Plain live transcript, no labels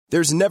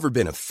There's never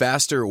been a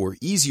faster or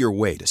easier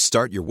way to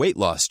start your weight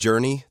loss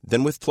journey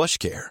than with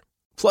PlushCare.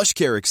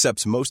 PlushCare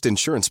accepts most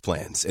insurance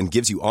plans and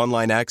gives you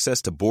online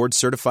access to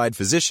board-certified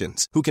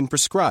physicians who can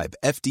prescribe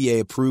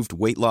FDA-approved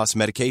weight loss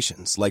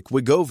medications like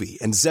Wegovy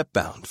and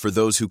Zepbound for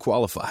those who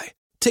qualify.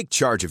 Take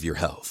charge of your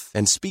health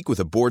and speak with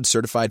a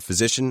board-certified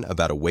physician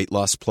about a weight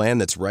loss plan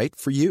that's right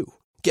for you.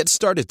 Get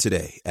started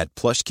today at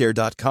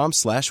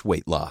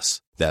plushcare.com/weight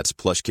loss. That's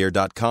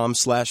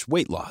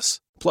plushcare.com/weight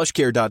loss.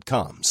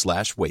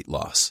 plushcare.com/weight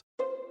loss.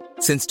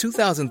 Since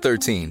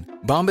 2013,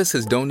 Bombas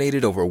has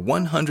donated over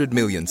 100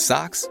 million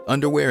socks,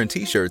 underwear, and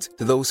T-shirts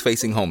to those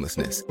facing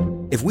homelessness.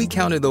 If we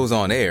counted those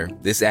on air,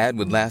 this ad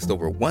would last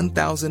over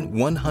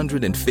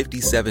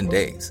 1,157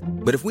 days.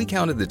 But if we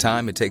counted the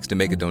time it takes to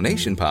make a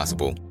donation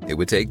possible, it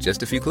would take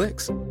just a few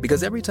clicks.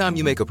 Because every time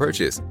you make a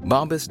purchase,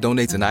 Bombas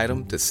donates an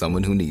item to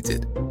someone who needs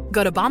it.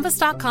 Go to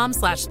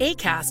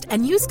bombas.com/ACAST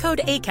and use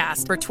code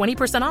ACAST for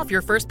 20% off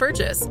your first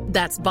purchase.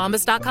 That's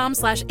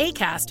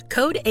bombas.com/ACAST,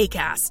 code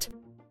ACAST.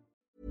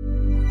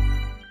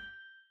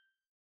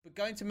 But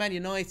going to Man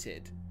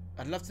United,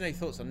 I'd love to know your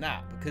thoughts on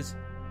that, because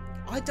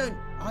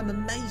I'm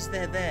amazed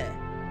they're there.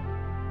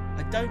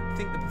 I don't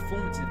think the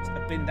performances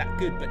have been that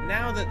good, but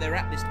now that they're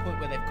at this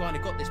point where they've kind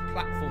of got this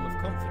platform of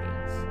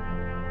confidence,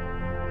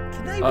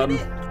 can they win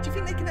it? Do you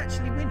think they can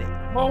actually win it?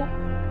 Well,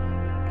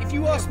 if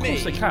you ask me,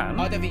 they can.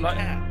 I don't think they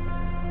can.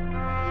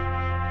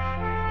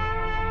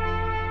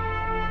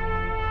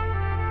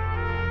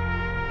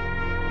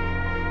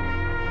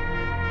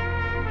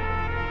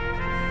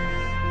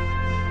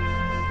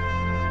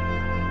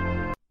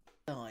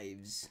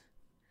 Lives.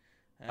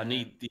 I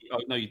need the. Oh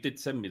no, you did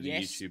send me the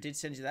YouTube. Did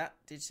send you that.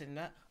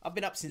 I've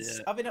been up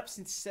since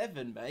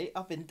 7, mate.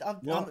 I'm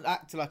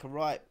acting like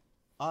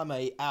I'm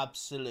a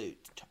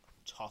absolute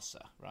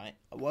tosser, right?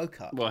 I woke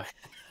up,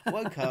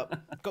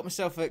 got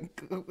myself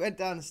went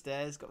down the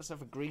stairs, got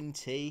myself a green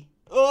tea.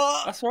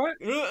 Oh, that's all right.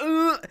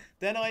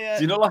 Then I.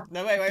 Do you not like?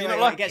 No, wait.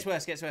 Like it gets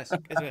worse.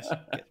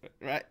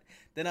 Right.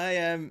 Then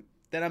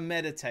I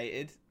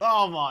meditated.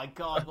 Oh my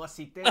God, what's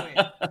he doing?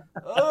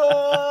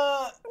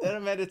 Then I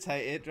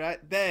meditated, right?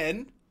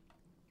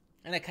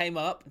 And I came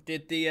up,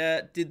 did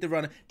the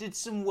run, did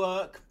some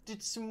work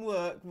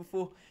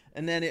before,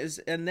 and then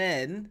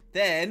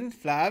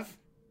Flav,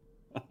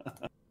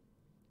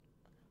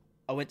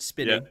 I went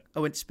spinning. Yeah.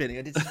 I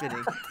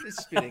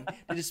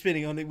did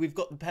spinning on it. We've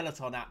got the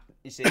Peloton app,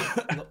 you see. We've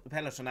got the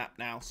Peloton app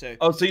now, so.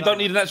 Oh, so you don't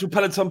need an actual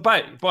Peloton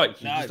bike?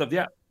 You just have the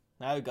app.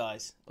 No,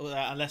 guys.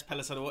 Unless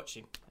Peloton are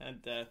watching,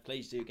 and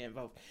please do get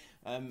involved.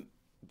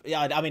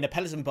 Yeah, I mean, a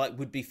Peloton bike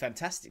would be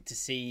fantastic to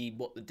see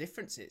what the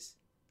difference is.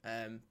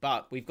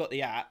 But we've got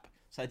the app,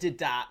 so I did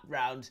that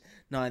round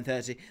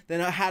 9:30.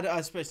 Then I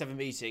was supposed to have a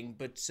meeting,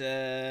 but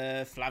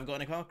Flav got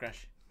in a car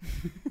crash.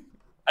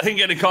 I didn't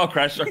get in a car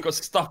crash. I got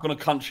stuck on a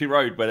country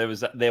road where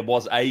there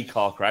was a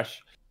car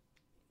crash.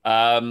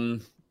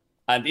 And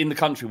in the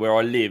country where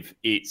I live,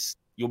 it's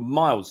your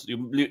miles. You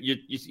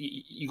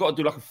got to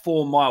do like a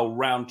 4-mile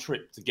round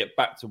trip to get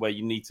back to where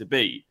you need to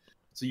be.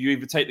 So you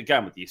either take the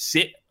gamut, do you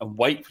sit and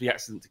wait for the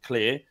accident to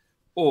clear,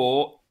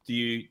 or do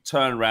you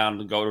turn around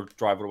and go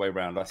drive all the way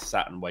around? I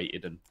sat and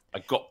waited, and I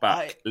got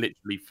back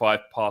literally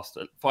 5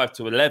 to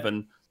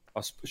 11.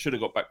 I should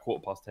have got back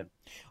 10:15.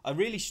 I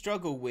really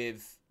struggle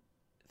with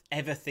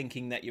ever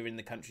thinking that you're in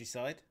the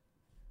countryside,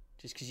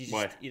 just because you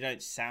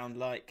don't sound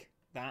like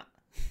that.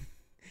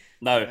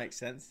 No, that makes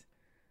sense.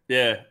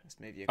 Yeah, that's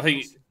maybe. I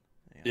think.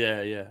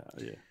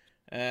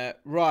 Yeah.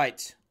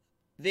 Right.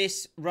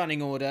 This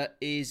running order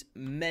is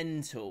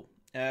mental.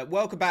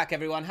 Welcome back,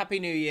 everyone.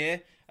 Happy New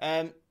Year.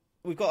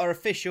 We've got our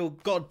official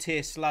God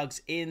tier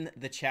slugs in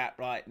the chat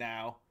right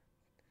now.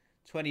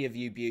 20 of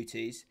you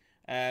beauties.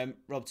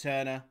 Rob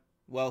Turner,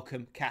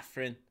 welcome.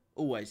 Catherine,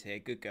 always here.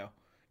 Good girl.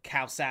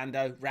 Cal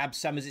Sando, Rab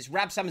Summers. It's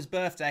Rab Summers'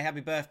 birthday.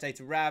 Happy birthday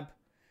to Rab.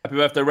 Happy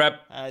birthday, Rab.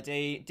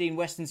 Dean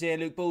Weston's here.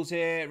 Luke Ball's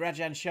here.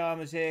 Rajan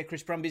Sharma's here.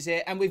 Chris Brumby's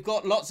here. And we've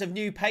got lots of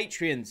new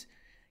Patreons.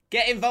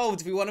 Get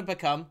involved if you want to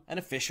become an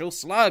official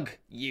slug,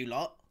 you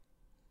lot.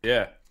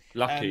 Yeah,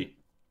 lucky.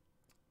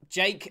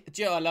 Jake,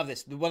 Joe, I love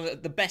this. One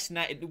of the best.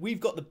 We've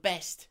got the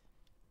best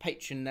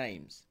patron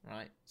names,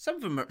 right? Some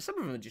of them are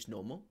just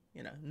normal,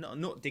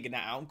 not digging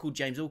that out. I'm called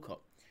James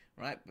Alcott,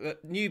 right?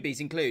 But newbies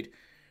include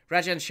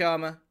Rajan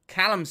Sharma,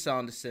 Callum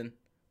Sanderson,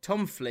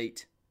 Tom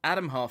Fleet,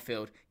 Adam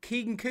Harfield,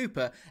 Keegan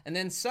Cooper, and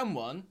then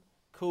someone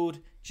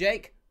called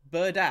Jake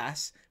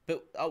Birdass.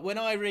 But when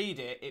I read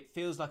it, it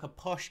feels like a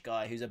posh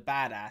guy who's a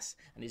badass,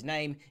 and his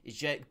name is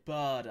Jake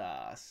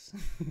Birdass.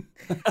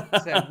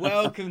 So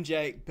welcome,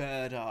 Jake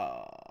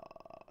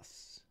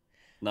Birdass.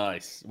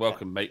 Nice.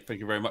 Welcome, mate. Thank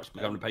you very much for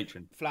becoming a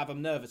patron. Flav,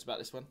 I'm nervous about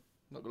this one.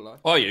 Not gonna lie.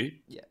 Are you?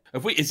 Yeah.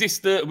 Is this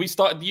we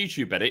started the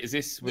YouTube edit? Is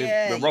this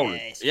we're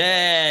rolling?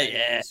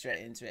 Yeah.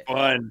 Straight into it.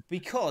 Fine.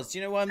 Because do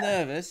you know why I'm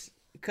nervous?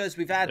 Because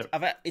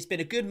it's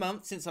been a good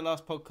month since our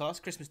last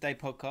podcast, Christmas Day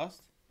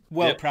podcast.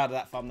 proud of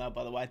that thumbnail,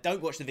 by the way.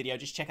 Don't watch the video,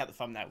 just check out the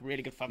thumbnail.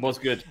 Really good thumbnail. Was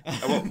good.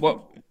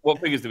 What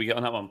figures did we get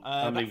on that one?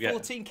 About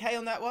 14k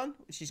on that one,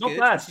 which is not good.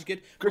 bad. Which is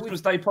good.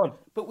 Christmas Day pod.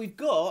 But we've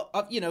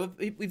got,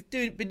 we've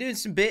been doing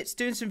some bits,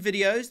 doing some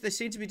videos. They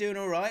seem to be doing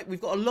all right.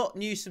 We've got a lot of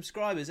new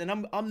subscribers, and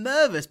I'm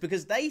nervous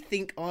because they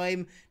think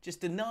I'm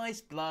just a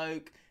nice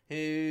bloke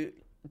who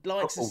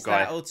likes a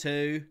stat or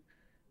two.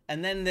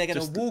 And then they're going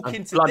to walk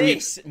into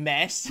this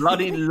mess.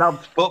 Bloody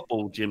loves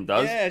football, Jim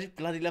does. Yeah, just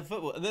bloody love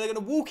football. And then they're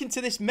going to walk into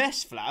this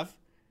mess, Flav.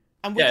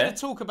 And we're going to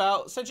talk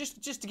about... So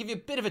just to give you a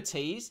bit of a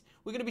tease,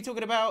 we're going to be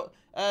talking about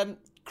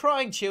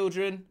crying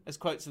children, as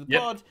quotes of the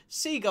pod,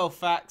 seagull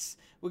facts.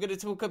 We're going to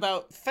talk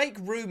about fake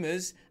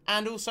rumours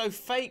and also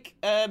fake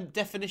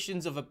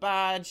definitions of a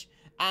badge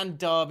and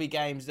derby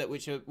games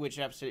which are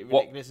absolutely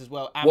ridiculous as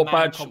well. And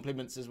man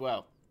compliments as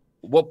well.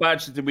 What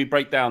badge did we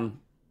break down?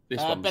 This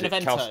one,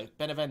 Benevento.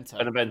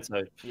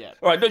 Yeah.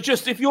 All right. Look,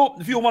 just if you're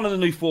one of the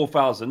new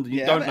 4,000,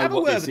 you don't know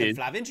what this is.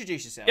 Flav,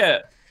 introduce yourself. Yeah.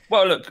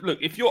 Well,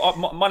 look. If you're,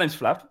 my name's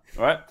Flav.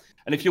 All right.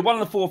 And if you're one of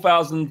the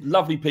 4,000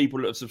 lovely people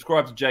that have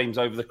subscribed to James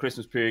over the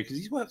Christmas period,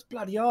 because he works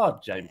bloody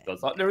hard, James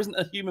does. Like there isn't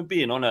a human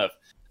being on earth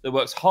that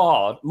works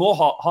more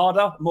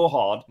harder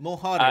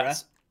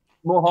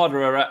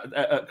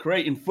at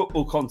creating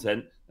football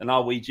content than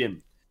are we,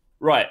 Jim.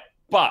 Right.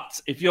 But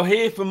if you're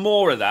here for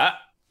more of that,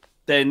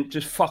 then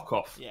just fuck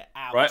off. Yeah,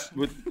 out. Right?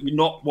 You're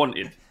not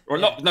wanted. Or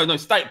no,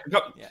 stay.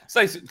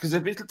 Stay, because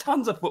there's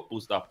tons of football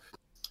stuff.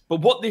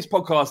 But what this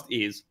podcast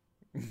is,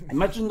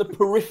 imagine the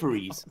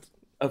peripheries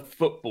of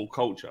football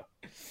culture.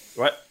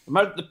 Right?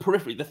 Imagine the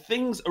periphery, the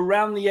things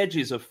around the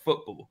edges of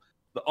football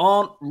that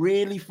aren't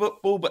really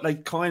football, but they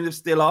kind of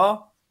still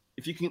are.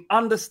 If you can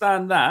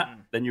understand that,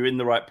 then you're in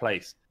the right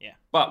place. Yeah.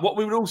 But what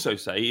we would also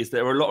say is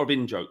there are a lot of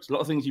in-jokes, a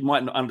lot of things you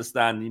might not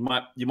understand. You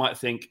might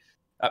think,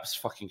 that's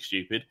fucking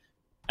stupid.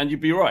 And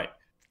you'd be right.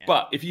 Yeah.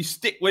 But if you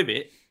stick with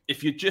it,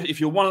 if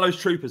you're one of those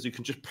troopers who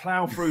can just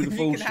plough through the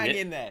bullshit. You can hang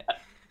in there.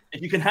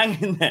 If you can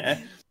hang in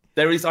there,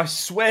 there is, I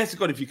swear to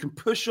God, if you can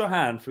push your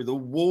hand through the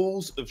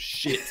walls of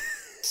shit,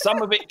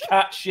 some of it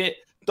cat shit,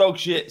 dog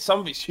shit, some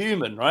of it's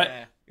human, right?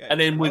 Yeah. And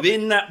then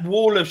within that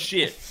wall of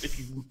shit, if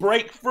you can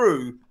break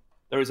through,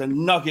 there is a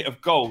nugget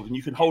of gold, and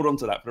you can hold on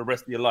to that for the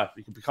rest of your life.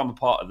 You can become a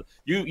part of it.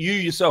 You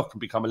yourself can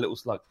become a little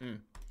slug.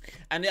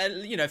 And,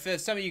 for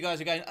some of you guys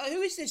are going, oh,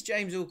 who is this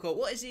James Alcott?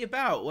 What is he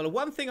about? Well,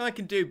 one thing I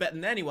can do better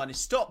than anyone is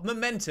stop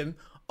momentum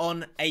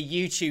on a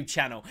YouTube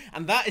channel.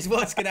 And that is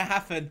what's going to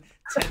happen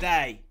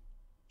today.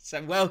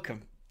 So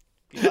welcome.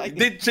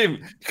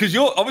 Tim, because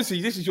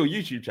obviously this is your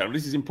YouTube channel.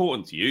 This is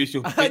important to you. It's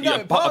your, I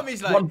know, part of me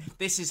is like,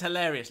 this is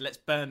hilarious. Let's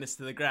burn this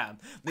to the ground.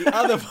 The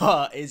other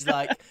part is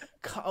like,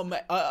 oh,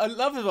 mate, I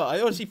love it. I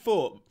honestly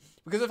thought,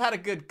 because I've had a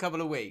good couple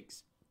of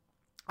weeks,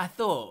 I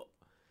thought,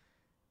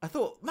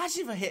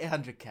 imagine if I hit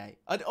 100k.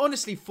 I'd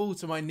honestly fall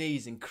to my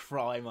knees and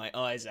cry my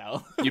eyes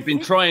out. You've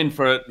been trying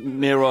for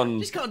near on.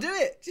 Just can't do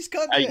it. Just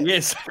can't do it.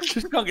 Yes,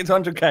 just can't get to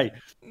 100k.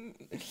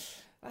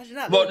 Imagine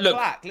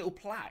that little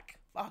plaque.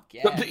 Fuck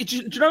yeah. But do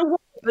you know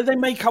what? They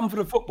may come for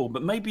the football,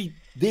 but maybe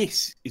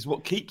this is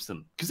what keeps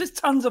them. Because there's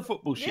tons of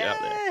football shit out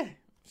there.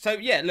 So,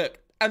 look.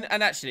 And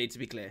actually, to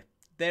be clear,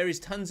 there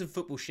is tons of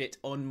football shit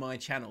on my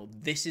channel.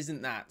 This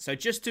isn't that. So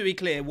just to be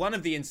clear, one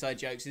of the inside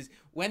jokes is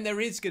when there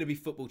is going to be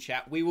football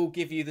chat, we will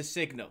give you the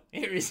signal.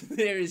 There is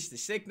the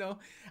signal.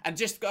 And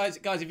just guys,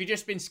 if you've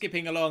just been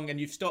skipping along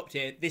and you've stopped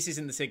here, this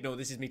isn't the signal.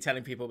 This is me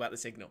telling people about the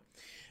signal.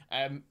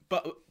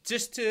 But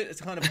just to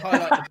kind of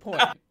highlight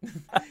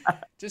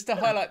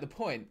the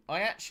point,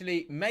 I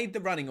actually made the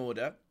running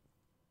order.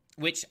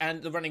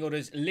 And the running order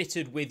is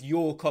littered with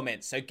your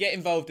comments. So get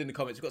involved in the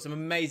comments. We've got some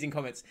amazing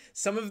comments.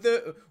 Some of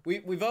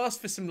we've asked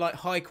for some like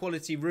high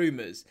quality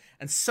rumours,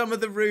 and some of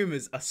the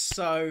rumours are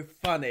so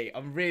funny.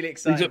 I'm really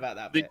excited about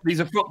that bit. These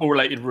are football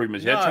related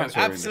rumours, yeah?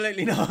 No,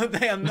 absolutely not.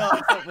 They are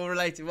not football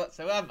related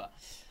whatsoever.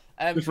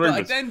 But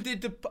I then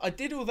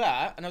did all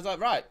that, and I was like,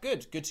 right,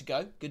 good to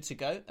go.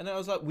 And then I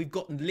was like, we've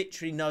got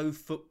literally no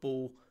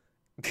football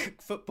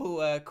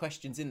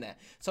questions in there.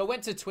 So I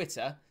went to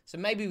Twitter. So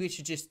maybe we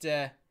should just.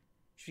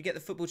 Should we get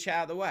the football chat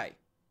out of the way?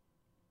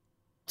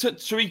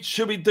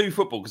 Should we do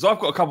football? Because I've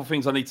got a couple of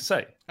things I need to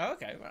say. Oh,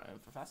 okay, right,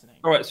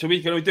 fascinating. All right, so can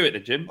we do it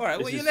then, Jim? All right,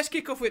 let's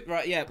kick off with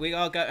we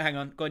are go. Hang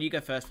on, go on, you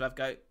go first, Flav.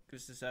 Go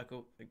to the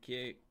circle. Thank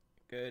you.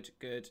 Good.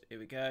 Here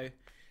we go.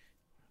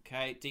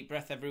 Okay, deep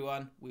breath,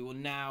 everyone. We will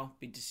now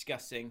be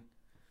discussing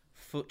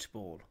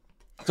football.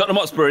 Tottenham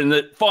Hotspur in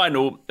the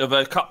final of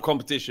a cup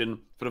competition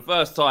for the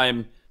first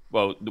time.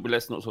 Well,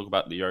 let's not talk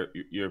about the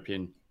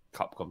European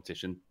Cup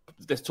competition.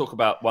 Let's talk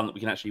about one that we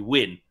can actually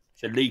win.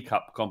 The League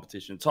Cup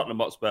competition. Tottenham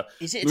Hotspur.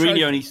 Is it a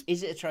trophy?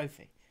 Is it a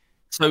trophy?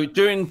 So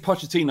during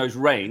Pochettino's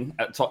reign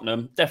at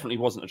Tottenham, definitely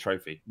wasn't a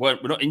trophy. We're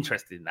not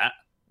interested in that.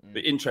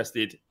 We're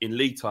interested in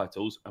league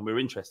titles, and we're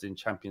interested in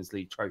Champions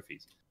League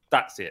trophies.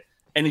 That's it.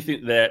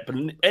 Anything there, but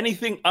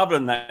anything other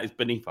than that is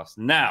beneath us.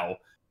 Now,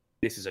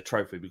 this is a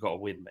trophy we've got to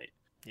win, mate.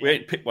 Yeah. We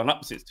ain't picked one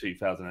up since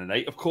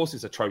 2008. Of course,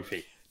 it's a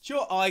trophy.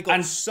 Sure, I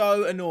got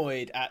so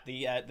annoyed at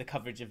the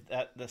coverage of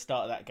at the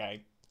start of that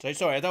game. So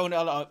sorry, I don't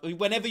want to.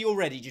 Whenever you're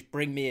ready, just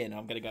bring me in.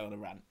 I'm going to go on a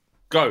rant.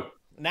 Go.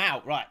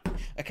 Now, right.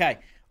 Okay.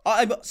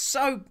 I'm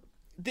so...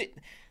 The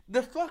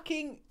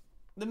fucking...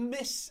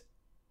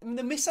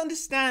 The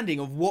misunderstanding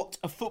of what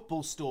a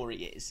football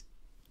story is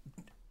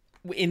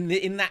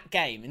in that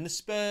game, in the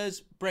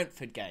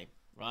Spurs-Brentford game,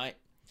 right?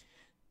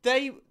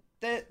 So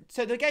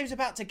the game's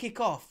about to kick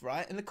off,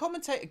 right? And the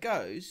commentator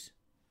goes...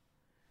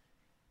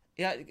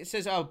 Yeah, it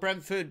says, "Oh,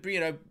 Brentford, what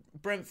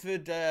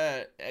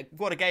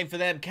a game for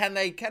them. Can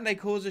they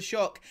cause a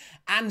shock?"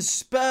 And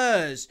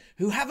Spurs,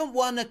 who haven't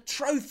won a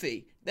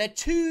trophy, they're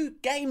 2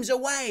 games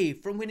away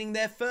from winning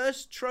their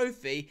first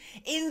trophy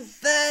in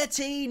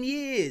 13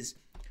 years.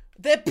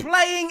 They're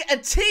playing a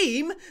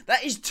team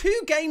that is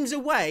 2 games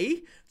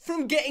away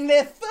from getting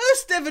their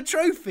first ever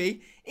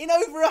trophy in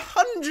over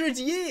 100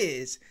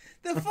 years.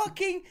 The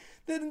fucking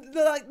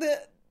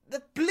the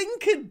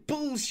blinkered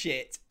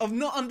bullshit of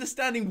not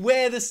understanding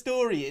where the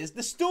story is.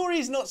 The story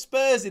is not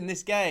Spurs in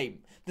this game.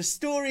 The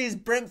story is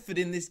Brentford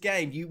in this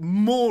game, you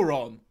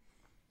moron.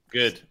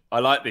 Good. I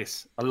like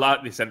this.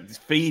 And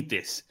feed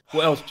this.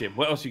 What else, Jim?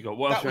 What else you got?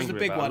 What else That was the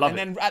big about? one. And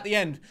then at the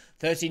end,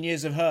 13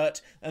 years of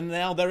hurt, and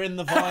now they're in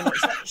the final.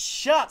 It's like,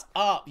 shut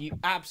up, you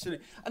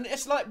absolute... And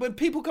it's like when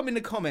people come in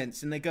the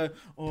comments and they go,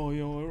 "Oh,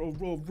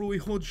 Roy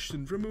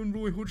Hodgson. Remember when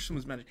Roy Hodgson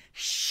was manager?"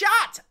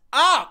 Shut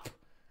up!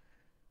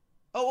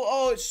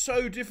 Oh, it's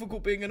so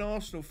difficult being an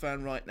Arsenal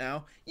fan right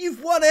now.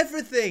 You've won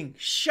everything.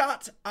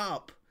 Shut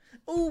up.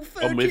 Oh,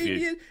 13 years. It's been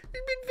 13 years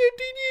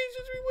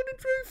since we won a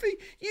trophy.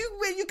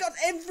 You got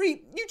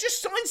you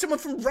just signed someone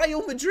from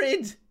Real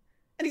Madrid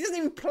and he doesn't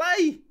even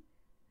play.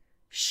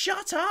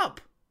 Shut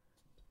up.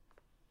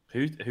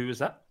 Who was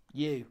that?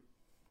 You.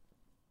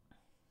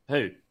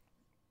 Who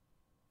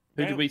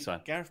did we sign?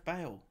 Gareth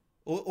Bale.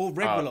 Or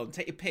Reguilon.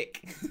 Take your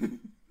pick.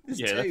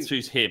 Let's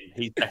choose him.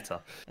 He's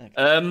better.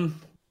 Okay.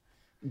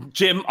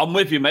 Jim, I'm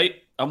with you,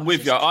 mate. I'm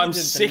with you. I'm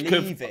sick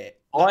of it.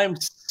 I'm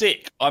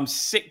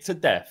sick to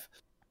death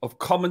of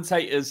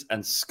commentators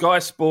and Sky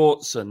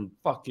Sports and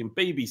fucking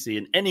BBC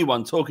and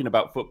anyone talking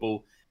about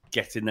football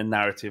getting the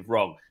narrative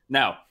wrong.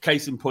 Now,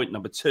 case in point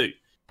number 2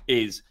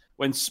 is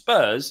when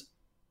Spurs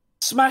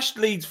smashed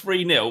Leeds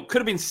 3-0, could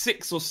have been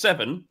 6 or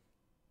 7.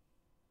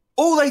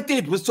 All they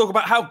did was talk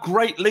about how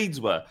great Leeds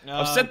were.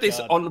 I've said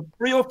this on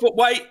 3 or 4.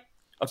 Wait,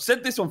 I've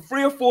said this on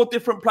 3 or 4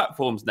 different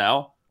platforms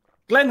now.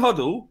 Glenn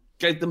Hoddle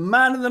gave the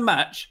man of the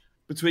match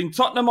between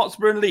Tottenham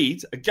Hotspur and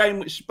Leeds, a game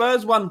which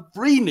Spurs won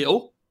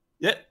 3-0.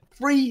 Yeah,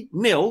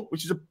 3-0,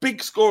 which is a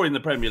big score in the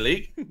Premier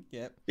League.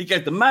 Yep. He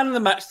gave the man of the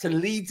match to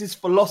Leeds'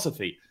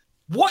 philosophy.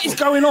 What is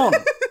going on?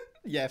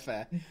 Yeah,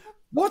 fair.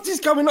 What is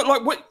going on?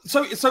 Like, what?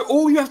 So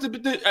all you have to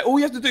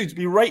do to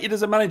be rated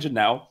as a manager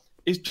now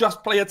is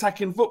just play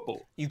attacking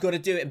football. You've got to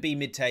do it and be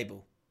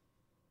mid-table.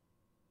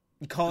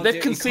 You can't do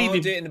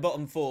it in the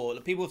bottom 4.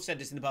 People have said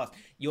this in the past.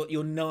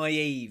 You're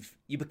naive.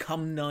 You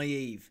become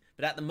naive.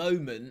 But at the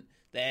moment,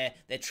 they're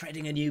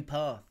treading a new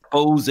path.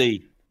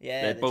 Ballsy.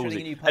 Yeah, they're treading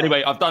a new path.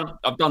 Anyway, I've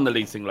done the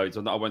Leeds thing loads.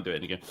 I won't do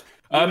it again.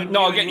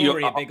 I'll get you.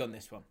 Rory are big on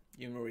this one.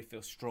 You and Rory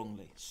feel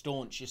strongly,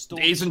 staunch. You're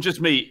staunch. It isn't just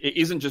me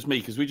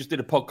because we just did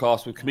a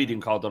podcast with comedian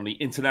Carl Donnelly,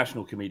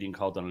 international comedian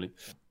Carl Donnelly,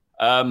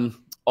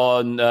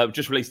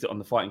 just released it on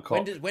the Fighting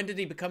Cock. When did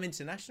he become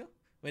international?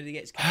 When did he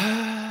get his?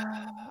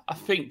 I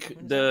think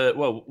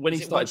when he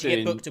started doing.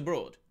 Get booked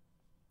abroad.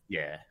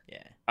 Yeah.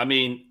 I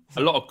mean,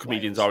 a lot of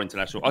comedians are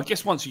international. I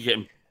guess once you get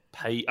him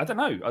paid, I don't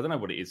know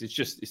what it is.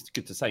 It's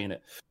good to say, isn't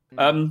it?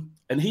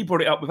 And he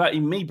brought it up without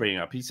even me bringing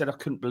it up. He said I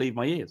couldn't believe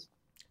my ears.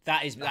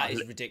 That is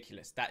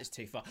ridiculous. That is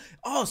too far.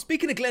 Oh,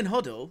 speaking of Glenn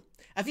Hoddle,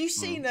 have you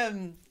seen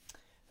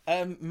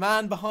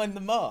Man Behind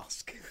the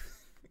Mask?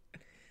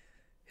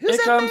 Here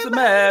comes the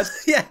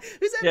mask. Yeah,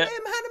 who's that man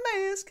behind the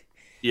mask?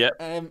 Yeah.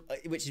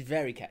 Which is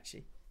very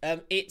catchy.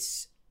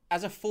 It's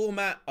as a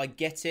format, I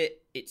get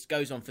it. It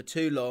goes on for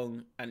too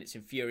long and it's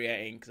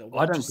infuriating because I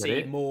want to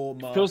see more.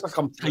 It feels like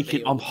I'm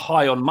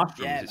high on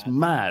mushrooms. Yeah, it's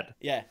mad.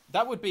 Yeah,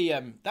 that would be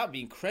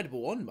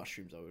incredible on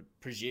mushrooms. I would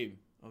presume.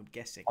 I'm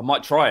guessing. I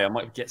might try. I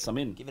might get some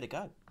in. Give it a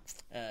go.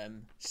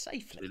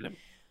 Safely.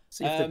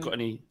 See if they've got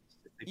any.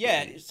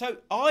 Yeah. So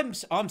I'm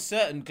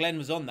certain Glenn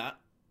was on that.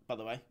 By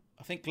the way,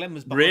 I think Glenn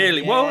was.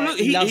 Really? Well, look,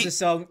 he loves a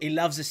song. He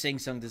loves a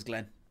sing-song. Does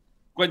Glenn?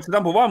 Went to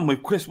number 1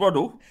 with Chris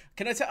Waddle.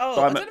 Can I tell?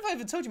 Oh, I don't know if I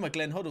ever told you my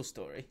Glenn Hoddle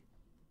story.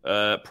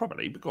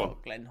 Probably, but go on.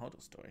 Glenn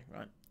Hoddle story,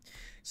 right?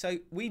 So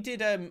we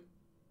did.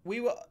 We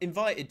were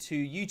invited to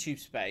YouTube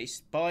Space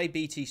by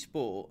BT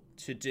Sport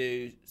to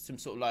do some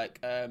sort of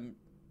like.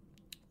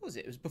 What was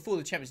it? It was before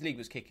the Champions League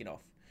was kicking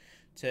off.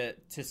 To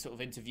sort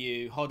of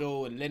interview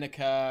Hoddle and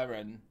Lineker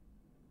and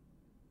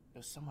there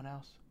was someone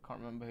else. Can't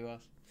remember who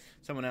else.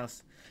 Someone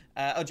else.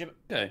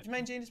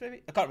 Jermaine Genius,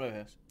 maybe. I can't remember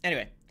who else.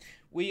 Anyway,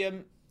 we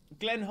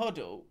Glenn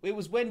Hoddle. It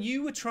was when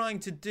you were trying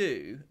to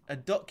do a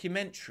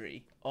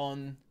documentary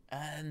on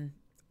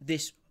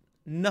this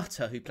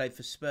nutter who played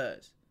for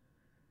Spurs.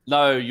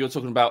 No, you're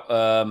talking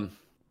about.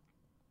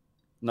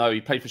 No,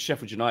 he played for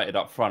Sheffield United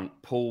up front.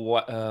 Paul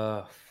White.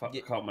 I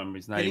can't remember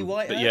his name. Billy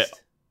Whitehurst? But yeah,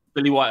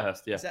 Billy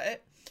Whitehurst, yeah. Is that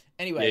it?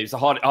 Anyway. Yeah, he was the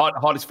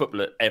hardest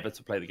footballer ever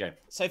to play the game.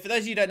 So for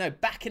those of you who don't know,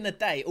 back in the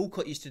day,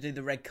 Alcott used to do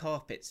the red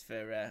carpets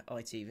for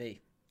ITV.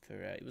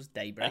 It was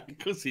Daybreak. Of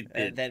course he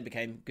did. Then it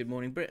became Good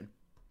Morning Britain.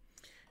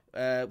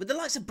 With the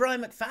likes of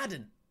Brian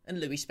McFadden and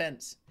Louis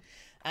Spence.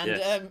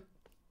 And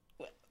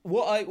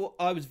what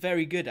I was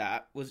very good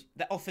at was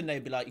that often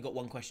they'd be like, you got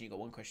one question.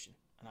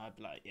 And I'd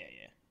be like, yeah.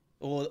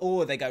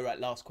 Or they go, right,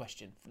 last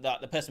question.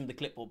 The person with the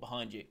clipboard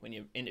behind you when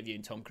you're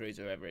interviewing Tom Cruise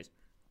or whoever it is.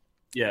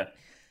 Yeah.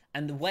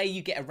 And the way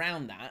you get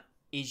around that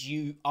is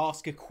you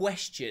ask a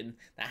question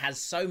that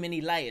has so many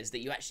layers that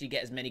you actually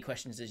get as many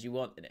questions as you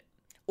want in it.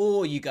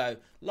 Or you go,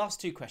 last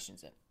 2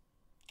 questions then.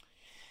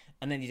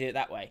 And then you do it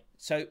that way.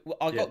 So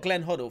I got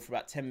Glenn Hoddle for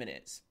about 10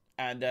 minutes.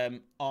 And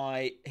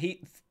I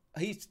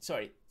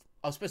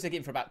was supposed to get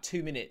him for about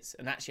 2 minutes.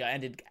 And actually I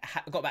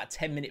got about a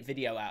 10-minute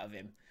video out of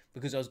him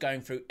because I was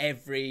going through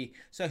every...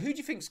 So who do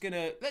you think's going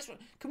to...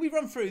 Can we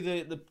run through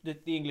the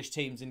English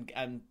teams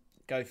and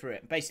go through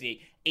it?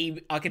 Basically,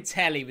 I could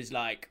tell he was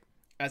like...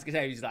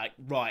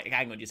 right,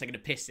 hang on, you're taking a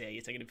piss here.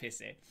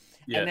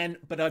 Yeah. And then,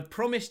 but I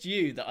promised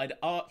you that I'd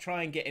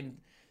try and get him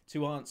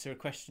to answer a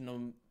question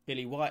on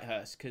Billy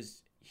Whitehurst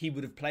because he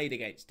would have played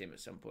against him at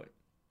some point.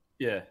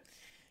 Yeah.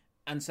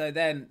 And so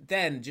then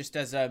just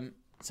as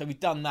so we've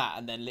done that,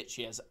 and then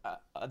literally as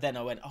then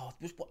I went,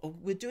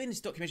 we're doing this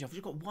documentary. I've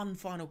just got one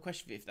final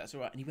question for you, if that's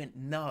all right. And he went,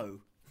 no.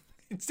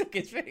 He took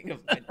his finger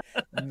and went,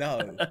 no.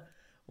 And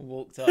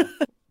walked off.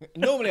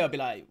 Normally I'd be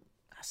like,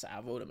 that's out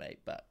of order, mate.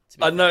 But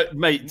I know,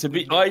 mate.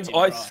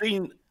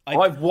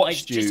 I've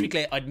watched you. Just to be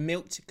clear, I'd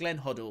milked Glenn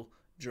Hoddle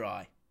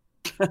dry.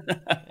 There you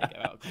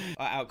go,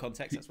 out of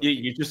context. That's what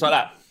you just like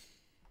that.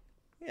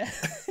 Yeah,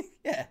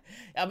 yeah.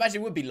 I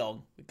imagine it would be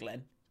long with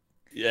Glenn.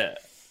 Yeah.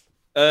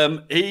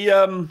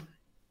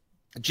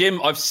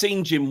 Jim. I've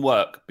seen Jim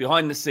work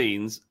behind the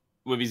scenes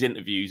with his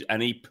interviews,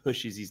 and he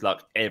pushes his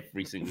luck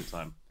every single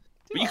time.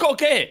 But you got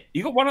to get it.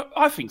 You got one.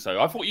 I think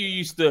so. I thought you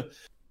used to.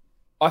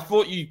 I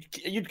thought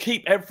you'd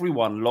keep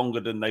everyone longer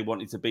than they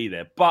wanted to be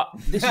there. But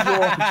this is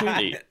your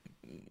opportunity.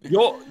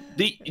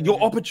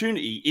 Your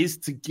opportunity is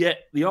to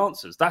get the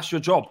answers. That's your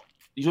job.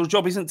 Your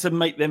job isn't to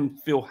make them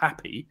feel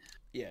happy.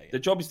 Yeah. The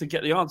job is to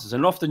get the answers.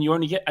 And often you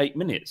only get 8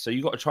 minutes. So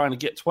you've got to try and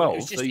get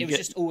 12. It was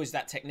just always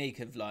that technique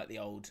of like the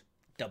old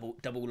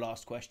double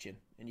last question.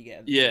 And you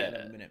get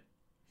a minute.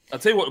 I'll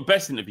tell you what the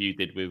best interview you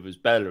did with was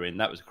Bellerin.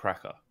 That was a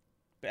cracker.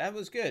 But that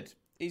was good.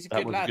 He's a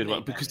good lad. Good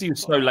one, because he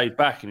was so laid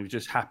back and he was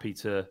just happy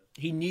to...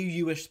 He knew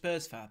you were a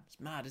Spurs fan. It's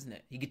mad, isn't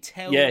it? He could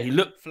tell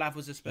Flav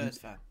was a Spurs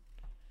fan.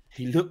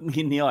 He looked me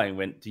in the eye and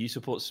went, do you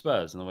support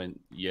Spurs? And I went,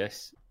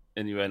 yes.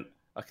 And he went,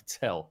 I could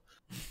tell.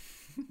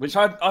 Which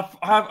I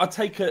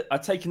take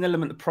an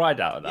element of pride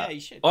out of that. Yeah,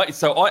 you should. I think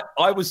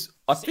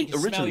he could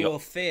originally... smell your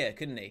fear,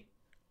 couldn't he?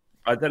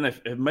 I don't know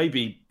if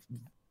maybe...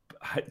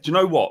 Do you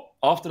know what?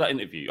 After that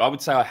interview, I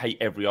would say I hate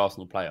every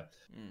Arsenal player.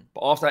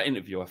 But after that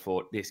interview, I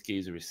thought this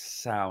geezer is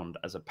sound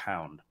as a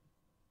pound.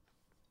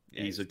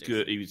 Yeah,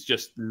 he was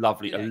just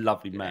lovely, a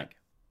lovely man.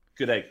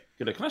 Good egg.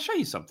 Can I show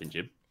you something,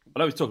 Jim? I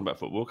know he's talking about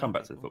football. We'll come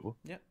back to the football.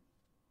 Yeah.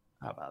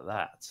 How about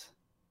that?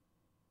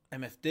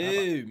 MF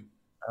Doom.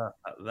 How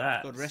about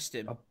that? God rest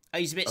him.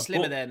 He's a bit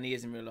slimmer there than he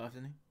is in real life,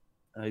 isn't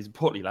he? He's a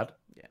portly lad.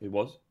 Yeah. He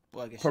was.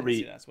 Well, I guess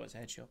probably that's why it's a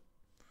headshot.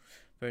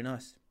 Very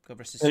nice. God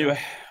rest his soul. Anyway.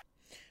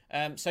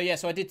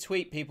 So I did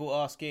tweet people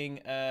asking...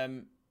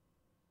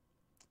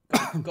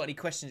 got any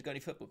questions? Got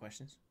any football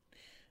questions?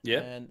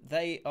 Yeah. And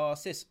they are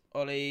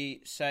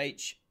Ollie,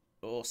 Sage,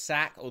 or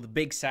Sack, or the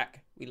Big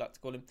Sack, we like to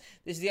call him.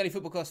 This is the only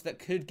football cast that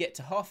could get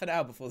to half an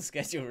hour before the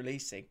schedule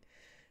releasing.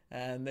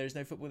 And there is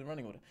no football in the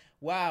running order.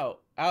 Wow.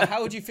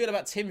 How would you feel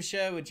about Tim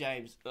Sherwood,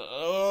 James?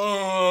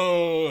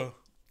 Oh.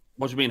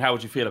 What do you mean, how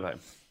would you feel about him?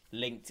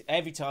 Linked.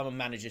 Every time a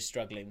manager's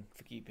struggling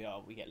for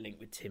QPR, we get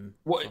linked with Tim.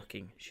 What?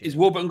 Fucking shit. Is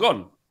Warburton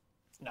gone?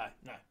 No.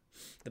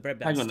 The bread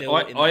bag's still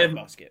in the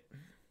basket.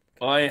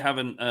 I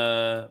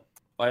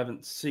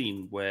haven't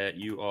seen where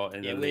you are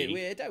in the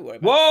league. Don't worry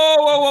about it.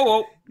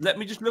 Whoa. Let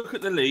me just look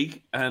at the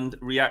league and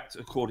react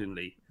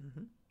accordingly.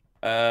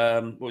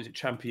 Mm-hmm. What is it?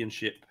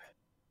 Championship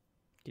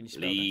Can you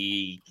spell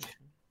League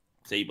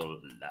table.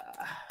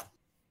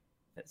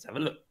 Let's have a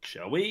look,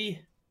 shall we?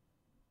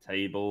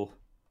 Table.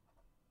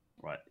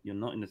 Right, you're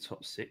not in the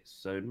top 6,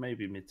 so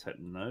maybe mid-table.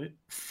 No.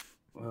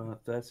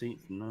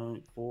 13th, no.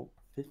 4th,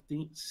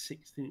 15th,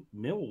 16th.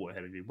 Millwall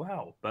ahead of you.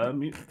 Wow.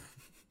 Birmingham.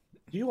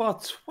 You are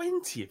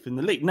 20th in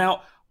the league.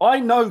 Now, I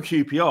know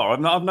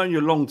QPR. I've known you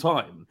a long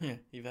time. Yeah,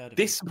 you've heard of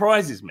this.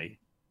 Surprises me.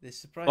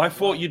 I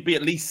thought you'd be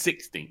at least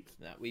 16th.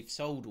 We've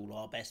sold all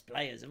our best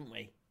players, haven't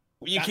we?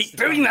 Well, you keep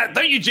doing that,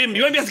 don't you, Jim?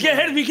 You won't be able to get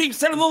ahead if you keep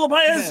selling all the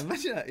players. Yeah,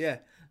 imagine that, yeah.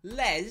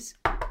 Les,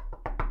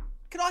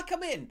 can I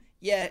come in?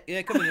 Yeah,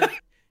 come in.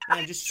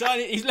 Yeah, just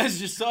silent. Les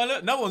just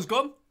silent. No one's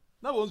gone.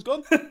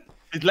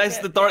 Is Les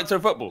the director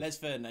of football? Les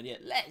Ferdinand, yeah.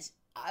 Les,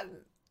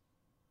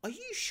 are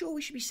you sure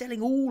we should be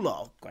selling all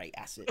our great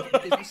assets?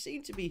 Because we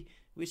seem to be...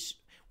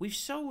 We've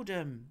sold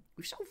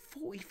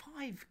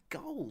 45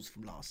 goals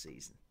from last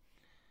season.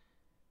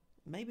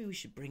 Maybe we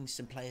should bring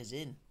some players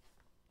in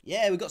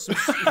Yeah, we got some.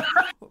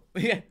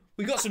 Yeah,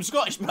 we got some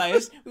Scottish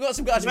players. We got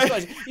some guys from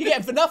Scottish. You get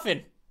them for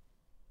nothing.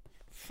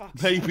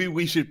 Maybe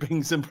we should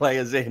bring some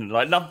players in.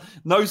 Like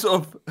no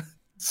sort of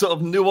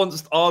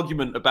nuanced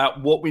argument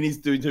about what we need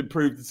to do to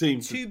improve the team.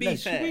 To be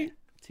fair,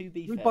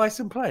 we buy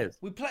some players.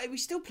 We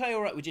still play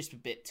all right. We're just a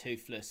bit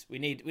toothless. We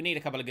need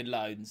a couple of good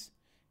loans.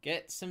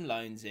 Get some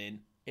loans in.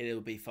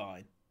 It'll be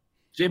fine.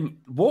 Jim,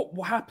 what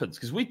happens?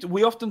 Because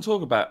we often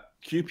talk about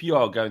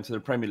QPR going to the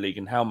Premier League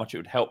and how much it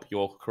would help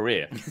your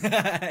career.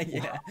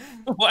 Yeah.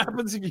 What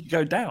happens if you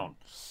go down?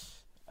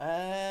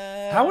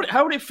 How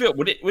would it feel?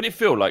 Would it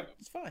feel like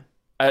it's fine?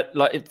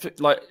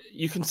 Like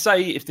you can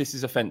say if this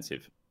is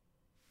offensive,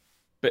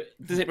 but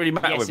does it really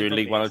matter whether you're in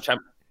League One or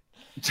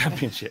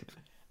Championship?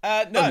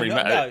 No,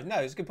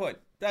 it's a good point.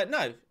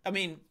 No, I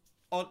mean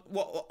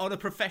on a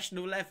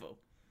professional level.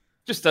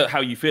 Just how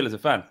you feel as a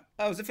fan.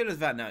 Oh, as a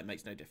fan, no, it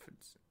makes no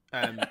difference.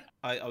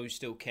 I would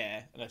still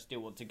care, and I still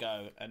want to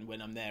go. And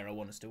when I'm there, I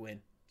want us to win.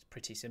 It's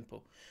pretty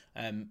simple.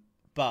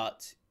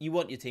 But you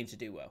want your team to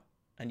do well,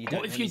 and you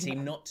don't want your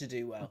team not to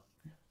do well.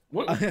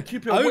 What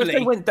if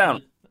they went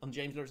down on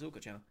James Lawrence Walker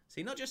channel?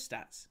 See, not just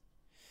stats.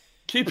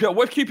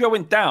 What if QPR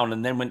went down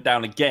and then went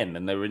down again,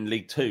 and they were in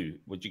League Two?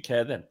 Would you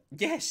care then?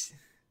 Yes.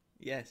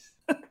 Yeah.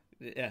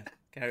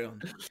 Carry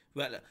on.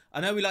 Well,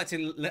 I know we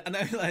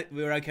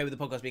we're okay with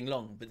the podcast being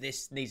long, but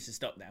this needs to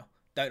stop now.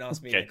 Don't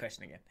ask me the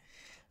question again.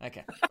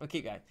 Okay, we'll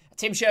keep going.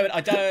 Tim Sherwood, I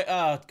don't.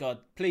 Oh God,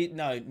 please,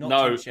 no,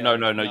 not Tim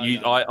Sherwood.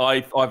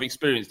 No. I've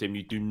experienced him.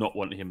 You do not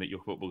want him at your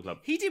football club.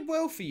 He did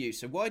well for you,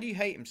 so why do you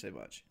hate him so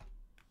much?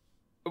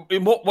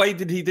 In what way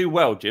did he do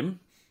well,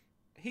 Jim?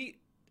 He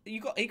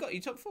got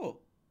you top 4.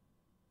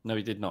 No,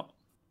 he did not.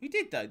 He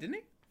did though, didn't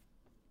he?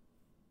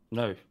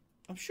 No,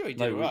 I'm sure he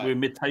did. We're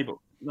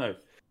mid-table. No,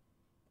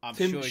 I'm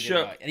sure he did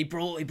right. And he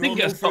brought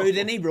more through,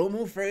 didn't he? Brought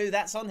more through.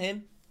 That's on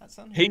him.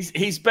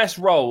 His best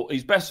role,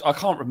 I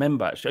can't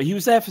remember actually. He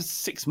was there for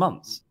 6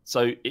 months.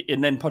 So,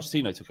 and then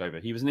Pochettino took over.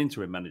 He was an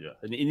interim manager,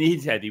 and in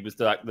his head, he was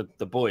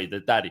the boy, the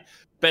daddy.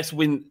 Best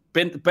win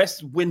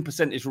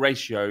percentage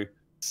ratio,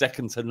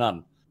 second to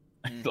none.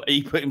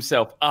 He put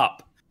himself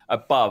up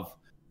above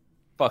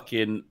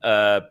fucking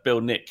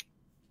Bill Nick.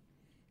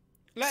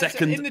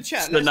 Second in the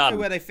chat. To let's none. know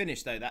where they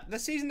finished though. The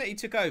season that he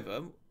took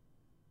over,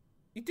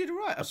 he did all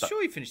right. I'm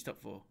sure he finished top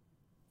 4.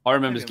 I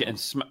remember getting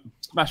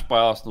smashed by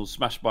Arsenal,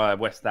 smashed by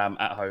West Ham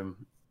at home.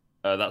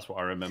 That's what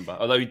I remember.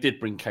 Although he did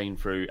bring Kane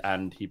through,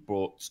 and he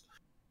brought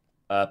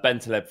Ben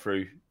Taleb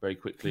through very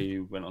quickly,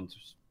 who went on to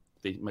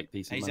make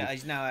decent money.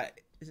 He's now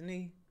isn't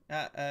he?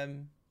 At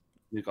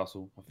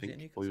Newcastle, I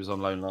think. Or he was on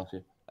loan last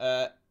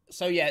year.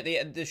 So yeah,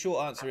 the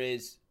short answer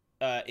is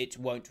it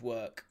won't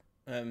work.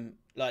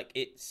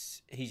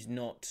 He's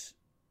not.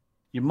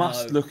 You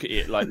must look at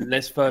it like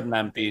Les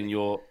Ferdinand being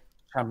your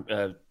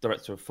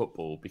director of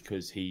football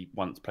because he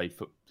once played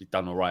football. He's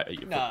done all right at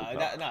your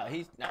football club.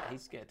 He's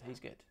good.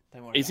 He's good.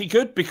 Don't worry. Is he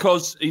good?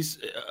 Because he's.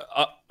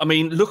 I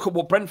mean, look at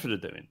what Brentford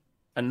are doing,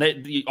 and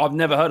I've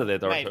never heard of their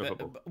director of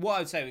football. But what I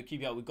would say with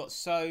QPR, we've got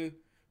so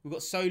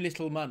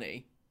little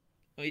money,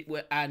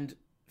 and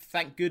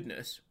thank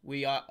goodness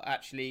we are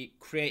actually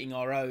creating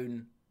our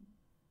own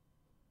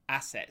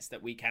assets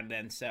that we can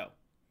then sell.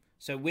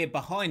 So we're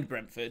behind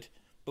Brentford,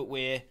 but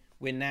we're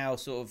now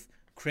sort of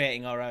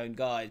creating our own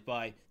guys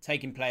by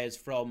taking players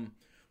from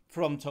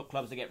top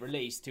clubs that get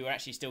released who are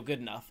actually still good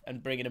enough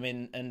and bringing them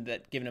in and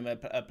giving them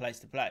a place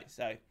to play.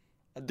 So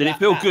did it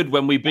feel good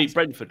when we beat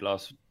Brentford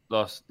last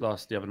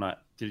the other night?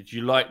 Did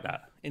you like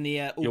that in the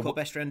Allcott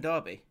Best Friend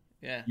derby?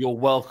 Yeah. You're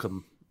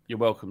welcome. You're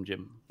welcome,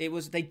 Jim.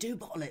 They do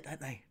bottle it, don't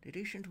they? They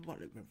do seem to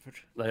bottle it, Brentford.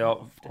 They are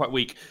quite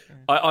weak.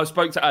 Yeah. I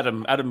spoke to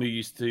Adam, who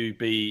used to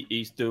be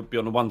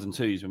on the 1s and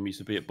 2s when we used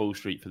to be at Ball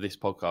Street for this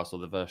podcast, or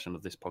the version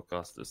of this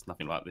podcast that's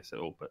nothing like this at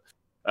all. But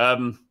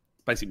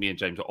basically, me and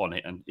James are on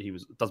it, and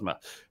doesn't matter.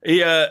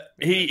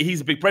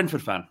 He's a big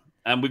Brentford fan,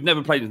 and we've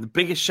never played him. The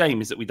biggest shame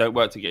is that we don't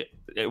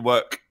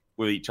work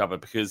with each other,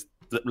 because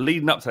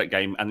leading up to that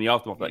game and the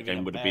aftermath of that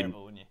game would have been,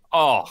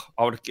 I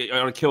would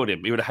have killed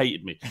him. He would have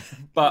hated me.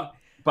 But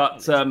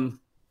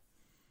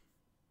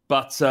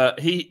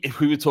if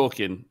we were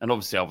talking, and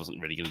obviously I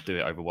wasn't really going to do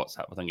it over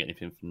WhatsApp. I don't get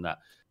anything from that.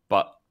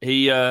 But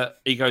he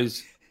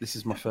goes, "This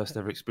is my first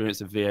ever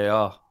experience of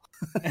VAR."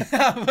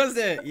 Was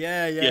it?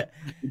 Yeah.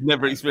 He'd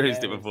never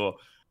experienced it before.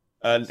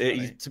 And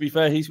to be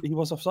fair, he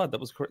was offside. That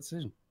was the correct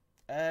decision.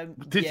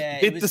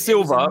 Did the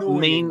silver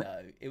mean?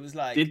 It was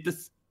like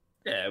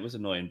it was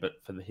annoying, but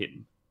for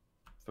him.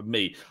 For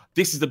me,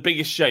 this is the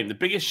biggest shame.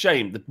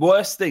 The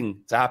worst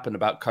thing to happen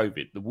about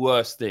COVID, the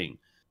worst thing,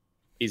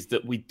 is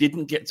that we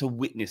didn't get to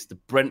witness the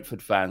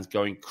Brentford fans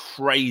going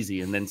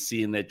crazy and then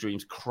seeing their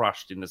dreams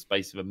crushed in the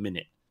space of a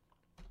minute.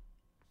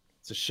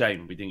 It's a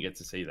shame we didn't get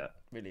to see that.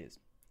 It really is.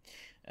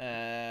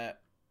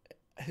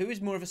 Who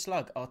is more of a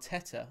slug,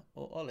 Arteta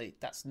or Ollie?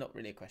 That's not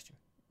really a question.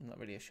 I'm not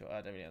really sure.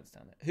 I don't really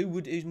understand it.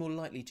 Who's more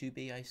likely to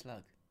be a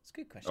slug? It's a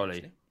good question, Ollie.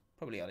 Actually.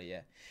 Probably Ollie,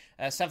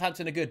 yeah.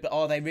 Southampton are good, but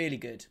are they really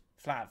good?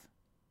 Flav?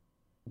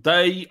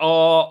 They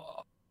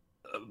are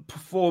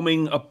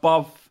performing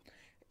above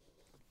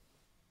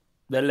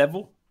their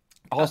level.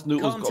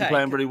 Arsenal has got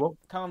playing really well.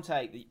 Calm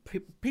take.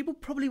 People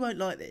probably won't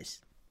like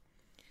this.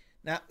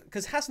 Now,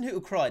 because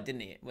Hasenhüttl cried,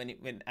 didn't he,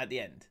 when at the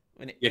end?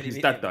 When his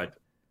dad died.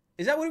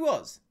 Is that what it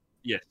was?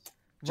 Yes.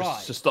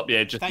 Right. To stop the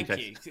edge. Thank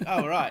you.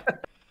 Oh, right.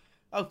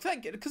 Oh,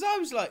 thank you. Because I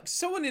was like,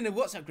 someone in a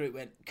WhatsApp group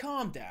went,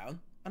 calm down.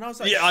 And I was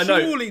like,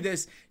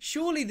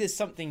 surely there's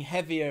something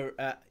heavier,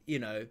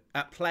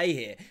 at play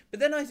here. But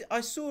then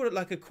I saw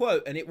like a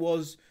quote, and it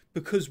was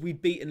because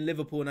we'd beaten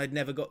Liverpool and I'd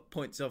never got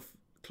points off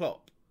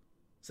Klopp.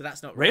 So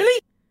that's not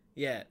really.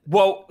 Yeah.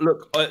 Well,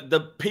 look,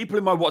 the people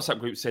in my WhatsApp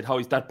group said, "Oh,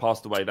 his dad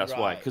passed away. That's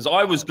why." Because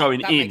I was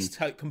going that in. Makes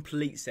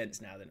complete sense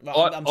now. Then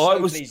I'm so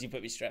pleased you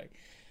put me straight.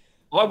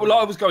 I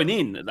was going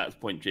in at that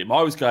point, Jim.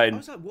 I was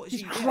going. Like, what is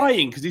he's he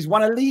crying because he's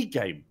won a league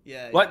game.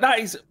 Yeah. That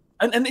is,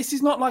 and this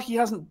is not like he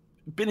hasn't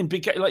been in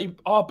big games.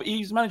 Like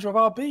he's manager of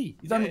RB.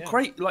 He's done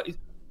great. Like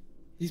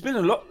he's been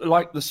a lot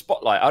like the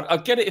spotlight. I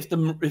get it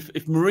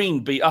if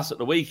Marine beat us at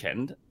the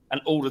weekend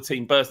and all the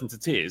team burst into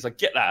tears. I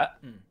get that.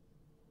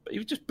 But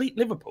he just beat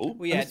Liverpool.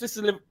 Well, yeah.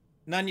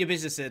 None of your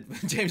business said.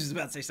 James was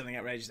about to say something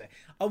outrageous there.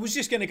 I was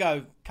just going to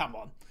go, come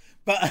on.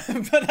 But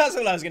that's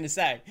all I was going to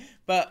say.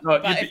 But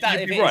if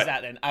it is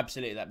that, then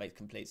absolutely that makes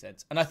complete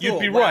sense. And I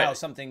thought, wow,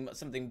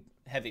 something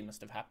heavy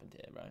must have happened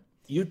here, right?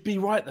 You'd be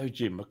right though,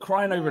 Jim.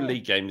 Crying over a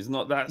league game is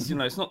not that.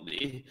 It's not.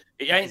 It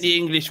ain't the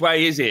English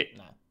way, is it?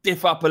 No.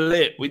 Diff up a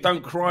lip. We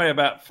don't cry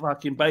about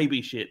fucking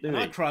baby shit, do we?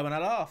 I cry when I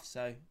laugh.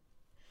 So.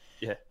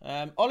 Yeah.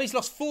 Ollie's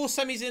lost 4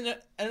 semis in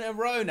a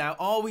row now.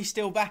 Are we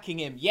still backing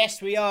him?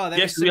 Yes, we are.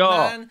 Yes, we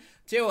are.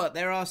 Do you know what?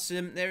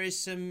 There is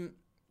some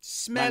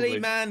smelly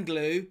man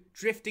glue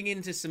drifting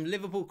into some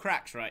Liverpool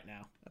cracks right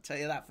now. I'll tell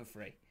you that for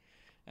free.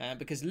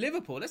 Because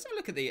Liverpool, let's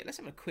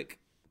have a quick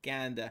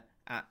gander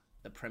at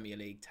the Premier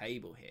League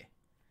table here.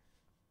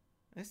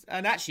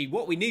 And actually,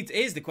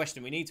 here's the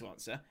question we need to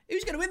answer: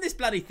 who's going to win this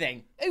bloody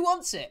thing? Who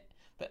wants it?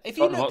 But if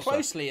you look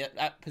closely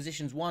at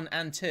positions 1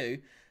 and 2,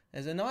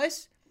 there's a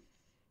nice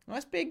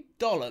big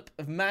dollop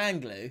of man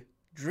glue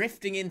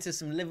drifting into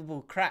some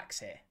Liverpool cracks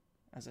here,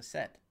 as I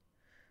said.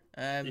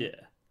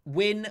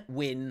 Win,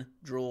 win,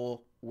 draw,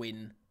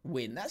 win,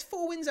 win. That's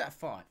 4 wins out of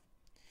 5.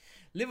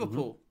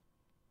 Liverpool,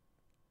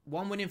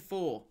 1 win in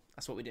 4.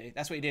 That's what we do.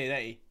 That's what you do,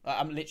 don't you?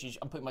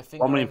 I'm putting my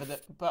finger over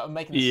but I'm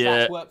making the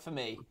stats work for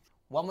me.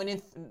 1 win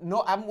in,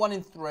 haven't won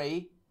in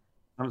 3.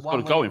 I've got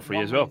a goal in 3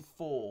 as well.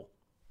 4.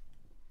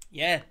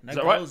 Yeah, no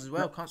goals right? as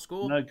well. Can't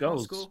score. No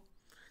goals. Can't score.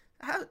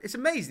 It's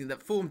amazing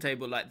that form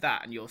table like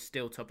that and you're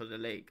still top of the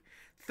league.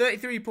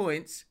 33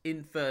 points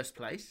in first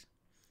place.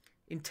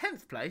 In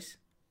 10th place,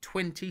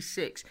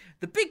 26.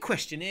 The big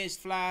question is,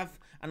 Flav,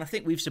 and I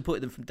think we've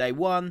supported them from day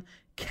one,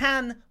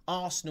 can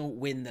Arsenal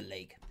win the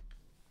league?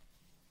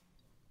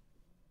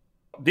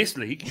 This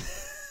league?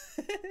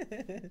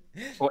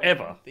 Or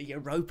ever? The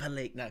Europa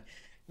League. No,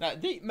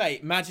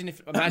 mate, imagine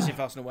if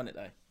Arsenal won it,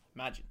 though.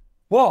 Imagine.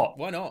 What?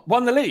 Why not?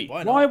 Won the league?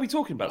 Why are we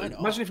talking about it?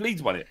 Imagine if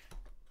Leeds won it.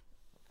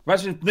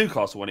 Imagine if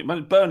Newcastle won it.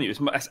 Imagine Burnley was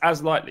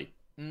as likely.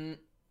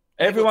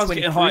 Everyone's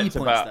getting hyped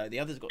about. The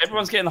others got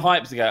everyone's getting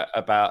hyped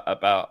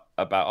about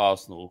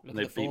Arsenal. Look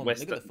at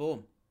the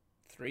form.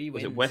 3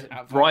 wins.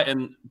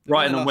 Brighton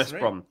and West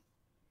Brom.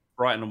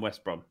 Brighton and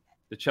West Brom.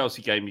 The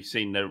Chelsea game, you've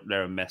seen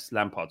they're a mess.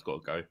 Lampard's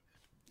got to go.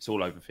 It's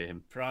all over for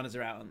him. Piranhas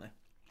are out, aren't they?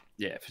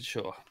 Yeah, for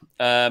sure.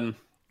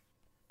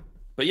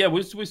 But yeah,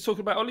 we were talking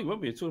about Ollie,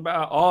 weren't we? We were talking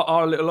about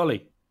our little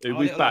Ollie, who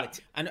we've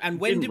backed. And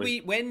when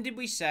did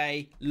we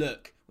say,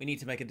 look, we need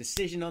to make a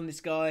decision on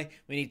this guy.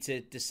 We need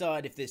to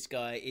decide if this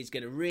guy is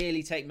going to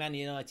really take Man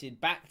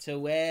United back to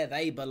where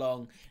they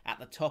belong at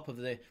the top of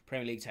the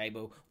Premier League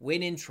table,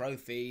 winning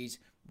trophies.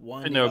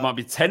 I think it might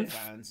be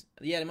 10th.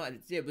 Yeah,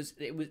 it was.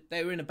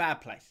 They were in a bad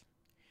place,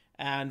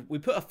 and we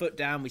put our foot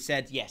down. We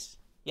said, yes,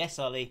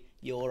 Ollie,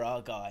 you're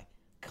our guy.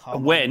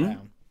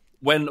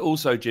 When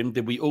also, Jim,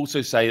 did we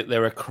also say that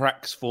there are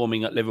cracks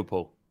forming at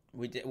Liverpool?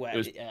 We did. Well, it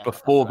was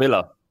before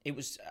Villa. It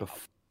was.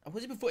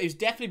 Was it before? It was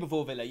definitely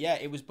before Villa. Yeah,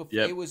 it was before.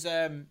 Yep. It was.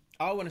 I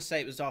want to say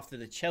it was after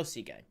the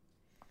Chelsea game.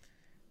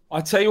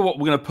 I tell you what,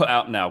 we're going to put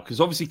out now because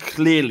obviously,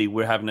 clearly,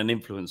 we're having an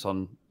influence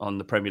on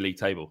the Premier League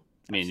table.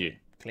 Me and you.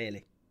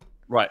 Clearly.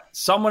 Right.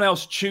 Someone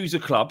else choose a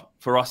club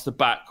for us to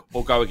back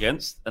or go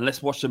against, and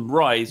let's watch them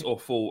rise or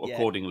fall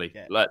accordingly.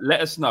 Yeah. Like,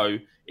 let us know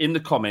in the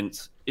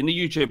comments, in the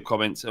YouTube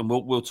comments, and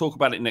we'll talk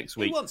about it next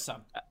week. Who wants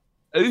some?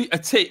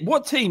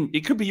 What team?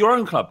 It could be your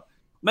own club.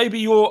 Maybe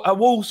you're a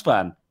Wolves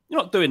fan.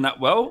 You're not doing that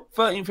well.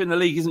 13th in the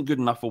league isn't good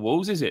enough for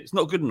Wolves, is it? It's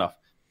not good enough.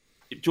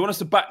 Do you want us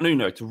to back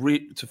Nuno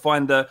to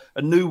find a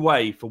new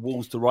way for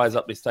Wolves to rise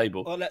up this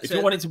table? Well, if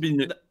you want it to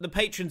be, the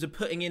patrons are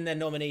putting in their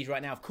nominees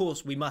right now. Of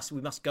course, we must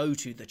go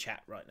to the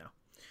chat right now.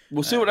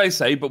 We'll see what they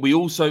say, but we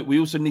also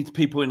need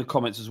people in the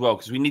comments as well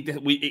because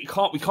we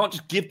can't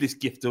just give this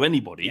gift to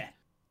anybody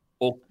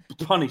or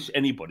punish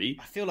anybody.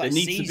 I feel like it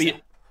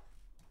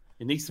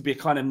needs to be a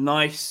kind of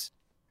nice.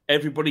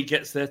 Everybody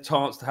gets their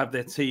chance to have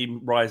their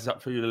team rise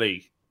up through the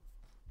league.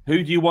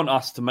 Who do you want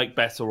us to make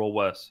better or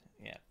worse?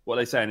 Yeah. What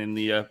are they saying in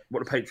the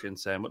what the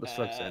Patreon's saying? What the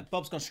Slug's saying?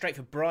 Bob's gone straight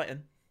for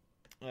Brighton.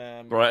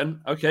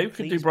 Brighton. Okay, we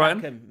could do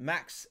Brighton.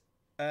 Max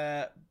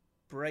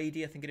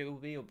Brady, I think it will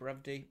be, or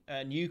Bravdy.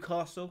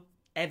 Newcastle,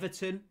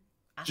 Everton.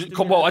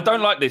 Well, I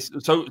don't like this.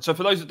 So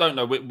for those that don't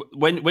know,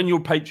 when you're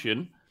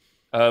Patreon,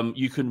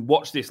 you can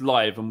watch this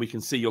live and we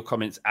can see your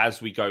comments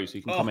as we go. So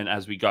you can comment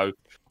as we go.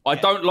 I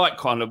don't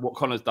like what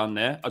Connor's done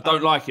there. I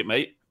don't like it,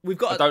 mate.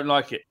 I don't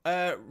like it.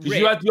 Because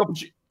you had the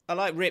opportunity. I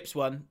like Rip's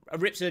one.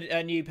 Rip's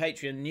a new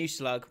Patreon, new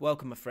slug.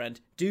 Welcome, my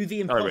friend. Do the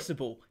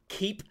impossible.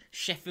 Keep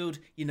Sheffield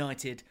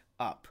United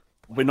up.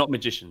 We're not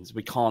magicians.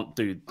 We can't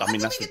do. I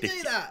mean, that's ridiculous.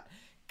 We can do that.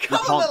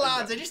 Come on, the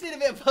lads. I just need a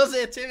bit of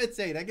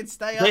positivity. They can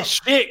stay up. They're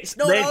shit.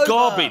 They're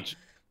garbage.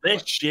 They're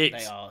shit.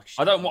 They are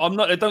shit.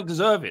 They don't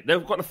deserve it.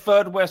 They've got the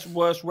third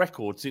worst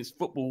record since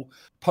football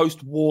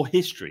post-war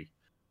history.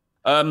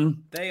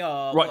 They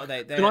are. Right. What are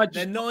they?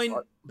 They're 9.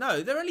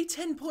 No, they're only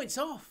 10 points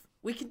off.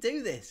 We can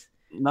do this.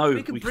 No,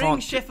 we can bring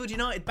Sheffield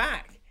United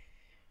back.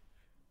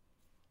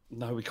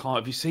 No, we can't.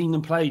 Have you seen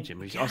them play,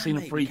 Jim? I've seen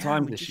them 3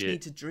 times this year. We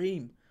just need to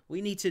dream.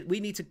 We need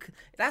to.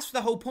 That's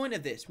the whole point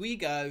of this. We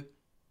go.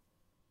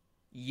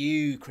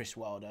 You, Chris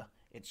Wilder.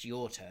 It's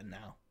your turn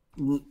now.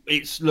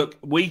 Look,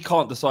 we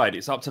can't decide.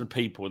 It's up to the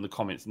people in the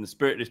comments. In the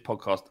spirit of this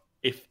podcast,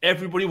 if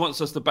everybody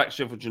wants us to back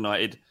Sheffield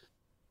United,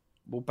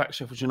 we'll back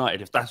Sheffield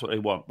United if that's what they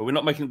want. But we're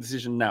not making a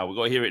decision now. We've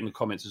got to hear it in the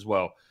comments as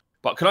well.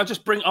 But can I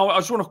just I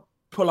just want to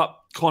pull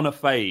up Connor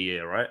Fay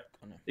here, right?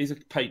 He's a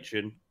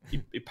patron.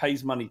 He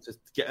pays money to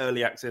get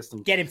early access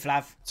and get him,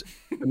 Flav.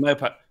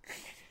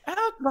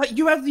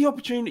 You have the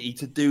opportunity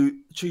to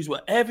choose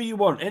whatever you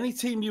want, any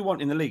team you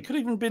want in the league. Could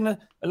have even been a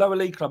lower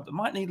league club that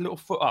might need a little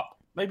foot up.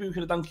 Maybe we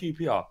could have done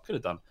QPR. Could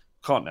have done.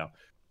 Can't now.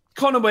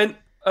 Connor went,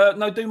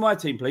 no, do my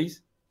team,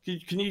 please.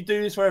 Can you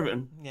do this for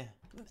Everton? Yeah.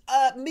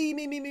 Me.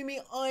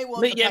 I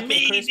want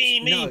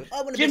me. No,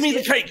 I want give me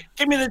the cake.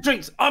 Give me the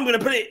drinks. I'm going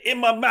to put it in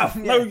my mouth.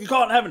 Yeah. No, you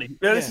can't have any.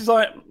 This is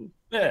like,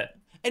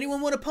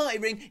 Anyone want a party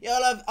ring? Yeah,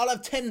 I'll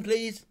have 10,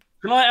 please.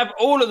 Can I have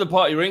all of the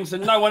party rings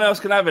and no one else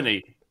can have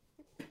any?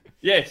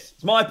 Yes,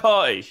 it's my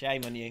party.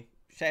 Shame on you,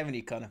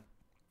 Connor.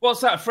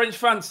 What's that? French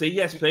fancy?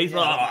 Yes, please.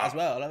 Yeah, as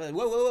well.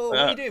 Whoa! What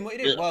are you doing? What are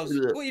you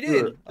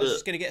doing? I was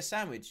just going to get a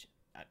sandwich.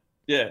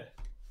 Yeah.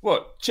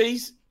 What?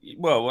 Cheese?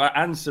 Well,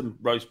 and some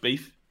roast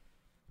beef.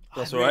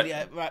 That's all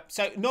right. Right.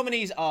 So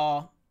nominees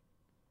are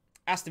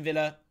Aston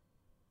Villa,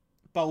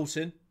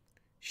 Bolton,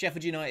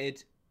 Sheffield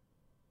United.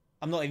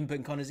 I'm not even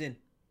putting Connor's in.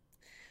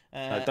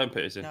 No, don't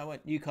put us in. No, I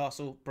went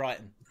Newcastle,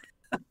 Brighton.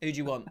 Who do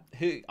you want?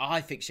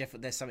 I think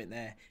Sheffield. There's something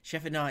there.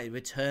 Sheffield United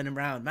would turn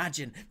around.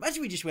 Imagine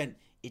we just went.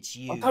 It's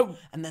you. I don't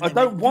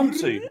want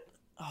to.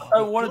 I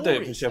don't want to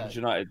do it for Sheffield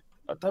United.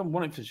 I don't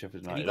want it for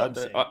Sheffield United.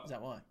 Is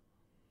that why?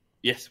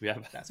 Yes, we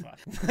have. That's right.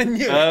 I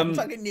knew it. I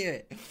fucking knew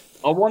it.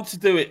 I want to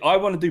do it. I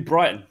want to do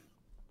Brighton.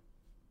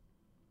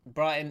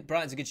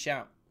 Brighton's a good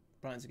shout.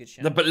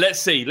 No, but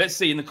let's see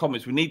in the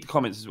comments. We need the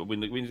comments as well. We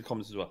need the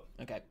comments as well.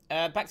 Okay.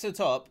 Back to the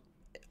top.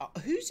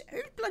 Who's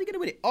bloody going to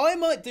win it? I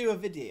might do a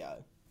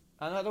video,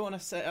 and I don't want to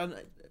say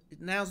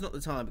now's not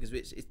the time because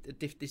this is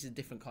a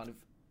different kind of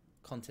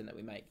content that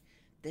we make.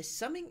 There is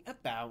something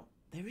about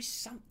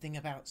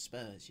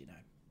Spurs, you know.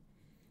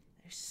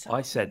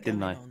 I said,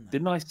 didn't I?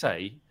 Didn't I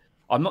say?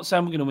 I'm not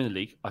saying we're going to win the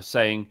league. I'm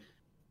saying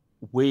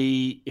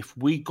if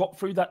we got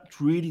through that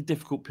really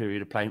difficult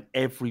period of playing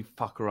every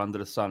fucker under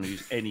the sun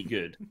who's any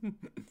good,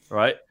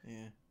 right?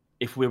 Yeah.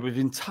 If we're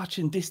within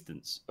touching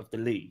distance of the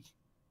league,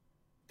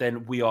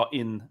 then we are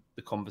in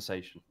the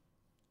conversation.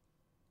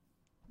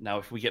 Now,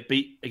 if we get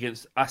beat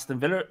against Aston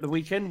Villa at the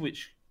weekend,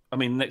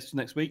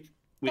 next week,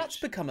 that's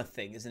become a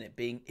thing, isn't it?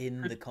 Being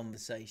in the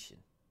conversation.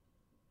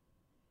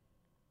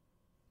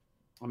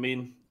 I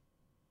mean,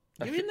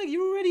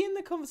 you're already in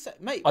the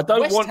conversation, mate. I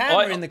don't West want. Ham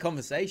are in the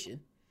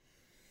conversation.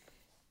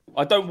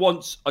 I don't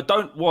want to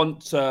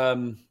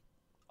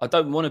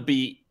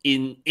be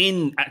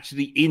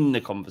actually in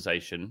the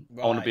conversation.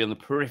 Right. I want to be on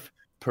the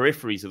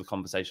peripheries of the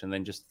conversation,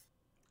 and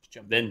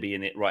then be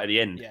in it right at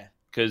the end. Yeah,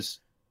 because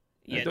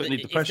you don't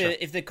need the pressure.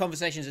 If the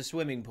conversation's a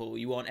swimming pool,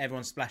 you want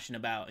everyone splashing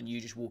about and you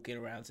just walking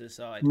around to the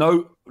side.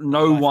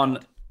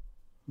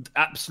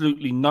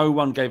 Absolutely no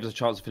one gave us a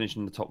chance of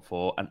finishing in the top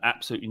 4, and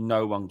absolutely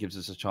no one gives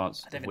us a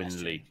chance to win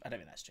the league. I don't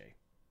think that's true.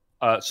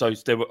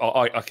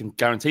 I can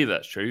guarantee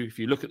that's true. If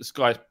you look at the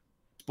Sky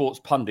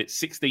Sports pundits,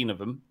 16 of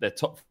them, they're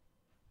top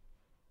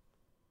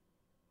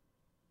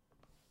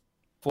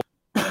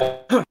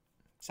 4.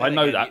 I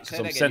know that because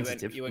I'm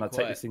sensitive and I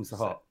take these things to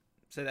heart.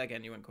 Say that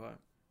again. You went quiet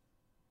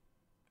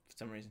for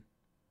some reason.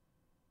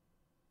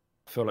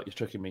 I feel like you're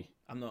tricking me.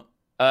 I'm not.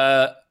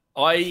 I'm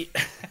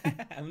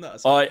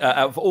not. Out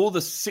of all the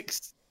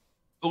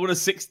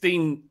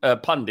 16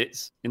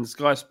 pundits in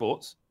Sky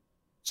Sports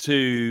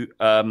to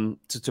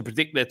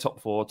predict their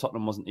top 4,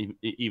 Tottenham wasn't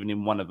even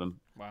in one of them.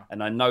 Wow.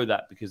 And I know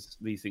that because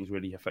these things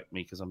really affect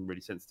me because I'm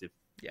really sensitive.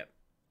 Yep.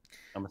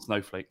 I'm a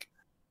snowflake.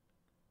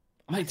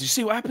 Mate, did you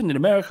see what happened in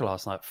America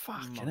last night?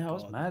 Fucking hell, I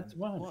was mad.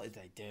 Man. What are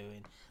they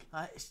doing?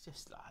 It's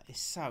just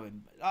it's so.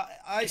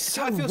 I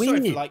feel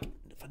weird. sorry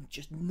for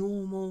just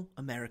normal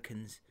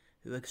Americans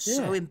who are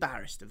so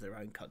embarrassed of their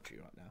own country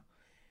right now.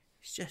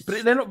 It's just.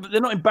 But they're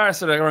not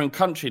embarrassed of their own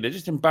country. They're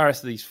just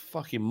embarrassed of these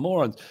fucking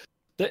morons.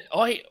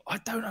 I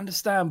don't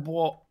understand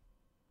what.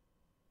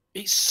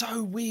 It's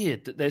so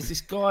weird that there's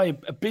this guy,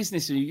 a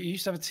business who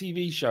used to have a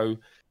TV show,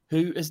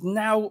 who has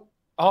now,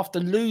 after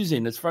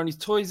losing, has thrown his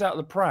toys out of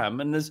the pram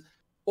and has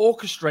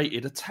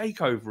orchestrated a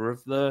takeover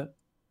of the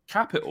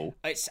capital.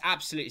 It's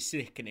absolutely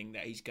sickening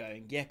that he's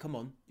going, yeah, come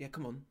on,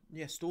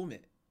 storm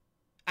it.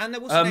 And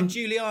there was also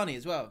Giuliani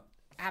as well.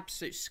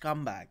 Absolute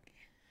scumbag.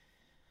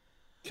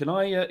 Can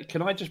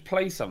I just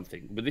play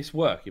something? Will this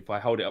work if I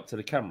hold it up to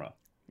the camera?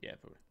 Yeah,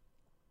 probably.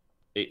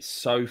 It's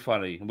so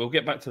funny. We'll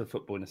get back to the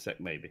football in a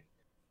sec, maybe.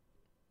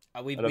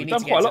 We need to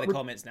get to the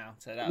comments now.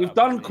 So we've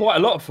done quite a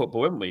lot of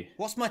football, haven't we?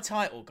 What's my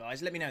title,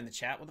 guys? Let me know in the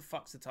chat. What the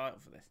fuck's the title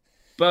for this?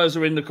 Spurs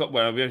are in the cup.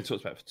 Well, we only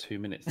talked about it for 2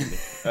 minutes,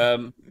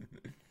 didn't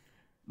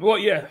we? Well,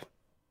 yeah.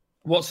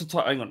 What's the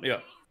title? Hang on,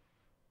 yeah.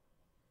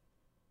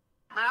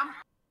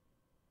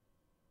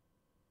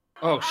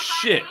 Oh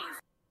shit,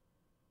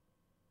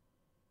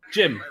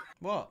 Jim.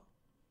 What?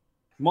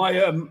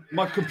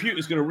 My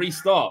computer's going to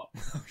restart.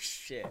 Oh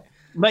shit,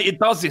 mate! It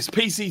does this.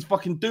 PCs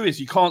fucking do this.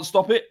 You can't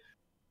stop it.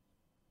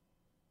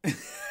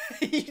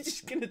 You're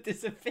just gonna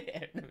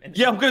disappear in a minute.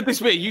 Yeah, I'm gonna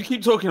disappear. You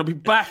keep talking. I'll be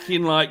back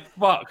in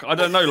fuck. I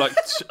don't know,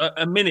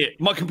 a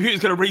minute. My computer's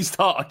gonna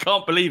restart. I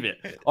can't believe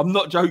it. I'm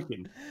not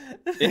joking.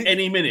 In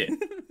any minute,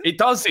 it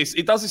does this.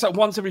 It does this like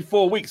once every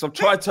 4 weeks. I've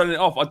tried turning it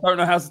off. I don't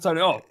know how to turn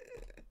it off.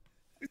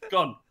 It's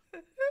gone.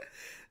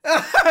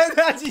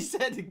 As he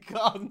said,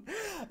 gone.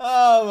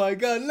 Oh my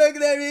god! Look,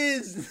 there he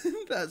is.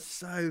 That's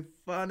so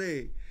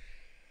funny.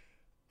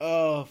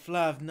 Oh,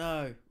 Flav,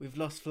 no, we've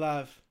lost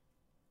Flav.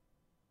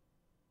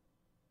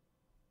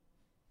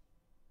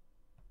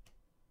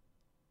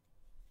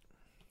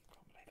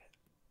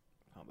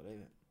 Can't believe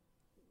it.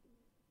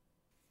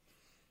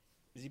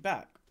 Is he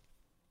back?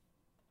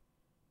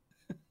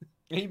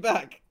 Are you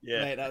back?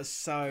 Yeah. Mate, that was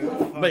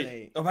so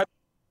funny. Mate,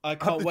 I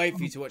can't wait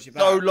for you to watch it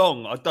back. So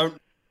long. I don't.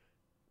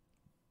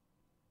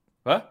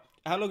 What?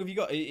 How long have you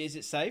got? Is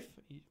it safe?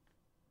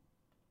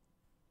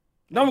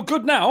 No, we're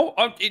good now.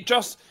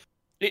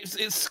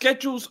 It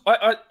schedules.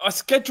 I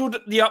scheduled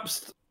the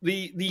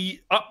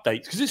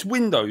updates because it's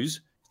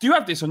Windows. Do you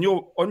have this on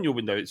your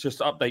window? It's just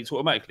updates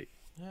automatically.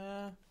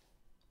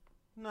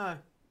 No.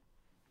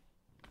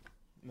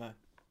 What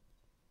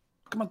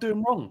am I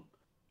doing wrong?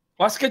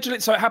 I schedule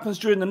it so it happens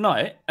during the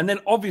night, and then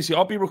obviously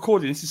I'll be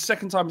recording. This is the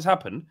second time it's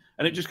happened,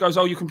 and it just goes,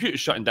 "Oh, your computer's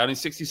shutting down in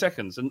 60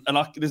 seconds," and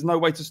there's no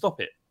way to stop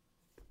it.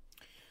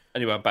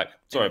 Anyway, I'm back.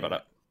 Sorry about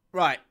that.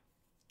 Right.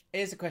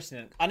 Here's the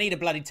question. I need a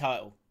bloody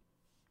title.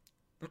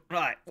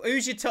 Right.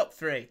 Who's your top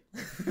three?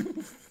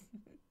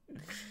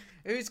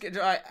 Who's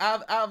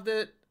out of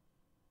the?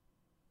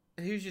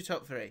 Who's your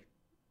top three?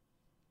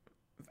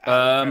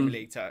 Premier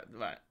League title.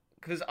 Right.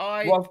 Because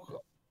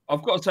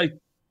I've got to say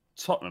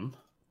Tottenham.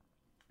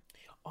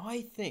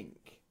 I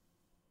think.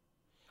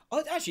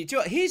 Actually, do you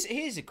know what?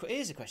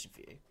 Here's a question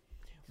for you.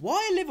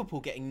 Why are Liverpool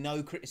getting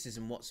no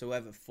criticism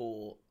whatsoever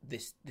for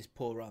this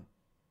poor run?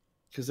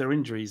 Because there are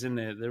injuries, isn't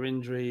there? There are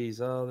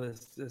injuries. Oh,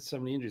 there's so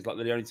many injuries. Like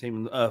they're the only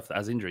team on earth that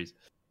has injuries.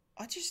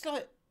 I just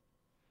like...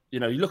 You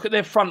look at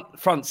their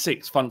front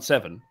six, front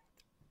seven.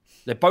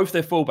 Their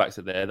fullbacks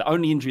are there. The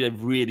only injury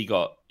they've really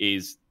got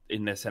is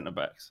in their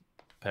centre-backs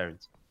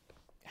pairings.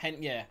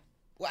 Yeah.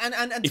 Well,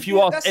 and if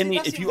you ask any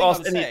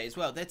as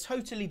well, they're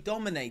totally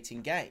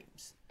dominating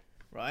games,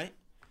 right?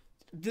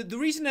 The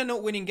reason they're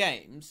not winning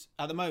games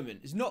at the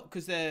moment is not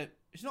because they're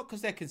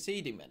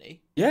conceding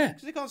many. Yeah.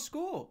 Because they can't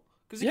score.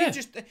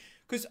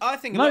 Because I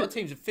think a lot of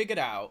teams have figured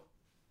out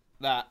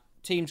that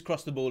teams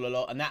cross the ball a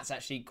lot, and that's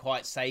actually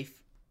quite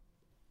safe.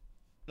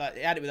 Like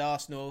they had it with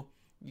Arsenal,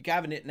 you're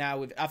having it now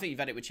with. I think you've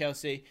had it with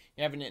Chelsea.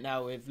 You're having it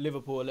now with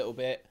Liverpool a little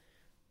bit,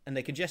 and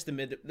they congest the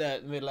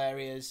middle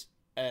areas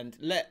and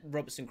let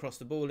Robertson cross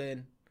the ball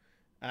in,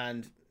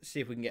 and see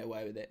if we can get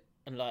away with it.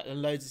 And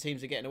loads of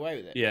teams are getting away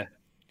with it. Yeah.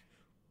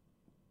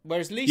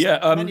 Whereas at least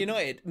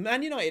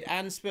Man United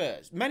and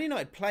Spurs, Man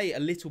United play a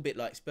little bit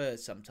like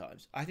Spurs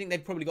sometimes. I think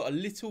they've probably got a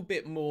little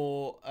bit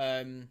more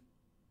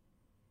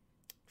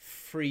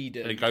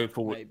freedom. They go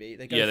forward. Maybe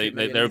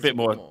they're a bit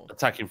more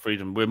attacking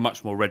freedom. We're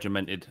much more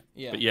regimented.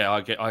 Yeah. But yeah,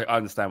 I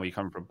understand where you're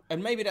coming from.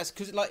 And maybe that's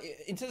because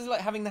in terms of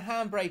having the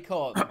handbrake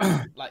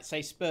on, like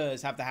say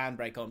Spurs have the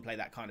handbrake on, play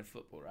that kind of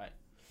football, right?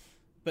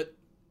 But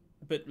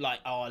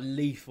are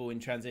lethal in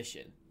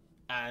transition,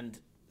 and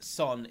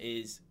Son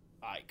is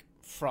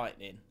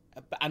frightening.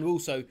 And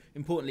also,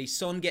 importantly,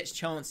 Son gets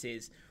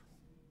chances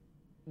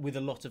with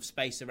a lot of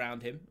space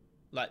around him.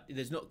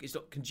 It's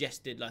not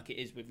congested like it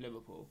is with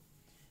Liverpool.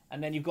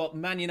 And then you've got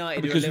Man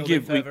United who are a little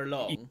bit further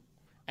along.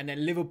 And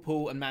then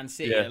Liverpool and Man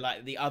City are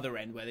like the other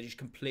end where they just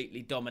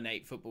completely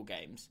dominate football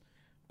games.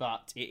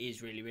 But it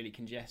is really, really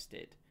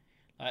congested.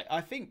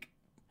 I think...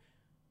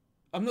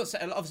 I'm not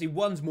saying... Obviously,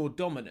 one's more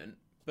dominant,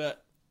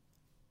 but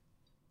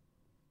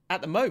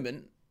at the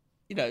moment,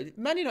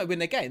 Man United win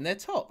their game, they're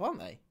top, aren't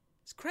they?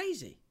 It's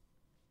crazy.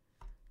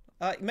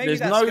 Maybe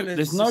that's going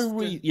to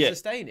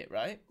sustain it,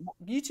 right?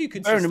 You two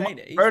could sustain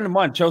it. Bearing in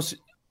mind, Chelsea,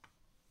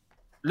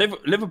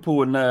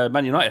 Liverpool and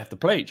Man United have to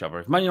play each other.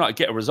 If Man United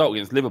get a result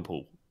against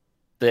Liverpool,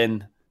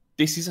 then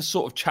this is a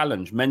sort of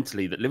challenge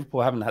mentally that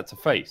Liverpool haven't had to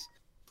face.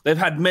 They've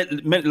had,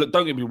 look,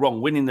 don't get me wrong,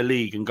 winning the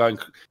league and going,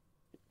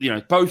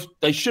 both,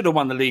 they should have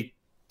won the league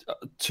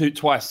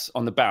twice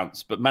on the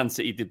bounce, but Man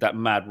City did that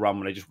mad run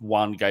where they just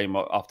won game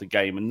after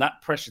game, and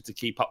that pressure to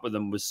keep up with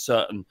them was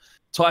certain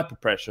type of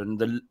pressure, and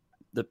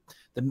the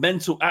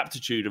mental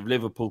aptitude of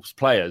Liverpool's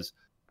players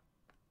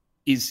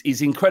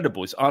is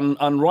incredible. It's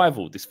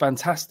unrivaled. It's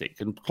fantastic,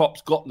 and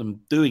Klopp's got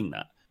them doing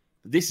that.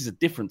 But this is a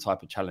different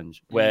type of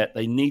challenge where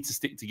they need to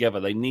stick together.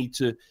 They need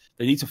to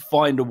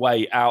find a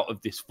way out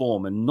of this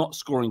form, and not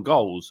scoring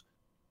goals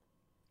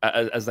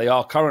as they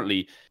are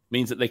currently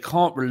means that they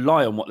can't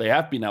rely on what they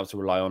have been able to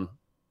rely on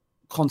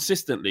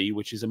consistently,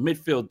 which is a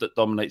midfield that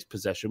dominates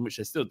possession, which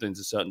they're still doing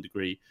to a certain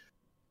degree,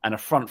 and a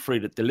front three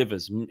that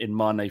delivers in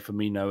Mane,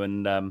 Firmino,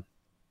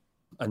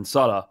 and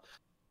Salah.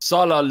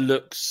 Salah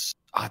looks,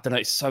 I don't know,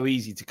 it's so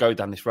easy to go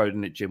down this road,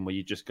 isn't it, Jim, where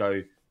you just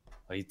go,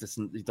 oh, he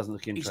doesn't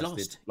look interested. He's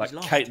lost. Like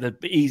He's Kane,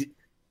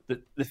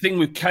 the thing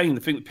with Kane,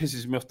 the thing that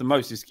pisses me off the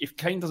most is if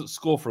Kane doesn't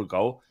score for a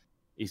goal,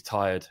 he's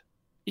tired.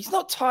 He's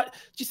not tired. Do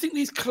you think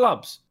these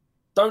clubs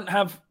don't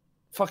have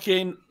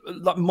fucking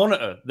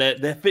monitor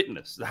their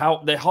fitness, how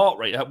their heart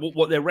rate,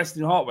 what their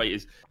resting heart rate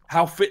is,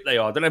 how fit they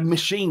are? They have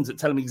machines that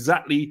tell them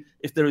exactly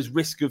if there is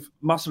risk of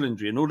muscle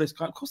injury and all this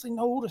kind. Of course, they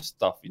know all this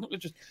stuff. You're not going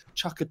to just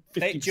chuck a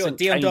 50% Dion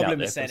Kane out Dublin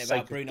there was saying for the about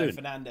sake of Bruno doing.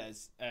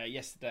 Fernandes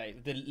yesterday,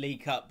 the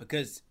League Cup,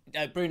 because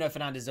Bruno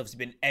Fernandes has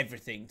obviously been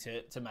everything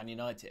to Man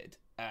United,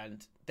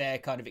 and they're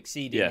kind of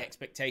exceeding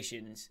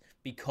expectations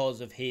because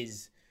of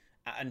his.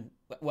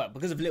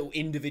 Because of little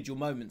individual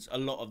moments a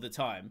lot of the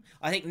time.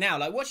 I think now,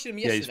 like watching them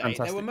yesterday,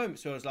 there were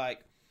moments where I was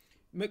like,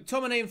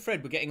 McTominay and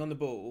Fred were getting on the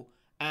ball,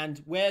 and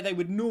where they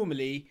would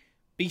normally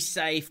be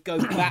safe, go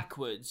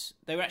backwards,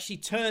 they were actually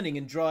turning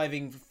and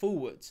driving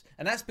forwards.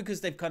 And that's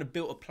because they've kind of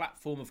built a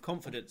platform of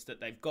confidence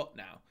that they've got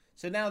now.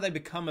 So now they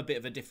become a bit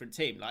of a different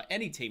team. Like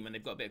any team, when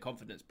they've got a bit of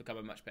confidence, become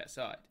a much better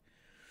side.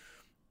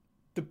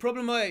 The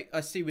problem I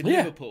see with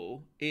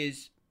Liverpool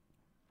is...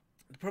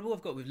 The problem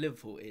I've got with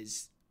Liverpool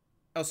is...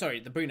 Oh, sorry,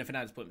 the Bruno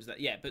Fernandes point was that,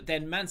 but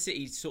then Man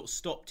City sort of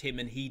stopped him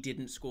and he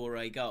didn't score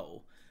a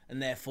goal. And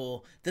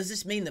therefore, does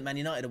this mean that Man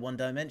United are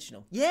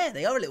one-dimensional? Yeah,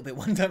 they are a little bit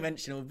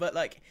one-dimensional, but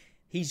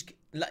he's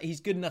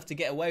good enough to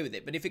get away with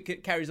it. But if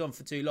it carries on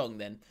for too long,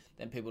 then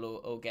people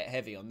will get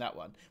heavy on that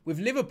one. With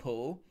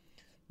Liverpool,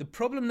 the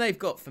problem they've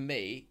got for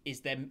me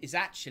is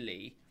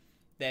actually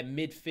their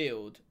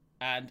midfield.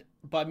 And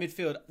by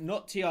midfield,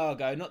 not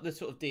Thiago, not the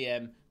sort of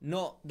DM,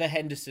 not the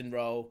Henderson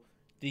role,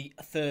 the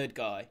third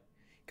guy.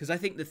 Because I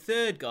think the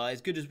third guy,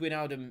 as good as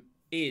Wijnaldum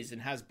is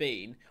and has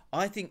been,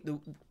 I think the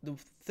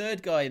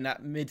third guy in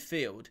that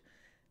midfield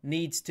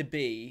needs to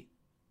be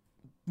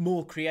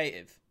more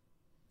creative.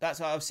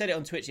 That's why I've said it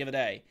on Twitch the other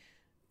day.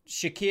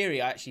 Shaqiri,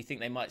 I actually think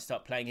they might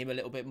start playing him a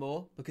little bit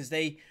more, because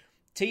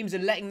teams are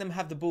letting them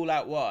have the ball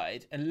out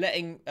wide and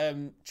letting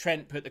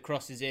Trent put the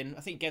crosses in.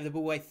 I think he gave the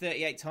ball away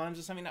 38 times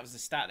or something. That was the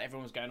stat that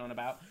everyone was going on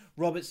about.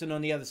 Robertson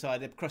on the other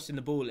side, they're crossing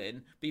the ball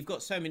in. But you've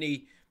got so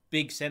many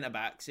big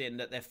centre-backs in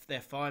that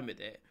they're fine with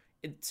it.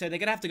 So they're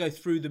going to have to go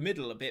through the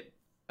middle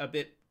a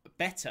bit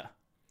better.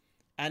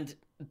 And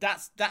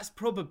that's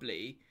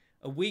probably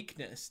a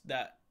weakness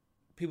that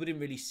people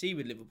didn't really see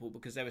with Liverpool,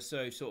 because they were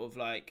so sort of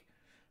like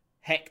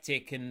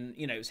hectic and,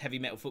 it was heavy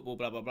metal football,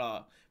 blah, blah,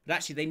 blah. But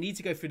actually they need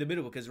to go through the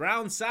middle, because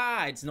round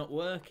side's not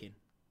working.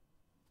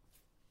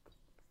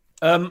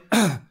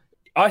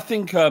 I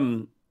think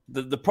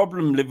the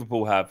problem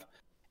Liverpool have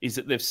is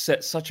that they've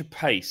set such a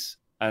pace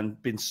and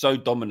been so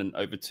dominant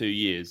over 2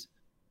 years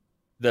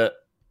that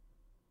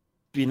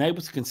being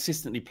able to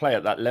consistently play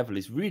at that level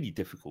is really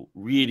difficult,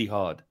 really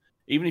hard.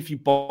 Even if you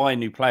buy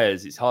new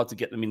players, it's hard to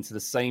get them into the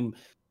same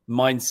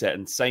mindset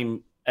and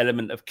same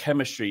element of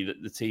chemistry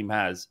that the team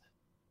has.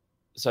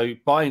 So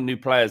buying new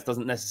players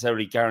doesn't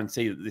necessarily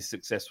guarantee that this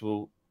success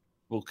will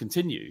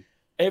continue.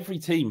 Every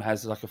team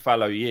has like a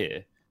fallow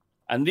year,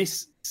 and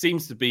this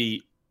seems to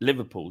be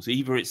Liverpool's.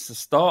 Either it's the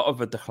start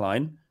of a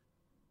decline,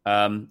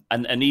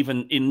 and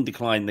even in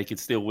decline they could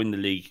still win the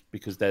league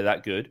because they're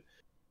that good,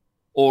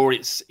 or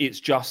it's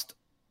just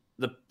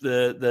the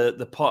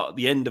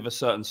end of a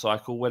certain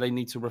cycle where they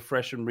need to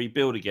refresh and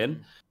rebuild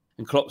again.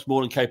 And Klopp's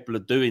more than capable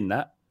of doing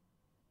that.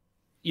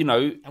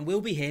 And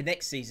we'll be here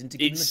next season to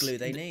give them the glue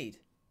they need.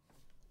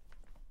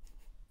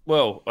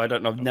 Well, I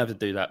don't know. I'd never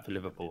do that for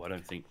Liverpool, I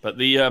don't think. But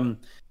you can't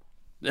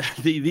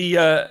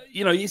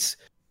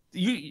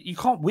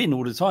win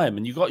all the time,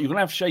 and you're going to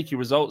have shaky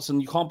results,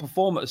 and you can't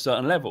perform at a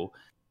certain level.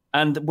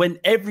 And when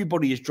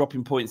everybody is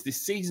dropping points,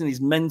 this season is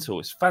mental.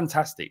 It's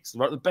fantastic. It's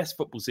the best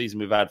football season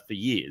we've had for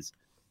years.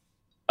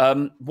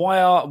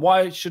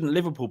 Why shouldn't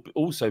Liverpool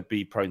also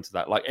be prone to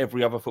that, like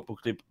every other football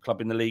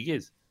club in the league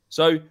is?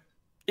 So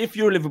if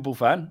you're a Liverpool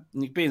fan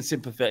and you're being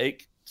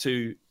sympathetic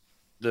to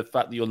the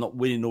fact that you're not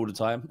winning all the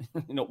time,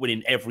 you're not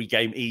winning every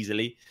game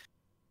easily,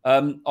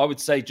 I would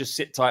say just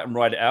sit tight and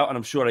ride it out. And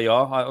I'm sure they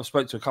are. I've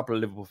spoken to a couple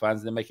of Liverpool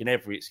fans, and they're making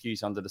every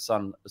excuse under the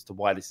sun as to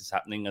why this is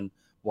happening and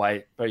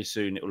why very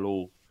soon it will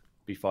all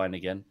be fine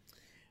again.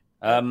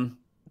 Do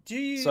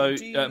you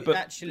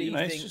actually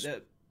think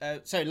that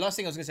sorry, last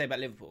thing I was going to say about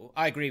Liverpool.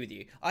 I agree with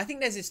you. I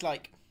think there's this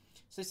like,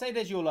 so say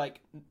there's your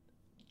like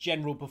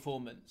general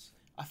performance.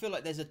 I feel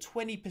like there's a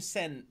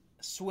 20%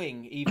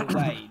 swing either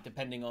way,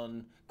 depending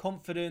on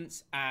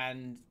confidence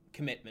and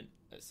commitment,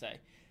 let's say.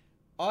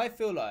 I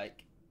feel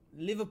like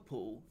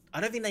Liverpool,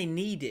 I don't think they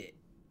need it.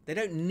 They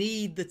don't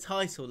need the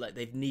title like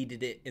they've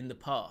needed it in the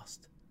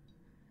past.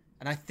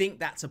 And I think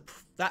that's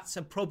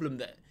a problem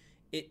that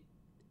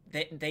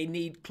they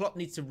need. Klopp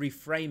needs to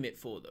reframe it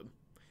for them.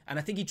 And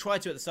I think he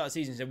tried to at the start of the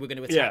season. Said we're going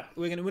to attack. Yeah.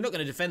 We're not going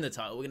to defend the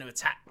title. We're going to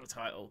attack the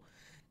title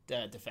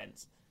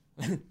defense.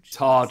 It's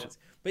hard,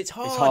 but it's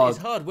hard.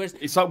 It's hard. Whereas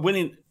it's like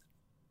winning.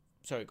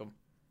 Sorry, go on.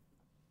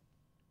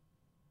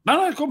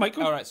 No, go on, mate.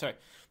 Go on. All right, sorry.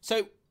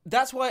 So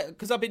that's why,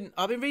 because I've been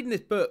reading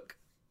this book.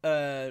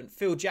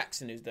 Phil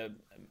Jackson, who's the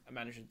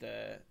manager,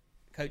 the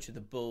coach of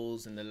the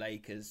Bulls and the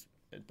Lakers,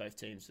 both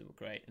teams that were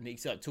great, and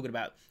he's talking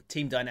about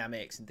team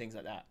dynamics and things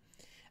like that.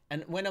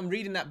 And when I'm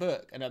reading that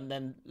book and I'm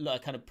then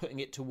like kind of putting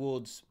it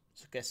towards,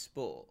 I guess,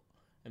 sport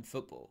and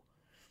football,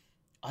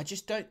 I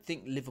just don't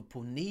think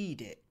Liverpool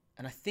need it,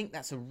 and I think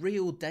that's a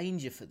real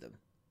danger for them.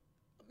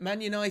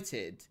 Man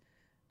United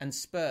and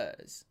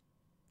Spurs,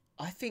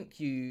 I think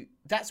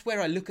that's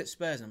where I look at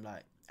Spurs and I'm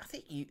like, I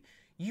think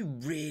you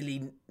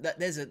really, that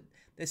there's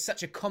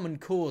such a common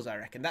cause, I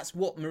reckon. That's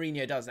what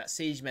Mourinho does, that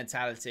siege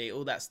mentality,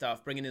 all that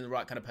stuff, bringing in the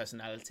right kind of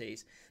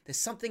personalities. There's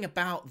something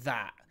about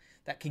that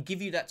can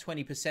give you that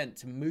 20%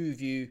 to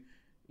move you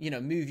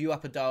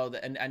up a dial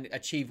and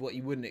achieve what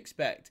you wouldn't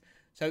expect.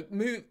 So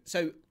those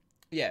are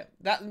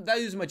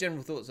my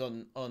general thoughts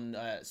on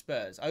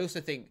Spurs. I also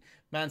think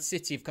Man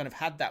City have kind of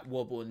had that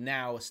wobble and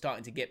now are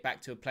starting to get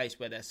back to a place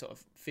where they're sort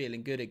of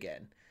feeling good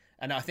again.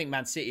 And I think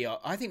Man City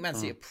are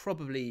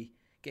probably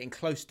getting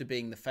close to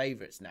being the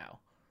favourites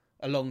now,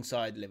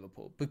 alongside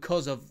Liverpool,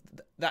 because of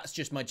that's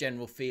just my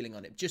general feeling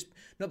on it. Just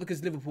not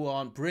because Liverpool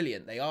aren't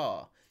brilliant, they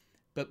are,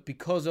 but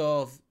because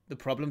of the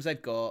problems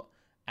they've got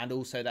and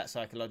also that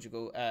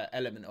psychological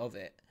element of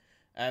it.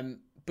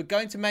 But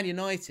going to Man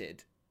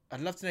United,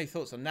 I'd love to know your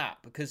thoughts on that,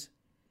 because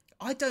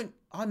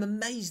I'm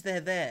amazed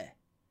they're there.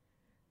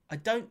 I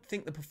don't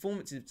think the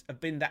performances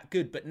have been that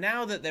good, but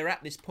now that they're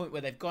at this point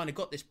where they've kind of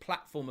got this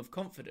platform of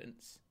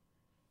confidence,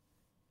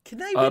 can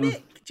they win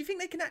it? Do you think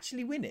they can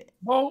actually win it?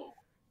 Well,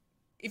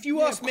 if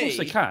you ask me,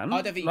 they can.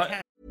 I don't think you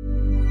can.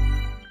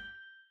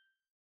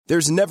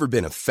 There's never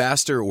been a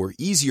faster or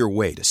easier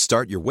way to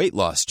start your weight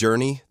loss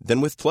journey than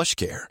with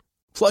PlushCare.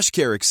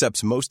 PlushCare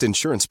accepts most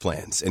insurance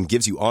plans and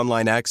gives you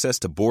online access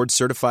to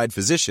board-certified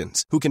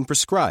physicians who can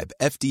prescribe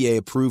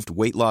FDA-approved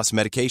weight loss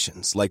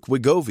medications like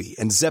Wegovy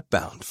and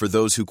Zepbound for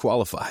those who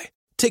qualify.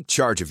 Take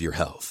charge of your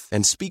health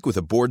and speak with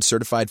a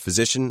board-certified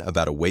physician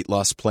about a weight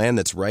loss plan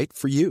that's right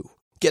for you.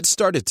 Get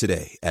started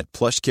today at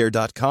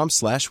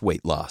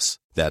plushcare.com/weight loss.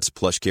 That's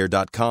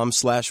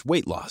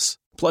plushcare.com/weight loss.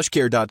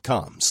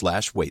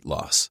 plushcare.com/weight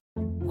loss.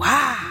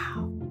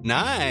 Wow.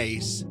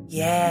 Nice.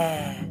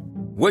 Yeah.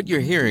 What you're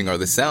hearing are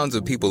the sounds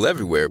of people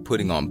everywhere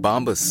putting on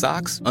Bombas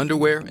socks,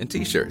 underwear, and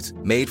T-shirts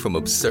made from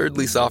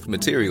absurdly soft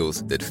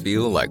materials that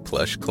feel like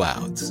plush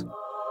clouds.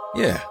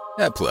 Yeah,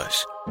 that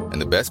plush.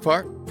 And the best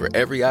part? For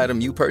every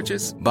item you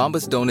purchase,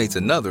 Bombas donates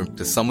another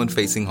to someone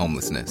facing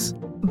homelessness.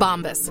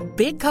 Bombas.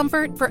 Big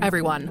comfort for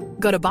everyone.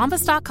 Go to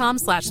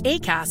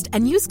bombas.com/ACAST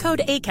and use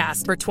code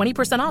ACAST for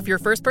 20% off your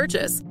first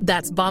purchase.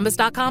 That's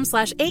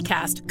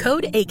bombas.com/ACAST.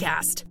 Code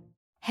ACAST.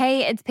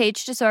 Hey, it's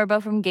Paige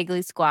DeSorbo from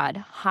Giggly Squad.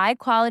 High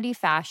quality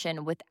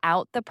fashion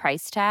without the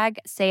price tag.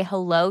 Say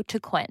hello to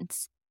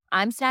Quince.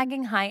 I'm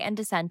snagging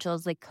high-end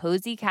essentials like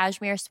cozy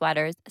cashmere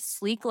sweaters,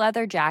 sleek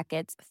leather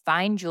jackets,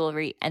 fine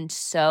jewelry, and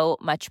so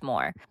much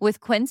more. With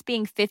Quince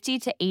being 50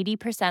 to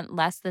 80%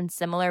 less than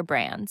similar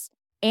brands.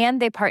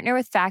 And they partner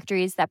with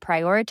factories that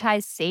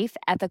prioritize safe,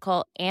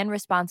 ethical, and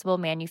responsible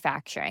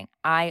manufacturing.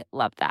 I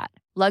love that.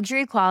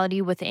 Luxury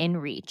quality within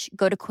reach.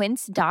 Go to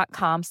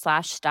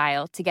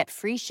quince.com/style to get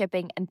free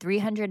shipping and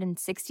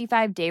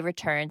 365-day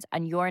returns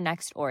on your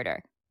next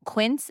order.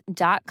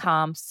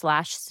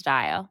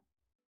 Quince.com/style.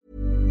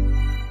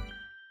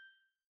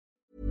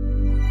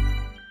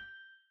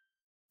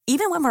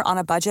 Even when we're on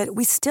a budget,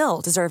 we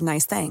still deserve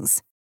nice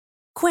things.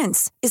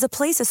 Quince is a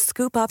place to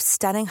scoop up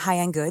stunning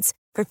high-end goods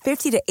for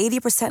 50 to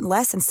 80%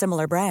 less than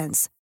similar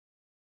brands.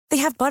 They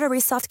have buttery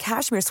soft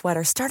cashmere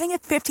sweaters starting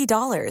at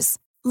 $50,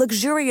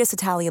 luxurious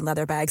Italian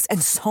leather bags, and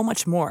so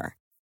much more.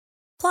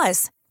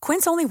 Plus,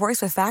 Quince only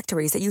works with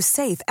factories that use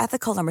safe,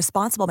 ethical, and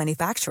responsible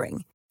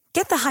manufacturing.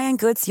 Get the high-end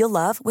goods you'll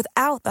love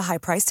without the high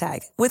price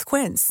tag with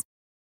Quince.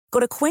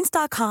 Go to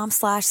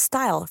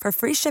quince.com/style for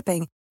free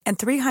shipping and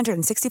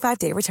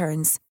 365-day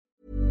returns.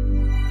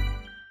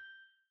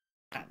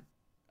 I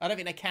don't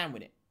think they can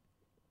win it.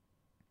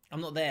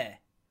 I'm not there.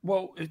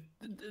 Well,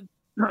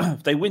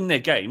 if they win their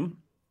game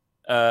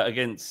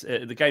against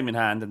the game in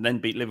hand and then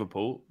beat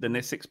Liverpool, then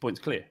they're 6 points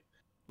clear.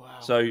 Wow.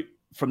 So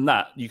from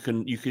that, you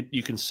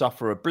can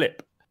suffer a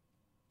blip.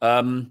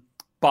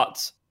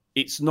 But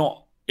it's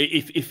not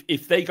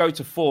if they go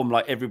to form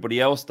like everybody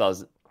else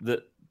does,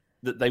 that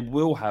they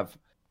will have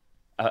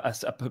a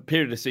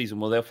period of the season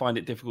where they'll find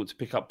it difficult to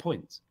pick up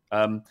points.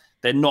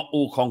 They're not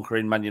all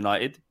conquering Man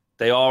United.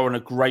 They are on a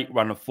great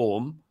run of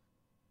form.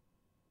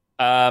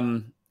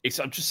 I'm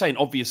just saying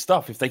obvious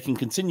stuff. If they can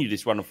continue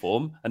this run of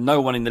form, and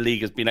no one in the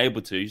league has been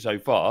able to so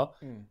far,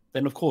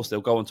 then of course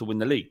they'll go on to win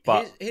the league.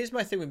 But here's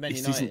my thing with Man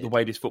United. This isn't the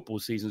way this football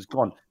season's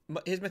gone.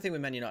 Here's my thing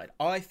with Man United.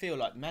 I feel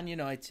like Man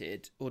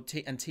United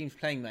and teams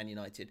playing Man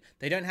United,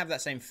 they don't have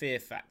that same fear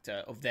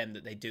factor of them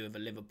that they do of a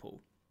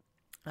Liverpool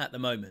at the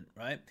moment,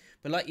 right?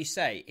 But like you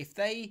say, if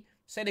they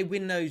say they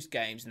win those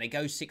games and they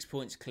go 6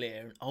 points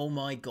clear, and oh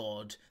my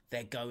God,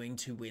 they're going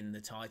to win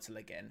the title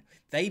again,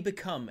 they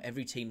become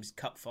every team's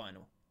cup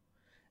final.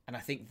 And I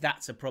think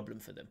that's a problem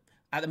for them.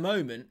 At the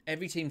moment,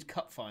 every team's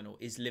cup final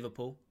is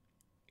Liverpool.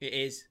 It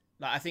is.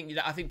 Like I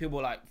think people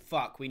are like,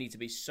 fuck, we need to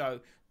be so...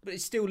 But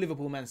it's still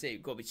Liverpool, Man City.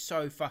 You've got to be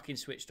so fucking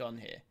switched on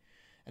here.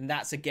 And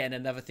that's, again,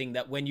 another thing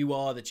that when you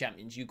are the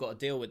champions, you've got to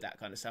deal with that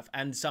kind of stuff.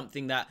 And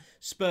something that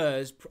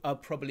Spurs are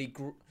probably...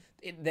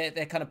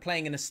 They're kind of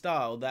playing in a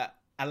style that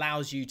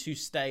allows you to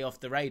stay off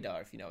the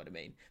radar, if you know what I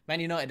mean. Man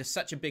United is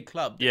such a big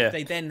club. Yeah. If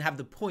they then have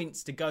the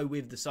points to go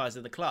with the size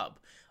of the club,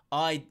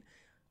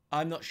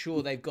 I'm not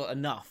sure they've got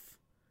enough.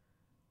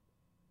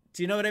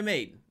 Do you know what I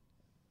mean?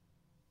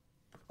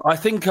 I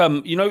think,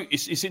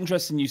 it's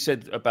interesting you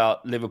said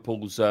about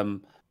Liverpool's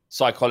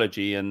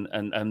psychology and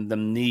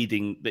them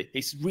needing...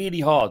 It's really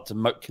hard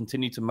to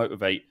continue to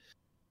motivate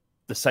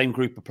the same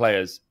group of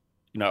players,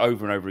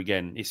 over and over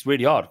again. It's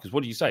really hard because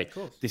what do you say?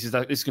 This is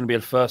going to be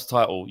the first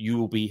title. You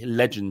will be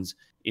legends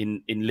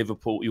in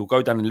Liverpool. You'll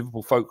go down in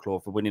Liverpool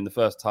folklore for winning the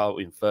first title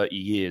in 30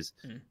 years.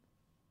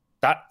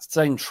 That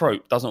same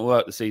trope doesn't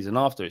work the season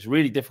after. It's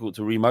really difficult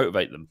to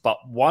remotivate them. But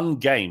one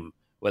game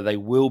where they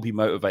will be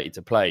motivated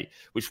to play,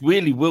 which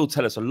really will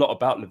tell us a lot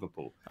about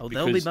Liverpool. Oh,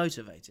 they'll be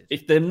motivated.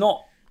 If they're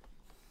not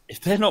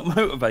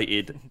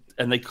motivated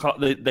and they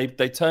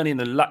turn in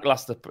a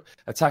lackluster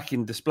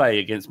attacking display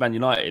against Man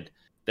United,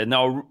 then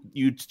now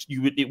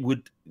it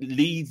would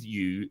lead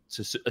you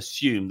to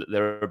assume that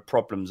there are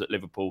problems at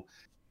Liverpool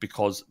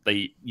because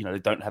they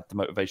don't have the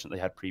motivation that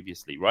they had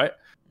previously, right?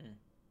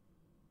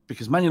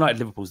 Because Man United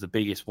Liverpool is the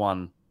biggest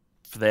one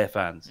for their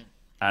fans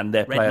and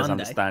their players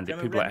understand it.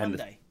 People like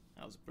Henderson.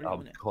 That was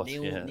brilliant. Of course,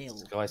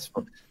 Sky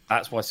Sport.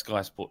 That's why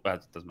Sky Sport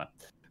doesn't matter.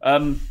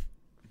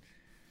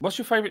 What's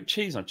your favourite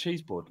cheese on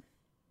cheese board?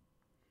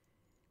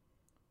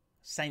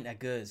 Saint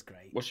Agueur's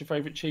great. What's your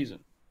favourite cheese?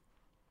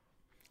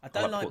 I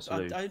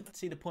don't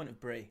see the point of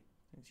brie.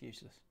 It's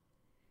useless.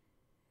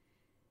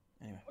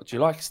 Anyway. Do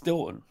you like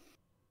Stilton?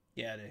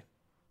 Yeah,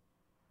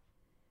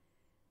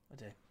 I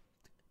do.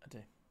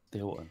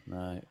 Stilton,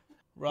 no.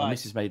 Right. My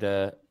missus made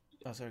a...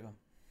 Oh, sorry, go on.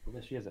 Well,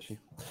 there she is, actually.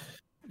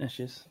 There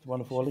she is.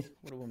 Wonderful, Ollie.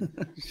 What a woman.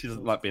 She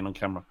doesn't like being on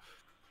camera.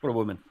 What a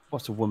woman.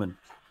 What a woman.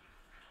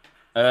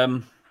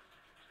 Yeah,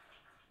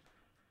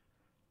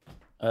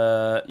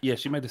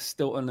 she made a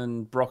Stilton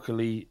and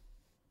broccoli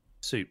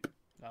soup.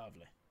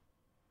 Lovely.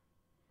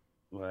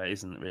 Well, it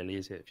isn't really,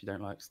 is it? If you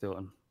don't like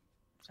Stilton.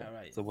 All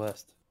right. It's the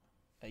worst.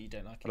 Oh, you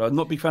don't like it? But I'm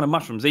not a big fan of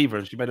mushrooms either,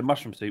 and she made a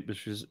mushroom soup,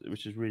 which is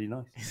really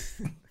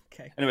nice.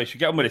 Okay. Anyway, should we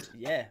get on with it?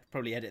 Yeah,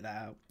 probably edit that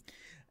out.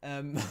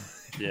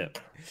 Yeah.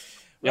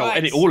 Yeah, I'll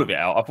edit all of it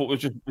out. I thought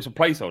it's a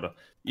placeholder.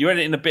 You're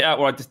editing a bit out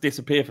where I just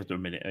disappear for a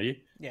minute, are you?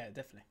 Yeah,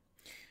 definitely.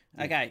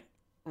 Okay,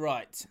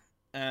 right.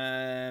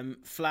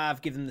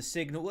 Flav, give them the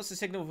signal. What's the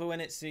signal for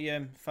when it's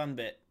the fun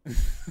bit?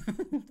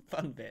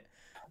 Fun bit.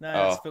 No,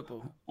 that's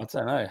football. I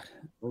don't know.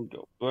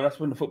 Well, that's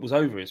when the football's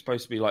over. It's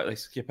supposed to be like they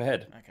skip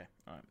ahead. Okay,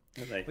 all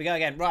right. We go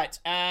again. Right,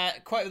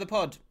 quote of the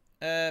pod.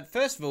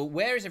 First of all,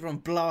 where is everyone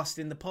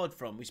blasting the pod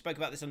from? We spoke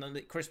about this on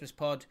the Christmas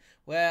pod.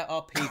 Where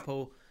are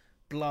people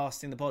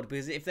blasting the pod?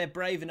 Because if they're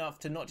brave enough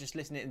to not just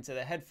listen it into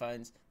their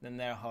headphones, then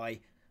they're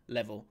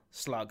high-level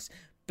slugs.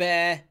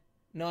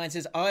 Bear9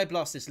 says, I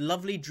blast this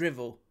lovely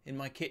drivel in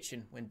my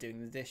kitchen when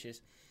doing the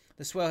dishes.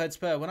 The Swellhead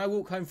Spur, when I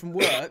walk home from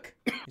work,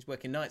 he's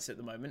working nights at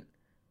the moment,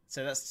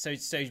 so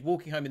he's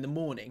walking home in the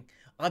morning,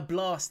 I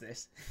blast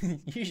this,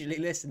 usually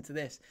listen to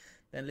this,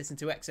 then listen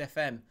to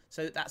XFM.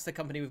 So that's the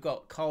company we've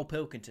got, Carl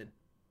Pilkington.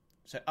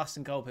 So us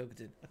and Carl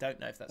Pilkington. I don't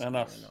know if that's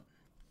enough or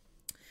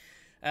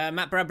not.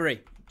 Matt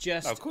Bradbury,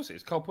 of course it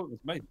is. Carl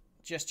Pilkington's mate.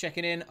 Just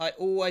checking in. I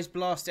always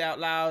blast it out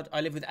loud. I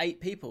live with 8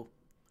 people.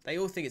 They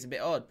all think it's a bit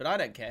odd, but I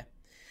don't care.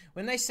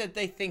 When they said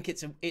they think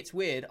it's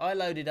weird, I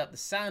loaded up the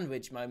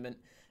sandwich moment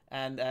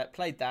and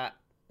played that,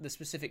 the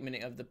specific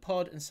minute of the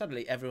pod, and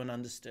suddenly everyone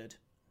understood.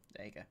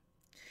 There you go.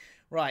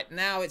 Right,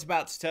 now it's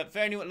about to turn. For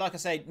anyone, like I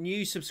say,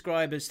 new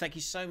subscribers, thank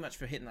you so much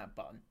for hitting that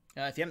button.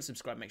 If you haven't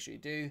subscribed, make sure you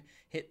do.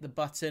 Hit the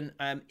button.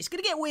 It's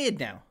going to get weird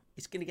now.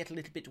 It's going to get a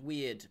little bit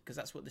weird because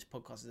that's what this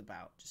podcast is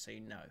about, just so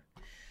you know.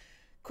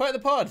 Quote the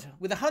pod.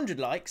 With 100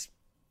 likes,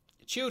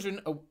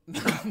 children are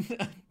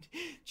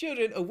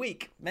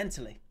weak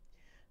mentally.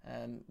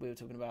 We were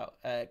talking about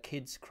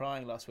kids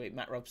crying last week.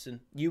 Matt Robson,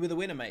 you were the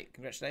winner, mate.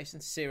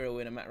 Congratulations. Serial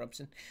winner, Matt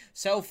Robson.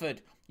 Selford,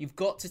 you've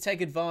got to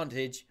take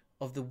advantage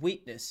of the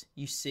weakness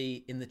you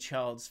see in the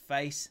child's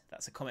face.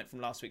 That's a comment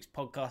from last week's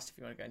podcast, if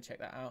you want to go and check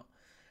that out.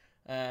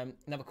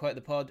 Another quote of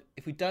the pod: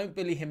 "If we don't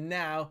bully him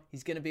now,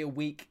 he's going to be a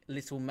weak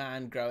little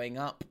man growing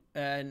up."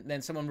 And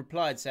then someone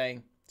replied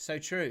saying, "So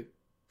true,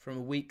 from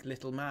a weak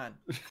little man."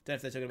 Don't know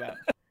if they're talking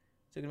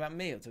about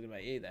me or talking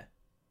about you there.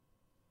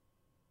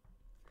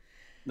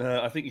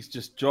 No, I think it's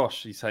just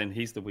Josh. He's saying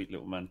he's the weak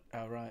little man.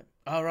 Oh right.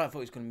 I thought he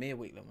was calling me a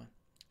weak little man.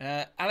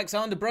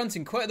 Alexander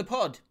Brunton, quote of the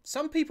pod: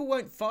 "Some people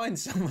won't find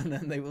someone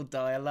and they will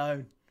die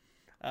alone."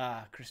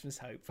 Christmas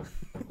hope.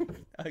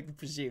 I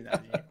presume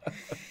that was you.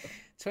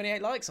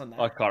 28 likes on that.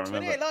 I can't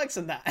remember. 28 likes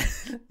on that.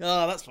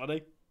 Oh, that's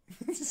funny.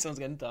 Someone's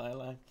going to die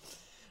alone.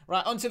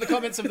 Right, on to the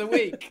comments of the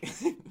week.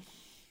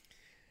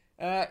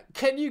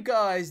 Can you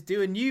guys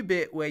do a new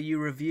bit where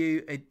you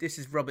review... This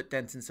is Robert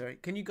Denton, sorry.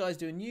 Can you guys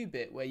do a new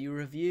bit where you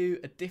review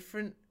a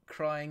different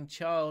crying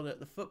child at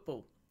the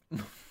football?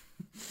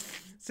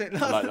 So, I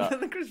like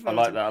that. I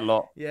like that a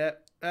lot. Yeah.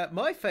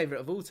 My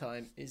favourite of all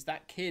time is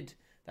that kid,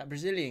 that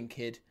Brazilian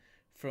kid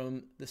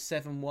from the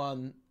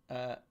 7-1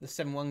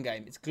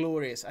 game. It's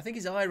glorious. I think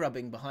his eye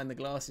rubbing behind the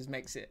glasses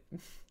makes it.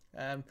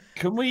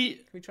 Can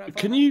we try and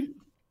can you...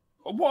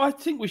 Well, I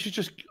think we should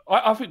just...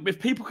 I think if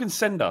people can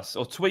send us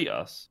or tweet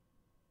us,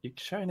 you're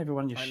showing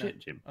everyone your shit,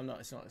 Jim. I'm not.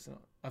 It's not.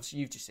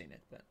 You've just seen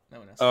it, but no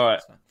one else. All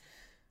right.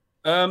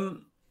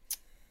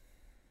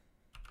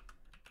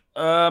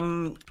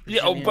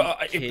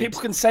 But if people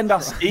can send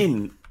us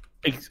in...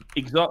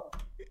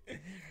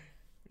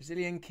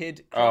 Brazilian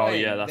kid crying. Oh,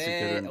 yeah, that's a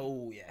good one.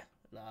 Oh, yeah.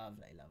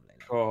 Lovely.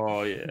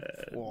 Oh, yeah.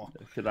 Whoa.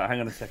 Look at that.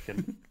 Hang on a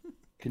second.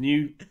 Can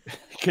you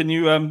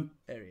There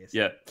he is.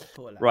 Yeah.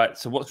 Right.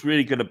 So what's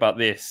really good about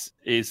this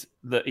is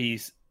that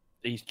he's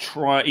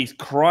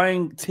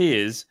crying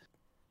tears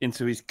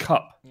into his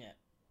cup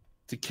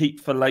to keep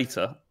for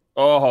later.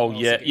 Oh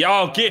yeah. Yeah,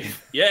 oh,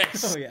 GIF.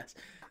 Yes. Oh yes.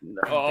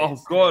 Oh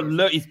God,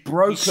 look, he's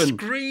broken. He's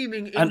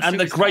screaming into and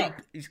the his great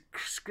cup. He's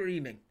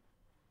screaming.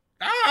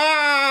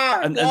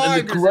 And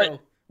Why, the great...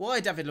 Why,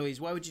 David Luiz?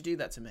 Why would you do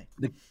that to me?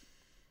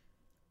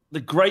 The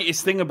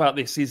greatest thing about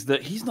this is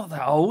that he's not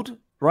that old,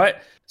 right?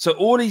 So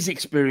all he's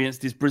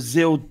experienced is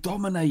Brazil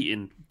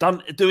dominating,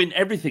 doing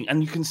everything.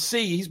 And you can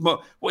see he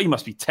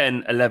must be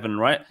 10, 11,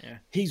 right? Yeah.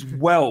 His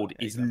world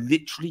is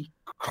literally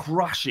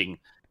crushing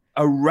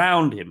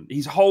around him.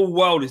 His whole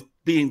world is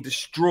being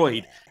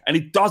destroyed and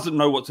he doesn't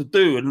know what to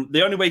do. And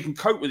the only way he can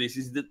cope with this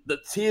is that the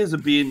tears are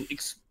being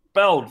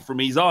expelled from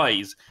his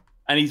eyes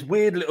and his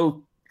weird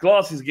little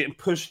glasses are getting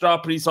pushed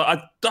up and he's like,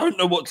 I don't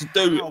know what to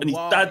do. And his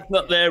dad's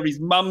not there, his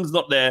mum's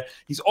not there.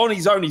 He's on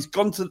his own. He's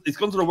gone to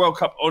the World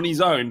Cup on his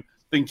own,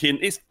 thinking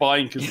it's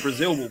fine because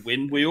Brazil will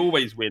win. We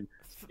always win.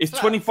 It's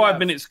 25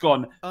 minutes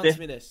gone. Answer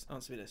me this,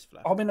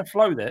 Flav. I'm in a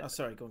flow there. Oh,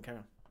 sorry, go on, carry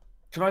on.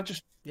 Can I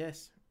just...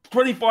 Yes.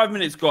 25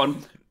 minutes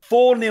gone,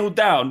 4-0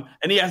 down,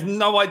 and he has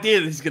no idea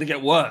that it's going to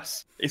get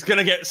worse. It's going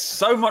to get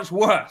so much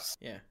worse.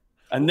 Yeah.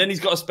 And then he's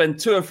got to spend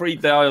 2 or 3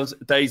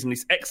 days in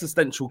this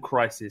existential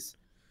crisis.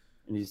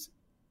 And he's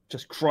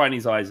just crying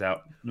his eyes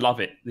out. Love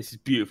it. This is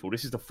beautiful.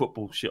 This is the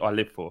football shit I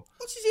live for.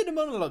 What's his inner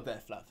monologue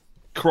there, Flav?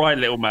 Cry,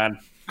 little man.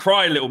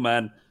 Cry, little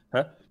man.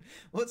 Huh?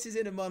 What's his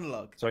inner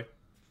monologue? Sorry?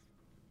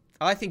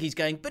 I think he's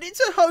going, but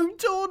it's a home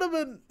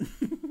tournament.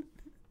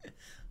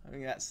 I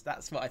mean,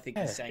 that's what I think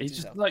he's saying. He's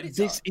just like,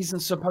 this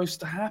isn't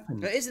supposed to happen.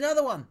 But here's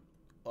another one.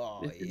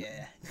 Oh,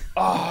 yeah.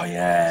 Oh,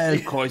 yeah.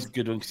 Quite he's a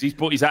good one because he's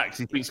bought his axe.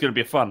 He thinks it's going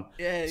to be fun.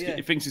 Yeah.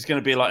 He thinks it's going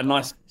to be like a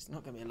nice... It's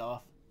not going to be a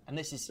laugh. And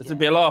this is... It's going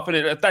to be a laugh,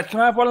 isn't it? Dad, can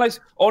I have one of those?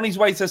 On his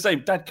way to say,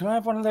 Dad, can I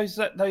have one of those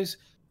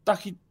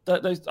ducky...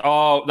 Those...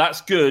 Oh,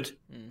 that's good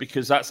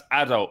because that's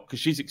adult.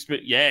 Because she's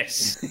experienced...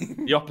 Yes.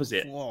 The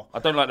opposite. I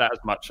don't like that as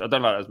much. I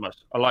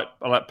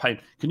like pain.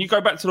 Can you go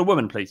back to the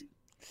woman, please?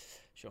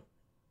 Sure.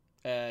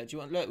 Do you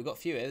want... Look, we've got a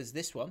few here. There's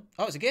this one.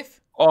 Oh, it's a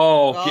GIF.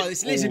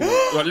 It's Lizzie.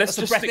 Right, that's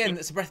a breath in.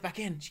 That's a breath back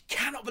in. She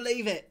cannot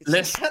believe it.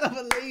 She cannot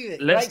believe it.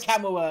 Great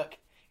camera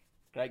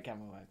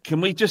work.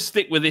 Can we just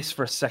stick with this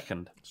for a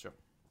second? Sure.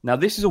 Now,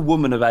 this is a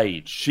woman of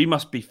age. She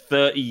must be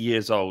 30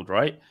 years old,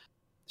 right?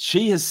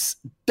 She has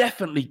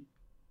definitely...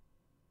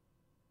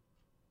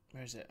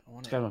 Where is it?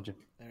 What's going on, Jim?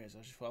 There it is.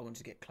 I wanted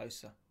to get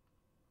closer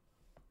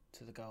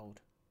to the gold.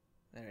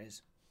 There it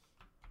is.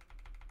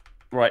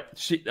 Right.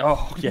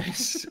 Oh,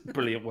 yes.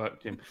 Brilliant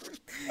work, Jim.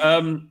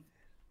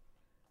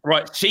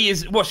 Right. She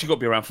is... What, she got to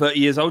be around 30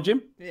 years old,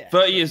 Jim? Yeah.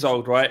 30 years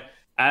old, right?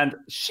 And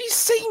she's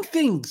seen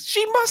things.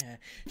 She must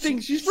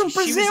think she's from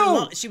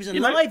Brazil. She was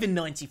alive in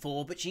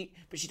 '94, but she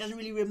doesn't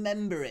really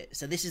remember it.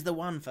 So this is the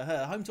one for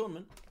her home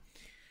tournament.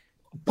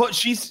 But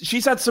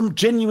she's had some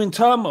genuine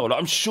turmoil. Like,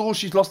 I'm sure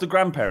she's lost a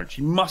grandparent.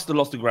 She must have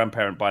lost a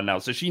grandparent by now.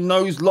 So she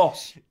knows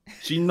loss.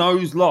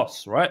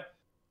 Right?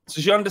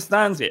 So she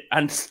understands it.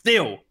 And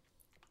still,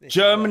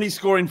 Germany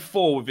scoring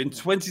 4 within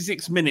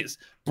 26 minutes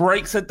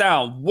breaks her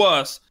down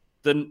worse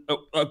than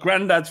a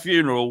granddad's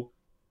funeral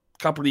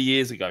a couple of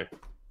years ago.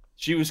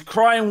 She was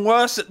crying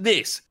worse at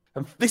this.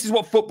 And this is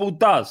what football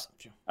does.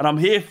 And I'm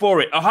here for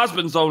it. Her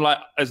husband's all like,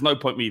 there's no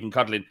point me even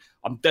cuddling.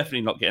 I'm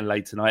definitely not getting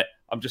laid tonight.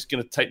 I'm just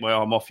going to take my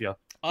arm off you.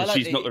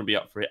 She's not going to be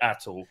up for it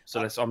at all. So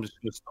I'm just going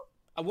to stop.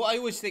 what I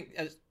always think,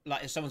 as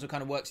someone who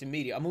kind of works in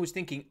media, I'm always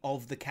thinking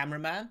of the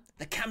cameraman.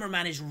 The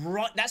cameraman is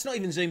right. That's not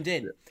even zoomed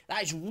in.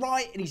 That is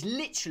right, and he's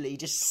literally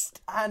just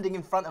standing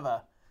in front of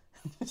her,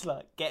 just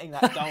like getting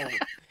that goal.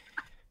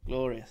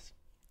 Glorious.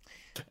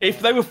 If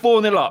they were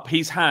 4-0 up,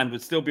 his hand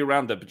would still be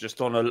around her, but just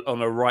on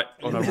a right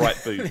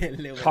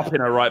boob,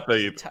 cupping her right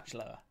boob. Touch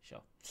lower,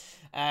 sure.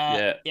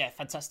 Yeah,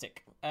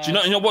 fantastic. Do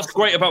you know what's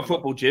great about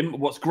football, Jim?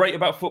 What's great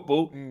about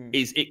football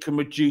is it can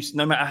reduce,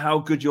 no matter how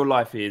good your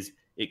life is,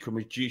 it can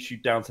reduce you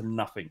down to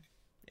nothing.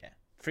 Yeah.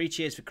 3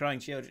 cheers for crying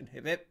children.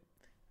 Hip hip.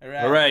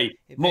 Hooray. Hooray.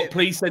 Hip, More, hip.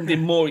 please send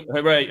in more.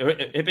 Hooray.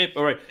 Hip, hip,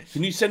 hooray.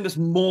 Can you send us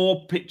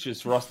more pictures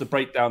for us to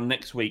break down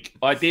next week?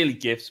 Ideally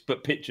GIFs,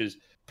 but pictures.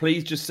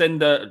 Please just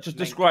send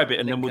describe it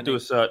and then we'll do a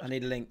search. I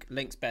need a link.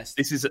 Link's best.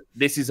 This is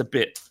a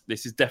bit.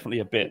 This is definitely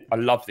a bit. I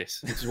love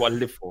this. This is what I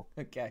live for.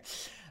 Okay.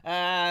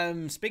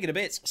 Speaking of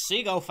bits,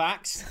 seagull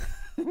facts.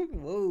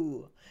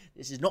 Whoa.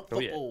 This is not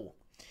football.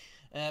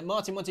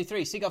 Martin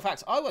 123, seagull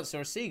facts. I once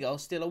saw a seagull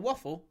steal a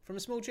waffle from a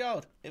small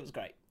child. It was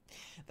great.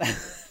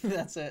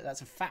 That's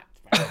a fact,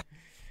 man.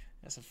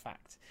 That's a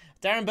fact.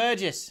 Darren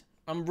Burgess.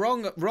 I'm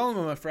wrong,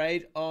 I'm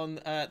afraid, on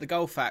the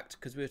goal fact,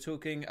 because we were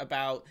talking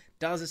about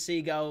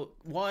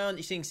why aren't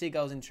you seeing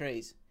seagulls in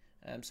trees?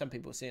 Some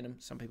people are seeing them,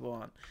 some people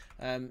aren't.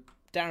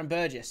 Darren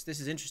Burgess, this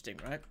is interesting,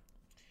 right?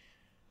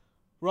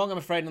 Wrong, I'm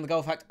afraid, on the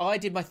goal fact. I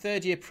did my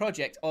 3rd year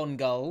project on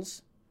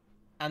gulls,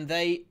 and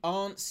they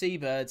aren't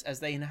seabirds as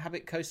they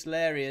inhabit coastal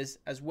areas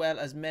as well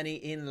as many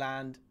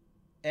inland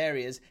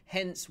areas,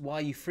 hence why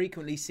you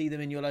frequently see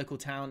them in your local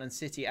town and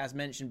city, as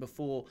mentioned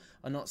before,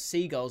 are not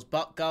seagulls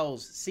but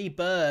gulls.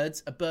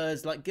 Seabirds are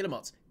birds like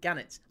guillemots,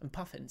 gannets and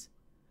puffins.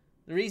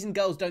 The reason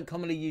gulls don't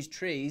commonly use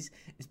trees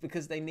is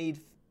because they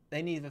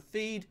neither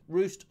feed,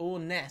 roost or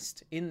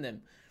nest in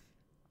them,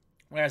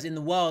 whereas in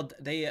the wild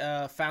they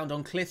are found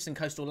on cliffs and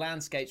coastal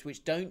landscapes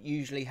which don't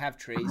usually have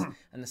trees,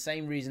 and the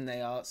same reason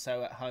they are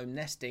so at home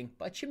nesting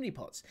by chimney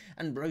pots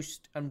and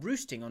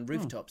roosting on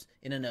rooftops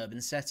in an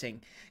urban setting.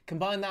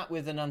 Combine that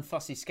with an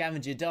unfussy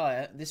scavenger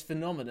diet, this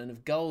phenomenon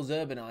of gulls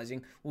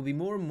urbanising will be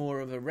more and more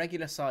of a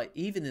regular sight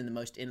even in the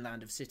most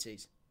inland of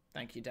cities.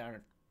 Thank you,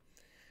 Darren.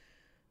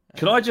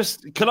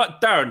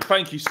 Darren,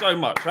 thank you so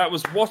much.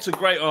 What a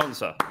great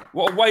answer.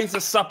 What a way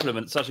to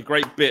supplement such a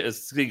great bit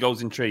as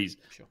seagulls in trees.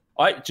 Sure.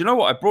 Do you know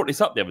what? I brought this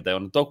up the other day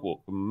on a dog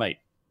walk with my mate.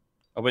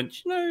 I went,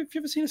 have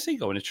you ever seen a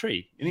seagull in a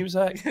tree? And he was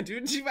like,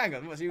 hang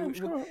on, what's your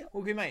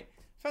walking mate?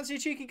 Fancy a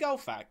cheeky goal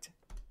fact?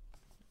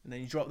 And then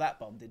you dropped that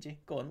bomb, did you?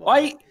 Go on.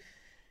 I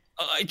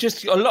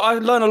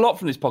learn a lot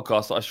from this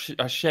podcast that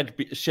I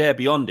share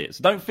beyond it.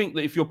 So don't think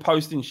that if you're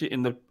posting shit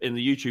in the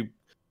YouTube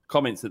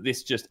comments that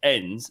this just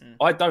ends.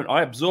 I don't.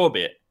 I absorb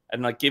it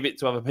and I give it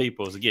to other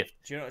people as a gift.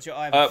 Do you know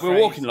what? We were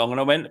walking along and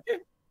I went,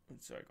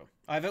 sorry, go on.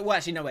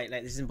 This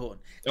is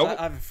important.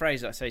 I have a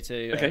phrase that I say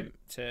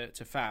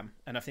to fam,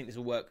 and I think this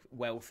will work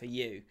well for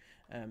you.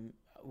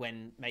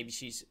 When maybe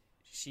she's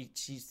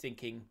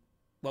thinking,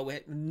 well,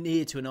 we're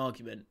near to an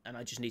argument, and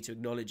I just need to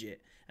acknowledge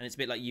it. And it's a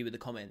bit like you with the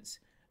comments.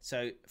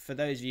 So for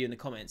those of you in the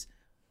comments,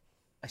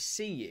 I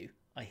see you,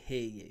 I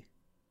hear you.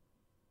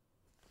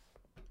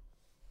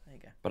 There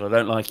you go. But I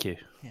don't like you.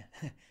 Yeah,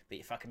 but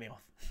you're fucking me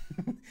off.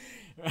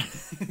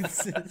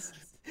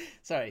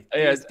 Sorry.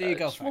 Yeah, do you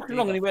go? Walking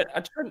along and he went,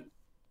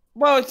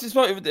 well,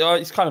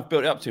 it's kind of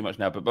built it up too much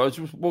now, but I was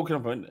just walking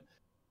up and went,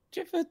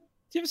 do you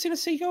ever seen a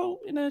seagull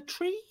in a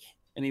tree?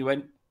 And he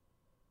went,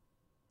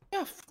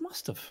 yeah,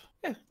 must have.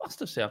 Yeah, must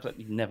have seen. I was like,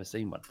 you've never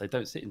seen one. They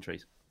don't sit in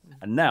trees.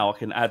 And now I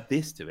can add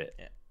this to it.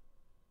 Yeah.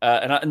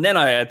 And then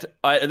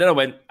I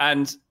went,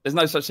 and there's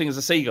no such thing as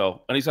a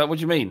seagull. And he's like, what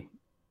do you mean?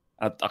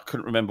 I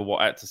couldn't remember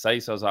what I had to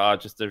say, so I was like,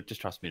 just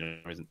trust me,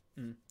 there isn't.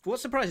 What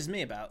surprises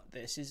me about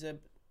this is the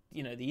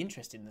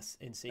interest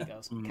in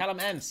seagulls. Callum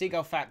M,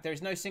 seagull fact: there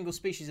is no single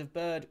species of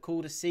bird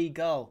called a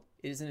seagull.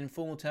 It is an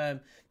informal term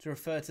to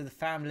refer to the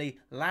family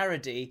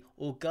Laridae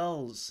or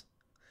gulls.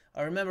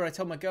 I remember I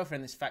told my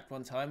girlfriend this fact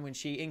one time when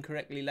she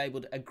incorrectly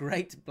labelled a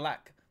great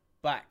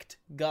black-backed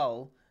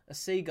gull a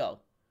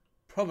seagull.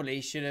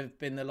 Probably should have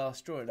been the last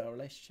straw in our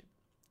relationship.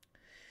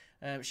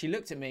 She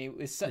looked at me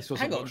with such...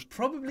 Hang on,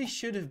 probably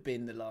should have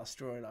been the last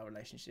straw in our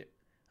relationship.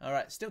 All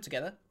right, still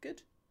together.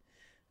 Good.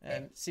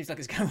 Seems like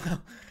it's going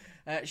well.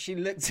 She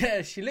looked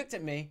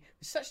at me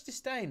with such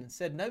disdain and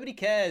said, nobody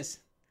cares.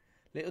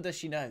 Little does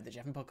she know that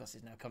Jeff Podcast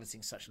is now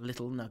coveting such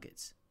little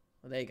nuggets.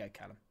 Well, there you go,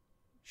 Callum.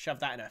 Shove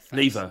that in her face.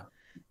 Leave her.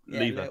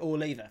 Or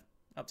leave her.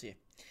 Up to you.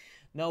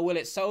 Noel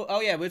Willett. We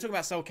were talking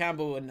about Sol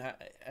Campbell and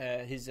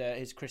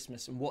his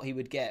Christmas and what he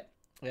would get.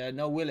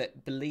 Noel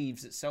Willett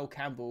believes that Sol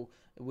Campbell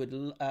would...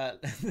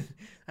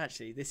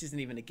 Actually, this isn't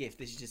even a gift.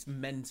 This is just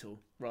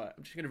mental. Right,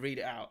 I'm just going to read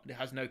it out. It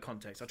has no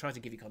context. I'll try to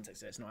give you context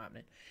there. It's not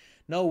happening.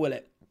 Noel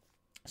Willett.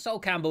 Sol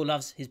Campbell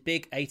loves his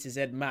big A to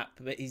Z map,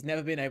 but he's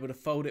never been able to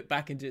fold it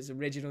back into its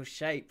original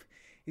shape.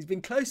 He's been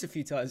close a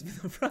few times,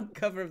 but the front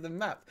cover of the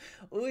map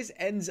always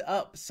ends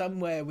up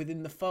somewhere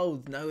within the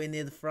fold, nowhere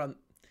near the front.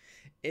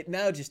 It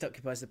now just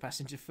occupies the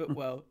passenger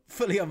footwell,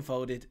 fully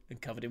unfolded and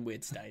covered in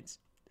weird stains.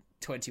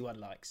 21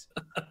 likes.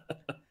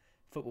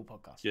 Football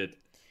podcast. Good.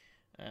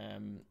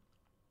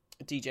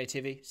 DJ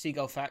Tivy,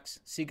 seagull facts.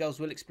 Seagulls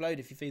will explode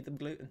if you feed them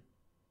gluten.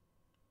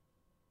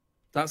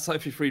 That's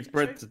if you feed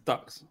bread to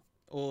ducks.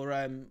 Or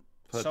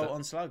salt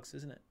on slugs,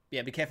 isn't it?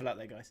 Yeah, be careful out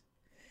there, guys.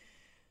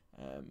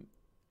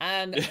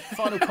 And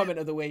final comment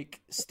of the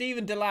week.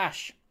 Stephen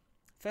Delash,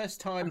 first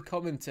time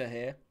commenter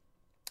here.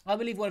 I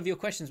believe one of your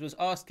questions was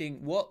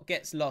asking what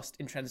gets lost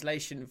in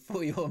translation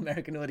for your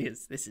American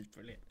audience. This is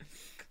brilliant.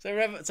 So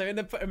in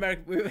the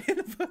American,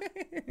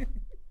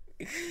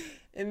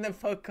 in the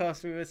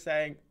podcast, we were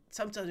saying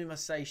sometimes we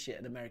must say shit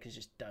and Americans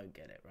just don't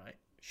get it, right?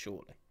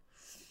 Surely,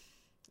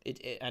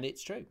 and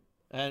it's true.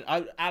 And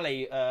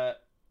Ali, one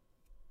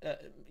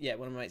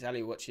of my mates,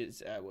 Ali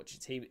watches.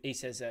 He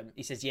says,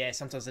 yeah,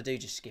 sometimes I do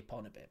just skip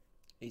on a bit.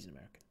 He's an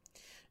American.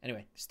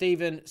 Anyway,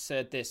 Stephen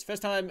said this.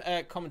 First time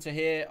commenter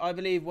here. I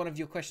believe one of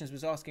your questions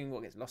was asking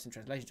what gets lost in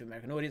translation to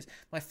American audience.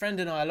 My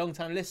friend and I are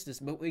long-time listeners,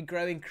 but we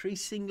grow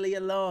increasingly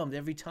alarmed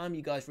every time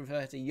you guys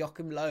refer to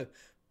Joachim Low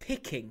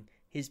picking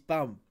his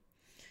bum.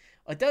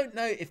 I don't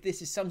know if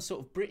this is some sort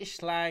of British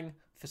slang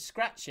for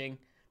scratching,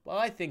 but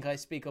I think I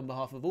speak on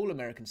behalf of all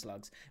American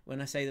slugs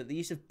when I say that the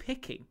use of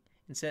picking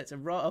inserts a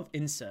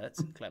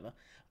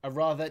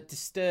rather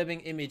disturbing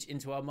image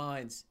into our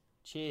minds.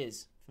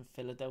 Cheers from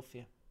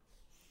Philadelphia.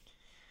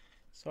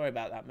 Sorry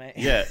about that, mate.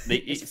 Yeah,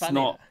 it's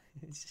not.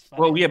 It's just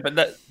funnier. Well, yeah,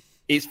 but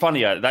it's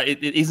funnier. That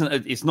it isn't.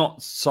 It's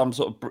not some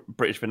sort of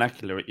British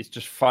vernacular. It's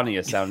just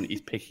funnier sounding.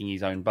 He's picking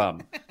his own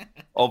bum.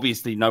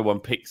 Obviously, no one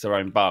picks their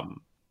own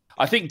bum.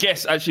 I think,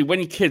 actually, when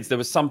you're kids, there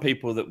were some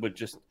people that would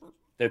just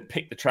they'd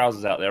pick the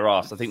trousers out their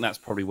arse. I think that's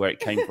probably where it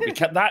came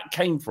from. That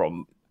came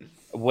from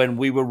when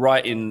we were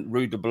writing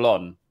Rue de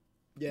Boulogne,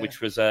 which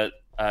was a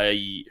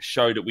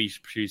show that we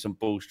produced on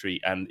Ball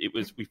Street, and it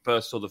was we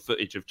first saw the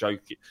footage of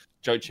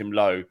Joachim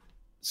Low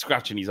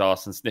scratching his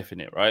ass and sniffing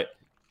it, right?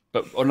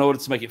 But in order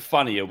to make it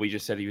funnier, we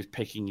just said he was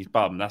picking his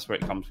bum. That's where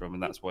it comes from,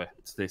 and that's where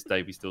to this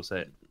day we still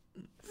say it.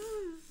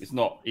 It's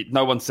not.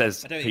 No one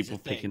says people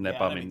picking their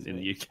bum in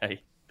the UK.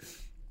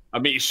 I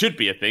mean, it should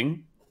be a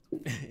thing,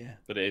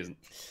 but it isn't.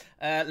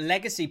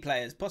 Legacy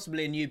players,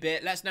 possibly a new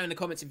bit. Let us know in the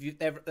comments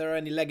if there are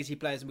any legacy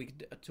players we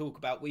could talk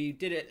about. We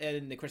did it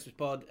in the Christmas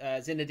pod.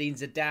 Zinedine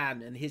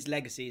Zidane, and his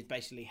legacy is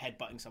basically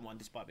headbutting someone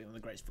despite being one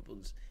of the greatest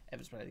footballers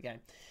ever to play the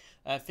game.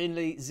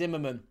 Finley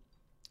Zimmerman.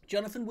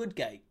 Jonathan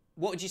Woodgate.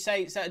 What would you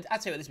say? So I'll tell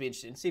you what, this will be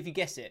interesting. See if you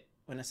guess it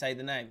when I say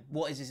the name.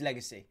 What is his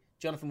legacy?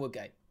 Jonathan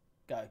Woodgate.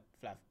 Go,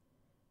 Flav.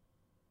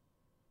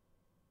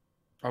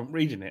 I'm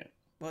reading it.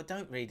 Well,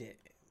 don't read it.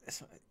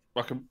 It's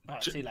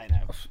too late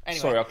now. Anyway,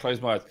 sorry, I'll close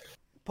my eyes.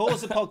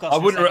 Pause the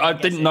podcast. I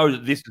didn't know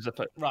that this was a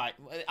right.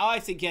 I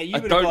think you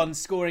would have gone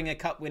scoring a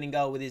cup-winning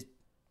goal with his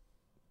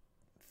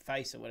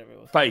face or whatever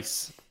it was.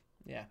 Face.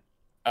 Yeah.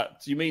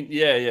 Do you mean?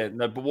 Yeah.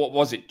 No, but what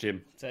was it,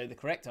 Jim? So the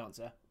correct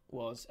answer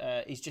was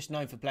he's just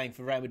known for playing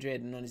for Real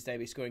Madrid and on his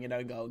debut scoring an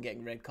own goal and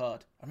getting a red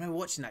card. I remember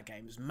watching that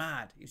game. It was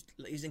mad. He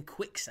was in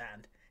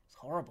quicksand. It's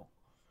horrible.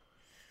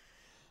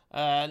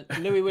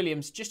 Louis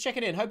Williams, just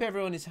checking in. Hope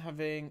everyone is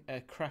having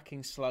a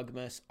cracking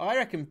slugmas. I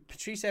reckon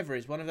Patrice Evra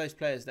is one of those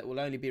players that will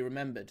only be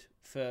remembered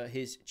for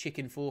his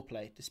chicken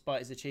foreplay, despite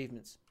his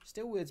achievements.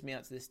 Still weirds me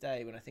out to this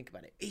day when I think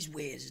about it. He's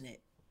weird, isn't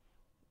it?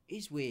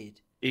 He's weird.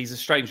 He's a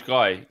strange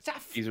guy.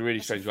 He's a really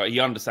strange guy. He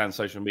understands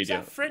social media.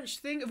 Is that a French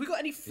thing? Have we got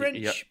any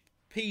French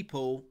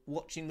people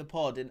watching the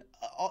pod? And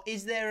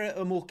is there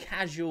a more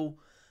casual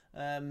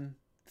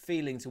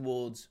feeling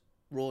towards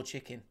raw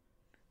chicken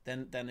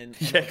than in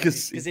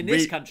because in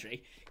this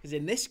country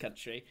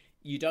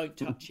you don't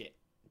touch it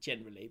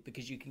generally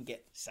because you can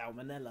get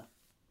salmonella.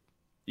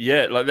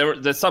 Yeah, like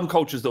there's some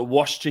cultures that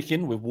wash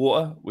chicken with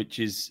water, which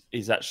is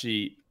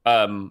actually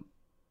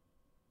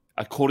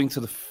according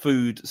to the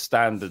Food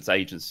Standards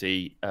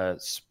Agency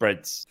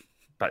spreads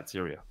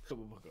bacteria.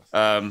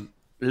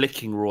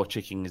 Licking raw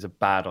chicken is a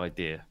bad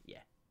idea. Yeah.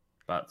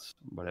 But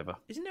whatever.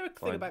 Isn't there a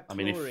thing about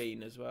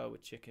chlorine as well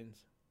with chickens?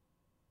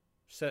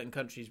 Certain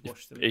countries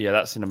wash them. Yeah,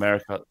 that's in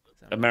America.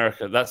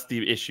 America, that's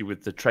the issue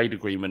with the trade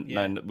agreement.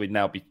 Yeah. And we'd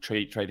now be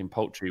trading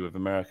poultry with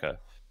America.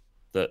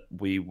 That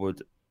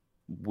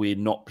we're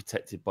not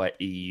protected by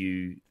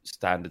EU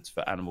standards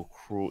for animal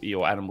cruelty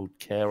or animal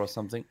care or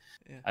something.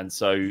 Yeah. And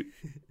so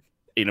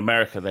in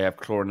America, they have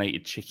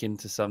chlorinated chicken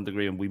to some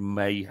degree, and we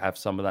may have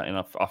some of that in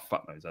our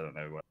fuck knows. I don't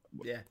know.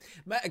 Yeah.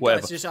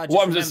 Whatever.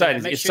 What I'm just saying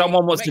is, if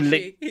someone wants to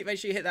lick... Make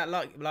sure you hit that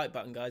like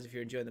button, guys, if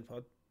you're enjoying the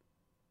pod.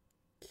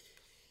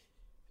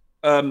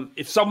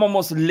 If someone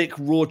wants to lick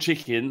raw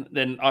chicken,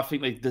 then I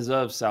think they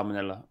deserve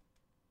salmonella.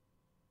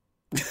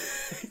 I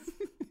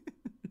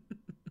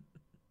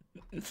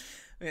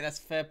think that's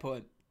a fair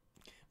point.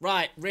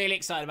 Right, really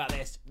excited about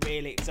this.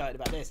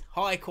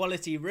 High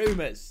quality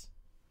rumours.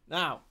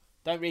 Now,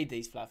 don't read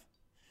these, Flav.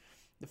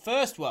 The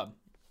first one.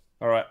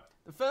 All right.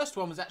 The first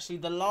one was actually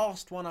the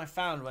last one I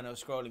found when I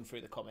was scrolling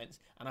through the comments,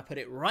 and I put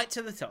it right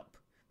to the top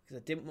because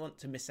I didn't want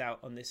to miss out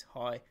on this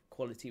high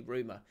quality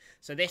rumour.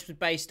 So this was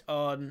based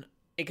on,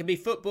 it can be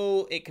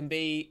football, it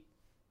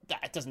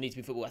doesn't need to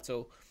be football at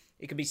all.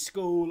 It can be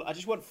school. I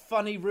just want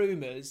funny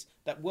rumours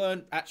that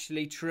weren't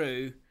actually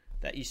true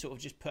that you sort of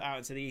just put out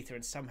into the ether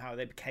and somehow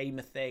they became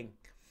a thing.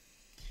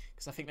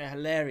 Because I think they're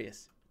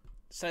hilarious.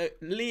 So,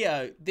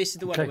 Leo, this is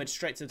the one that went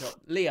straight to the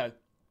top. Leo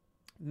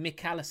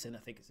McAllison, I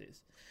think it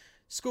is.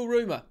 School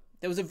rumour.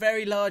 There was a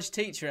very large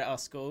teacher at our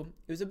school.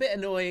 It was a bit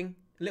annoying,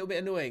 a little bit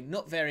annoying.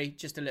 Not very,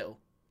 just a little.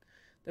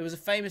 There was a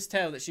famous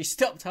tale that she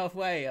stopped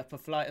halfway up a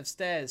flight of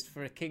stairs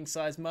for a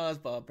king-size Mars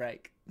bar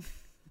break.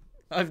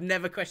 I've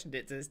never questioned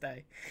it to this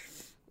day.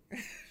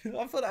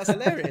 I thought that was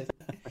hilarious.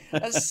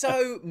 That's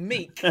so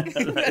meek.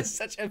 That's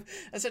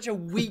such a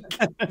weak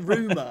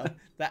rumour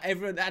that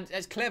everyone.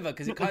 That's clever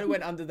because it kind of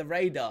went under the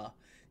radar.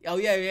 Oh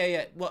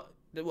yeah. What?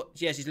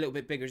 Yeah, she's a little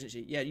bit bigger, isn't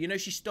she? Yeah, you know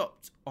she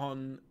stopped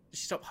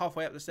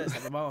halfway up the stairs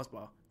at the Mars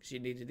bar because she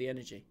needed the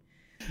energy.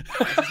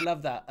 I just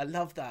love that. I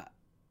love that.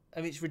 I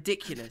mean, it's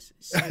ridiculous.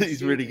 It's so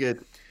He's really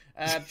good.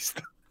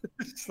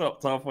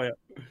 Stopped halfway up.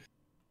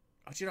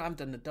 Oh, do you know I haven't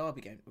done the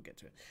Derby game? We'll get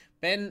to it.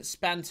 Ben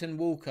Spanton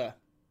Walker.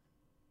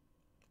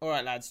 All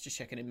right, lads, just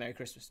checking in. Merry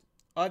Christmas.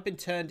 I've been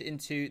turned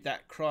into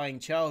that crying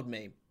child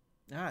meme.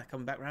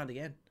 Coming back round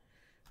again.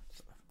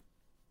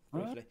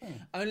 Briefly.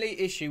 Only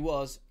issue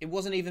was, it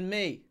wasn't even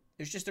me.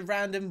 It was just a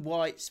random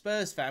white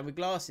Spurs fan with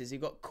glasses who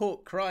got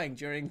caught crying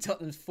during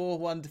Tottenham's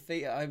 4-1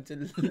 defeat at home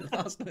to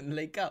Arsenal in the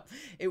League Cup.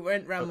 It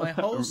went round my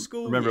whole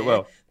school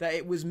year that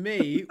it was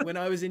me when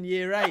I was in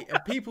year 8,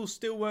 and people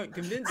still weren't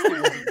convinced it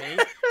wasn't me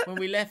when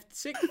we left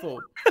sixth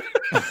form.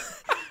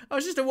 I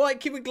was just a white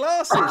kid with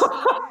glasses.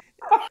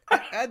 I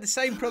had the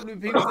same problem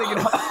with people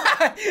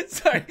thinking...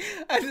 Sorry.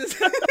 I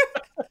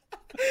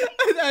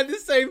had the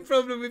same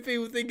problem with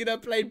people thinking I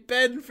played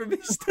Ben from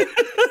EastEnders.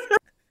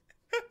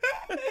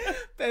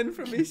 Ben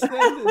from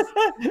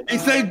EastEnders. He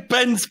said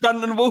Ben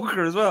Spanton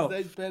Walker as well.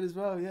 He said Ben as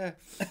well, yeah.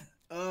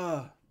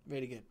 Oh,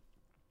 really good.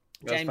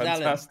 That's James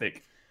fantastic.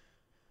 Allen.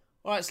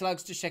 All right,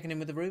 Slugs, just checking in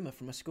with a rumour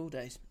from my school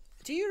days.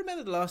 Do you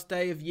remember the last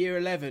day of year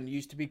 11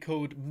 used to be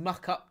called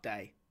Muck Up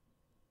Day?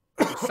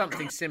 Or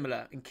something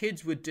similar. And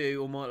kids would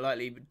do, or more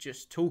likely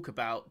just talk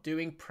about,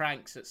 doing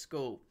pranks at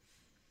school.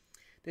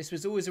 This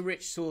was always a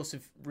rich source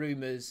of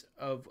rumours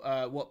of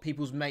what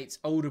people's mates'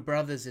 older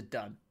brothers had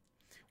done.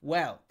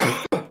 Well,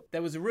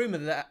 there was a rumour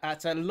that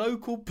at a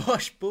local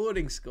posh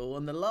boarding school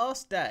on the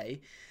last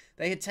day,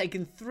 they had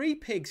taken 3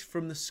 pigs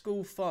from the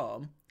school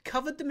farm,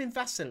 covered them in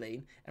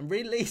Vaseline, and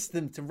released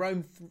them to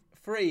roam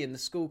free in the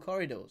school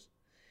corridors.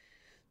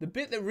 The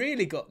bit that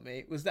really got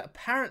me was that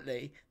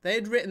apparently they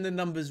had written the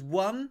numbers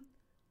 1,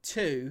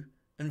 2,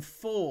 and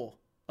 4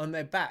 on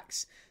their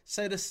backs,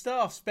 so the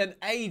staff spent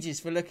ages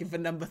for looking for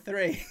number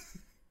 3.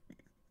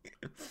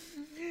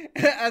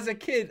 As a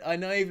kid, I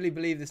naively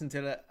believed this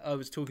until I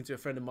was talking to a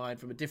friend of mine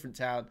from a different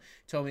town,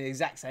 told me the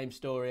exact same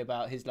story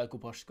about his local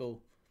posh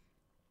school.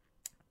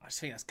 I just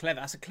think that's clever.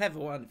 That's a clever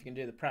one if you can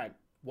do the prank.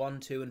 1,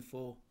 2, and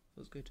 4.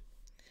 That was good.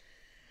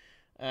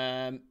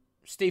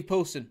 Steve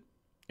Paulson.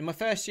 In my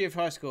first year of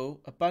high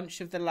school, a bunch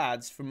of the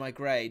lads from my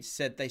grade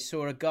said they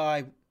saw a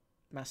guy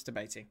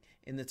masturbating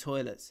in the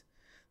toilets.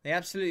 They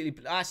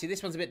absolutely... Actually,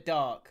 this one's a bit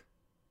dark.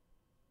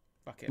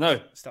 Fuck it.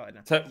 No. Started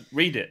now.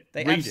 Read it.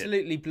 They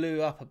absolutely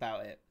blew up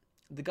about it.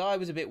 The guy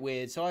was a bit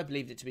weird, so I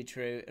believed it to be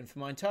true. And for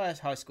my entire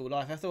high school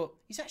life, I thought,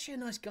 he's actually a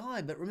nice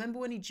guy. But remember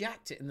when he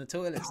jacked it in the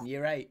toilets in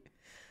year 8?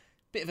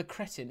 Bit of a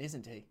cretin,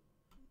 isn't he?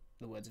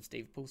 The words of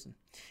Steve Paulson.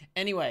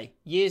 Anyway,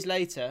 years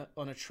later,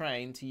 on a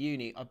train to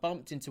uni, I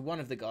bumped into one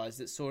of the guys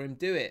that saw him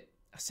do it.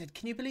 I said,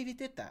 can you believe he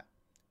did that?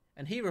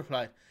 And he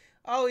replied,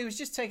 oh, he was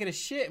just taking a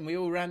shit and we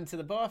all ran to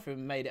the bathroom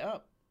and made it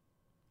up.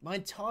 My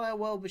entire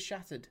world was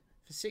shattered.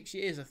 For 6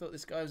 years, I thought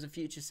this guy was a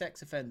future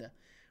sex offender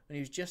when he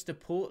was just a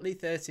portly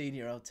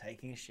 13-year-old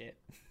taking a shit.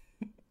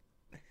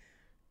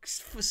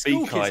 For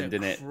school be kind,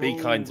 kids innit? Be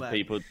kind to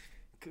people.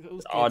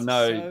 Oh,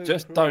 no,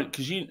 just cruel. Don't,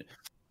 because you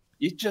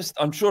just,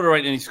 I'm sure there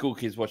ain't any school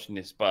kids watching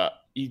this, but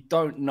you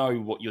don't know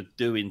what you're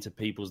doing to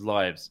people's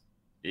lives.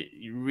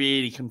 You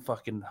really can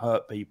fucking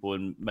hurt people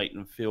and make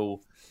them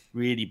feel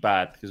really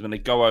bad because when they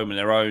go home on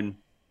their own,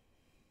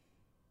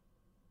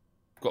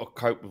 got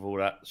to cope with all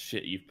that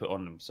shit you've put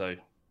on them. So,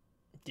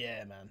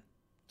 yeah, man,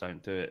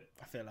 don't do it.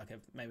 I feel like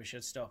maybe I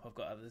should stop. I've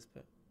got others,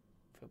 but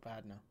I feel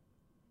bad now.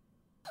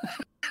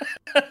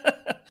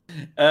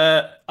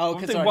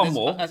 One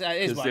more.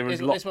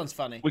 This one's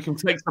funny. We can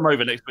take some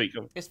over next week.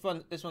 It's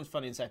fun. This one's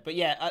funny and safe. But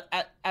yeah,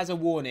 as a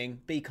warning,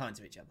 be kind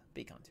to each other.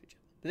 Be kind to each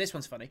other. But this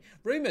one's funny.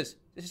 Rumours.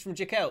 This is from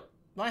Jaquel.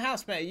 My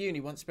housemate at uni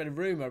once spread a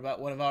rumour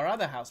about one of our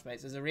other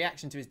housemates as a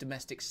reaction to his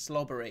domestic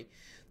slobbery.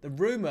 The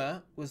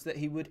rumour was that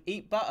he would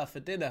eat butter for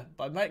dinner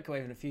by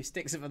microwaving a few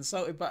sticks of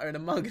unsalted butter in a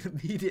mug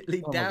and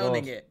immediately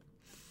downing it.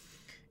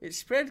 It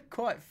spread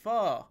quite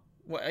far.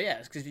 Well, yeah,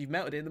 it's because you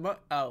melted it in the mug.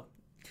 Oh.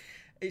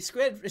 It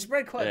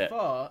spread quite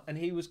far, and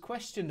he was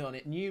questioned on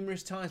it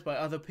numerous times by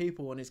other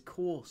people on his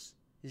course.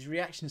 His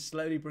reaction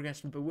slowly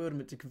progressed from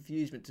bewilderment to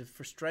confusement to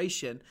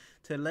frustration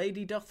to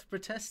lady doth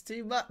protest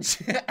too much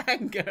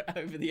anger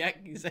over the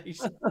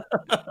accusation.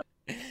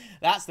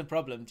 That's the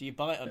problem. Do you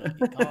bite on it?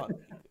 You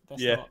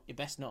can't. You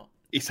best not.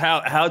 It's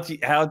how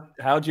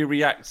do you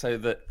react so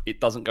that it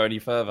doesn't go any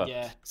further?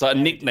 Yeah. It's like a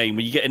nickname.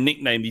 When you get a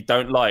nickname you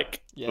don't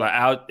like,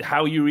 like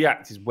how you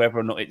react is whether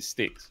or not it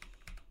sticks.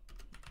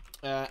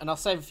 And I'll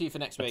save a few for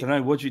next week. I don't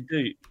know. What do you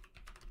do?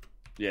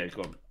 Yeah,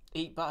 go on.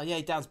 Eat butter. Yeah,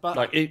 he downs butter.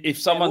 Like if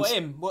someone's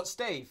what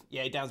Steve?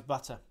 Yeah, he downs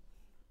butter.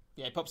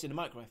 Yeah, he pops it in the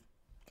microwave,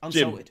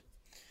 unsalted.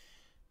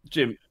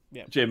 Jim.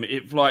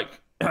 If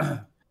like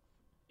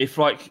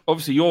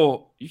obviously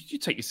you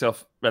take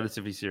yourself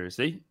relatively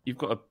seriously. You've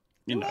got a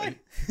you've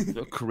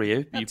got a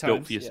career you've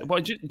built for yourself.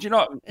 Well, do you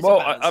know?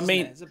 I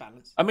mean, it's a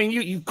balance. I mean,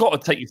 you've got to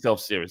take yourself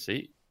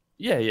seriously.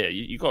 Yeah.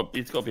 It's got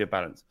to be a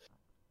balance.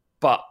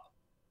 But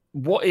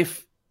what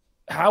if?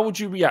 How would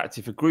you react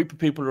if a group of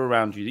people are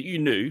around you that you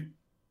knew,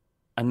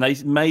 and they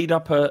made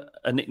up a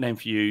nickname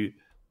for you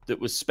that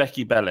was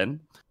Specky Bellin,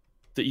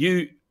 that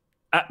you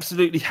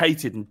absolutely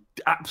hated and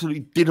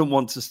absolutely didn't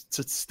want to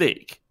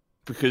stick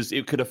because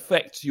it could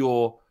affect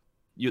your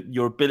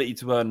ability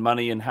to earn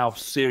money and how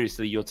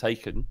seriously you're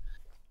taken?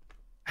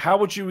 How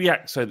would you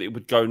react so that it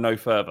would go no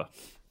further?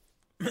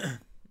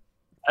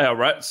 All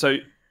right. So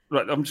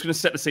I'm just going to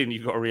set the scene.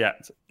 You've got to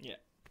react. Yeah.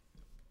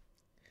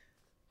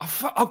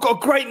 I've got a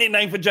great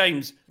nickname for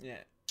James. Yeah.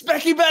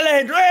 Specky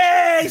Bellin!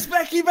 Hey,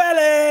 Specky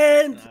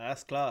Bellin! No,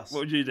 that's class.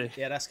 What would you do?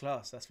 Yeah, that's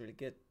class. That's really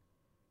good.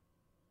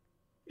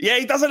 Yeah,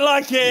 he doesn't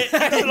like it. He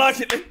doesn't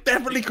like it. They're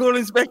definitely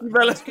calling Specky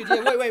Bellin. That's good.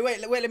 Yeah,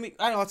 wait. Let me.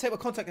 I'll take my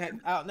contact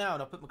out now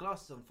and I'll put my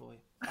glasses on for you.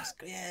 That's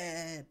good.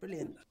 Yeah,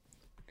 brilliant.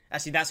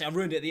 Actually, that's it. I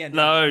ruined it at the end.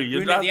 No, you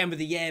ruined it at the end with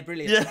the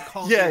brilliant.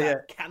 Yeah,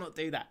 I cannot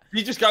do that.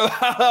 You just go,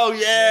 oh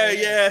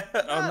yeah.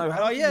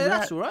 Oh yeah,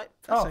 that's all right.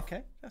 That's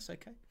okay. That's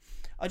okay.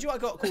 Do you know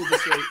what I got called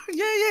this week?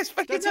 yeah,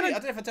 Specky I Bellin.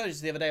 don't know if I told you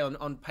this the other day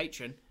on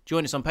Patreon.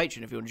 Join us on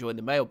Patreon if you want to join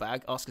the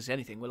mailbag. Ask us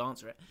anything, we'll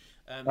answer it.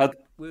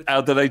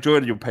 How do they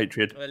join your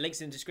Patreon?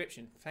 Links in the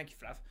description. Thank you,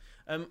 Flav.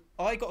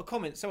 I got a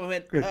comment. Someone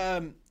went, it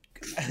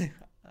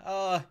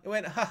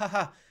went, ha ha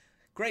ha,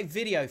 great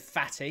video,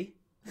 fatty.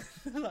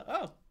 I'm like,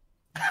 oh.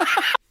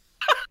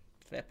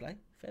 Fair play.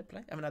 I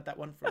haven't had that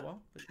one for a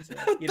while. But it's,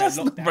 that's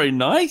not very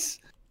nice.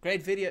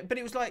 Great video. But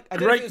it was like, I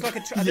don't know if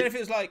it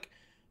was like,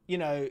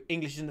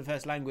 English isn't the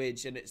first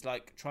language and it's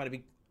like trying to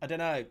be, I don't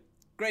know.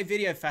 Great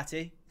video,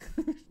 fatty.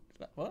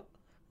 Like, what?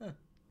 Huh.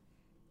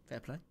 Fair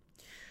play.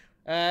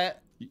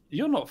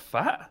 You're not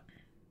fat.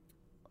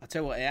 I'll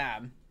tell you what I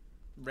am.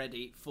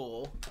 Ready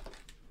for...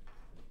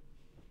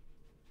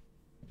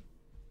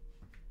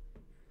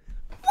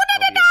 One of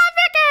the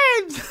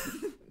Derby games!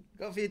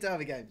 Got a few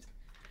Derby games.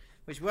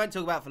 Which we won't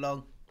talk about for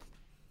long.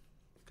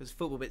 Because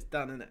football bit's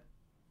done, isn't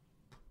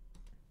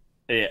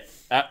it?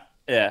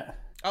 Yeah.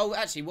 Oh,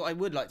 actually, what I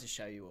would like to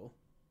show you all.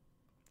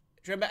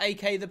 Do you remember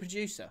AK the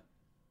producer?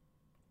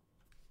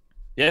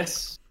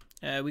 Yes.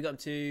 We got him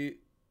to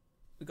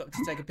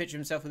take a picture of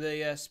himself with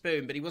a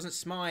spoon, but he wasn't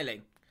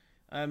smiling.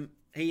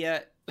 He's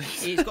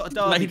got a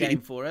Derby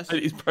game for us.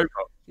 His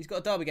profile. He's got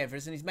a Derby game for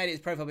us, and he's made it his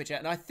profile picture.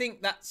 And I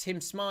think that's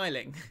him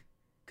smiling,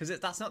 because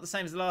that's not the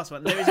same as the last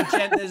one.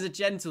 There's a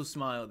gentle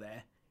smile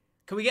there.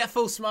 Can we get a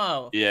full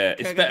smile? Yeah,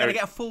 it's better. Can I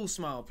get a full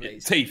smile,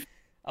 please? Teeth.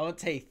 I want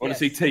teeth. I want to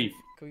see teeth.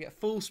 Can we get a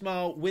full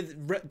smile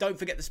with? Don't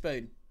forget the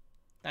spoon.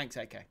 Thanks,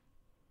 AK.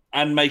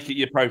 And make it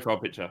your profile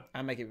picture.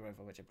 And make it your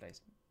profile picture,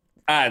 please.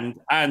 And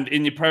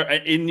in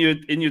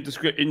your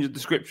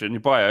description,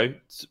 your bio,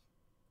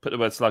 put the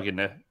word slug in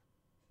there.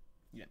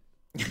 Yeah.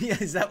 Yeah,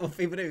 is that what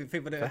people do?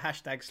 People do a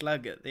hashtag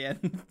slug at the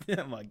end.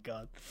 Oh my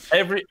god.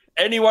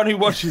 Anyone who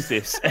watches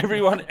this,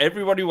 everyone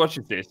who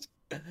watches this,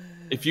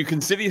 if you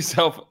consider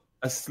yourself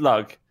a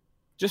slug,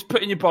 just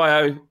put in your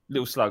bio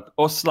little slug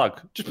or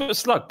slug. Just put a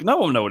slug. No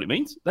one will know what it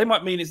means. They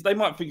might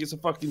think it's a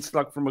fucking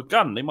slug from a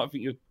gun. They might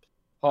think you're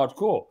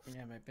hardcore.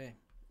 Yeah, maybe.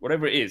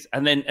 Whatever it is,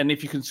 and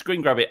if you can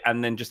screen grab it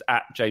and then just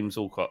at James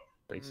Alcott,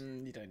 please.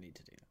 You don't need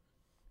to do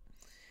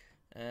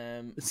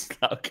that.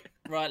 Slug.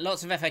 Right,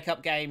 lots of FA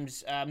Cup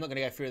games. I'm not going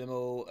to go through them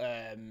all.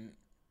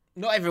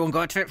 Not everyone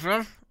got a tip for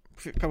them.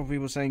 A couple of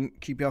people saying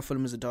QPR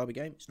Fulham was a derby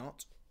game. It's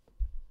not.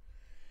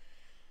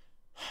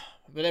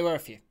 But there were a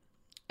few.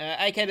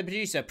 AK the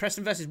producer,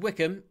 Preston versus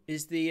Wickham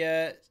is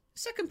the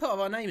second part of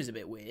our name is a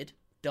bit weird.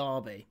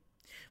 Derby.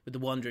 With the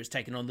Wanderers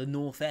taking on the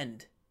North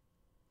End.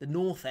 The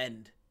North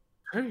End.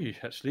 Hey,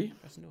 actually.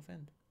 Preston North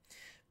End.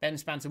 Ben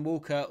Spanton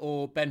Walker,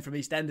 or Ben from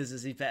EastEnders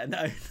as he's better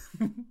known.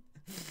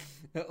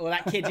 Or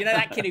that kid,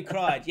 that kid who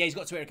cried? Yeah, he's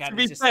got Twitter account. To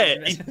be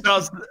fair,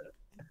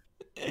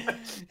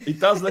 he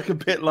does look a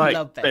bit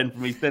like Ben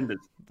from EastEnders.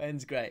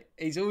 Ben's great.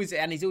 He's always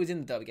in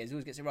the derby games. He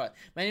always gets it right.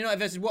 Man United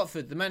versus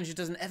Watford. The manager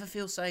doesn't ever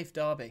feel safe.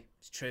 Derby.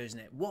 It's true, isn't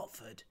it?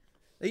 Watford.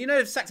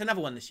 They've sacked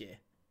another one this year.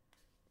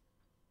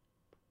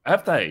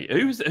 Have they?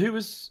 Who was?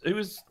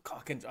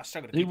 God, I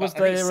struggle to Who keep was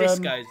up. I think their,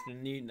 Cisco's the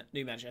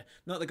new manager,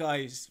 not the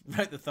guy who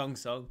wrote the thong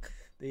song.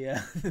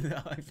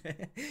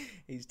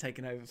 He's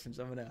taken over from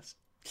someone else.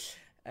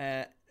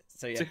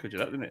 So yeah, tickled you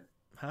that, didn't it?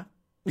 Huh?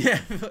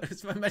 Yeah,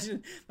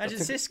 imagine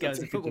Cisco as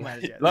a football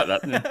manager. Like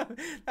that, didn't it?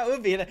 That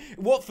would be.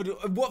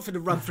 Watford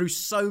have run through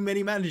so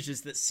many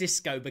managers that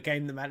Cisco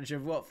became the manager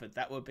of Watford.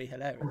 That would be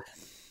hilarious.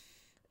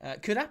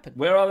 Could happen.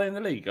 Where are they in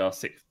the league?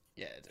 Sixth.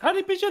 Yeah.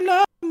 Honey, bitch, you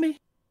love me.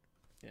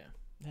 Yeah.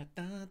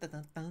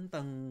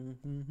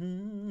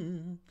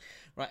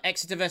 Right,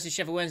 Exeter versus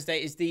Sheffield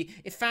Wednesday is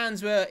if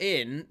fans were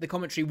in, the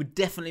commentary would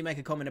definitely make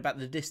a comment about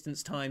the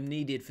distance time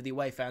needed for the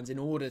away fans in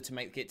order to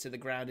make it to the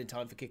ground in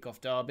time for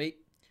kickoff derby.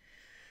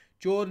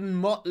 Jordan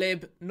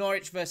Motlib,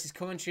 Norwich versus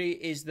Coventry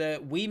is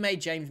the We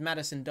Made James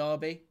Maddison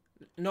derby.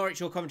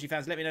 Norwich or Coventry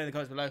fans, let me know in the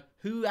comments below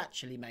who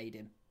actually made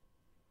him.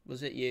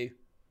 Was it you?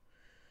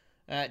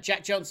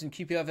 Jack Johnson,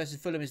 QPR versus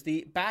Fulham is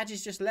the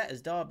badges just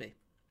letters derby.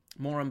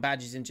 More on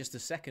badges in just a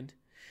second.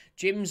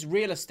 Jim's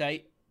Real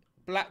Estate,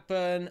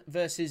 Blackburn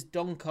versus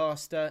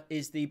Doncaster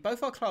is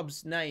both our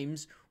clubs'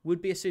 names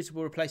would be a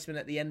suitable replacement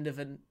at the end of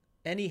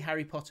any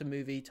Harry Potter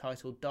movie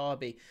titled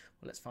Derby.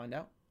 Well, let's find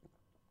out.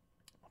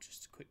 I'll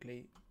just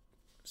quickly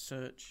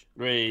search.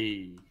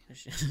 Flav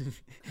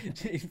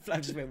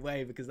just went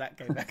way because that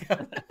came back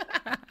up.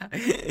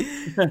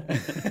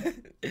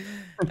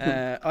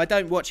 I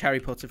don't watch Harry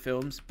Potter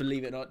films,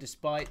 believe it or not,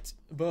 despite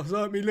boss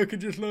like me looking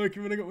just like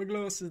him when I got my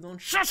glasses on.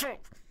 Shut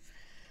up!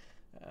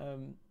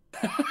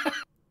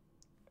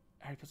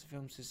 Harry Potter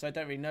films, so I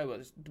don't really know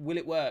will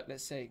it work?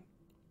 Let's see.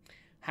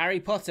 Harry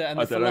Potter and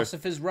the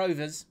Philosopher's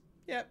Rovers.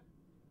 Yep.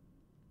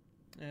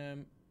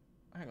 Hang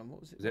on, what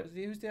was it?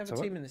 Who's the other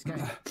team in this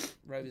game?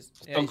 Rovers.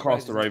 Yeah,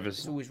 Doncaster Rovers.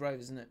 It's always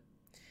Rovers, isn't it?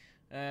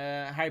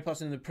 Harry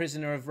Potter and the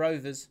Prisoner of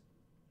Rovers.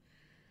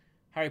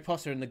 Harry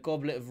Potter and the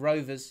Goblet of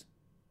Rovers.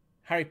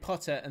 Harry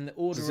Potter and the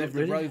Order of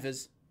the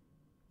Rovers.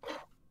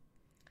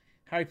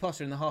 Harry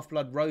Potter and the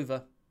Half-Blood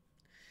Rover.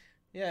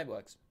 Yeah, it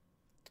works.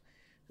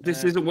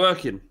 This isn't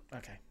working.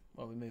 Okay,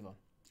 well, we move on.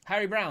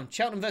 Harry Brown,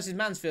 Cheltenham versus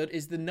Mansfield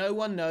is the no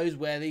one knows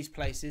where these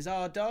places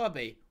are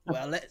derby.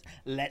 Well,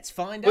 let's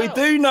find out. We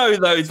do know,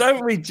 though,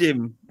 don't we,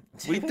 Jim?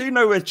 We do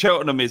know where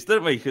Cheltenham is,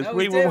 don't we? Because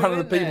we were one of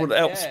the people that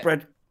helped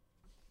spread.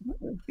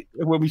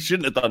 Well, we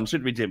shouldn't have done,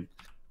 should we, Jim?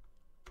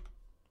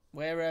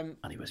 Where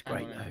money was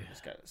great, though.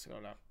 Let's go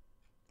now.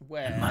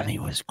 Where the money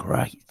was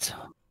great.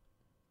 Oh,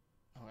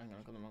 hang on,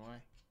 I've gone the wrong way.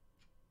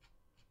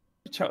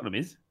 Cheltenham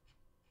is.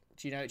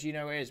 Do you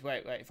know where it is?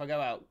 Wait. If I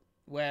go out,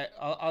 where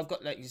I've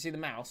got, like, you see the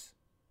mouse.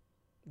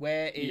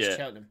 Where is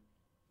Cheltenham?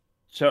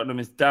 Cheltenham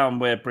is down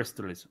where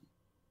Bristol is,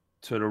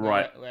 to the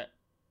right. Where?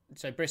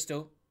 So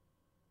Bristol.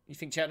 You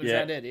think Cheltenham's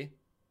around here, do you?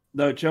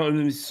 No,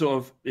 Cheltenham is sort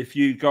of, if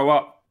you go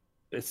up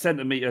a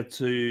centimetre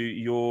to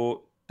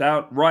your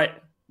down, right,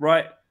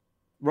 a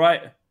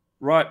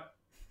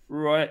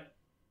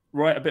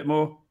bit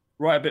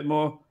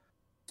more,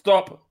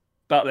 stop,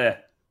 about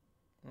there.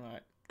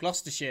 Right.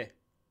 Gloucestershire.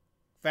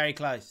 Very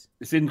close.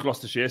 It's in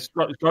Gloucestershire.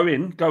 Go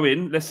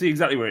in. Let's see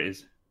exactly where it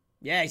is.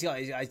 Yeah, he's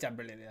done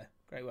brilliantly there.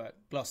 Great work.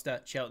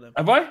 Gloucester, Cheltenham.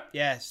 Have I?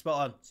 Yeah,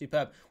 spot on.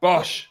 Superb.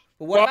 Bosh.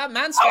 But what about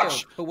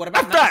Mansfield? But what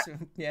about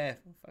Mansfield? Yeah,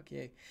 fuck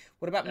you.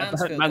 What about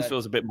Mansfield?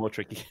 Mansfield's a bit more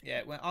tricky.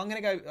 Yeah, well, I'm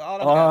going to go.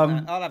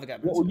 I'll have a go.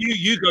 Well,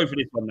 you go for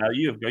this one now.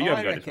 You have a go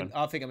at this one.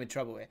 I think I'm in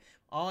trouble here.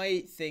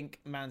 I think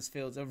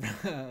Mansfield's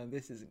around.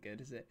 This isn't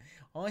good, is it?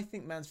 I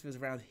think Mansfield's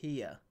around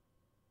here.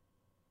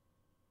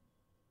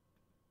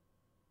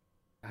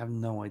 I have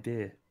no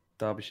idea.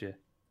 Derbyshire.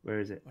 Where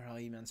is it? Where are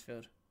you,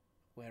 Mansfield?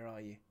 Where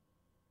are you?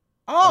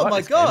 Oh,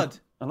 my God.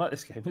 I like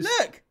this game.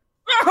 Look.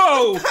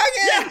 Oh,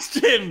 yes,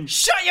 Jim.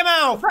 Shut your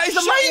mouth. That is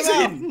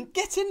amazing.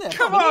 Get in there.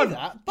 Come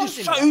on.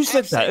 Who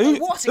said that?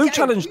 Who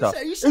challenged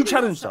us? Who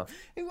challenged us?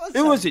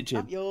 Who was it,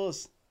 Jim?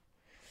 Yours.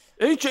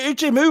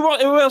 Jim, who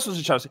else was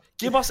the challenge?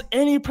 Give us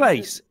any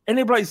place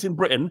in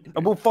Britain,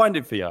 and we'll find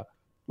it for you.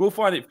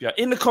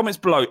 In the comments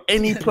below,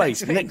 any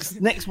place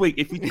next week.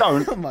 If we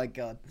don't, oh my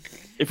God.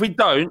 If we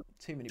don't,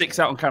 dicks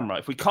out on camera.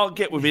 If we can't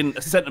get within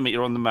a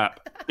centimetre on the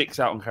map, dicks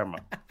out on camera.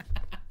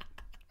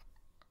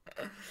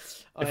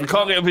 If we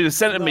can't get within a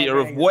centimetre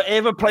of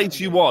whatever place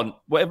you want,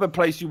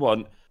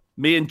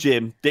 me and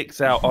Jim, dicks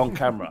out on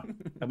camera.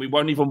 And we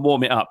won't even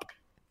warm it up.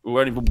 No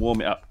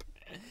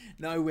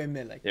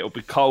windmilling. It'll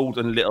be cold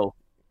and little.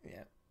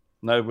 Yeah.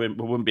 No, we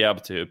wouldn't be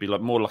able to. It'd be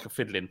more like a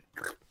fiddling.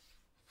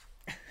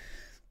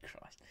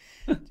 Christ.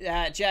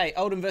 Jay,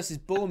 Oldham versus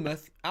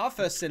Bournemouth. Our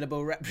first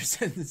syllable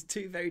represents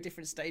two very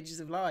different stages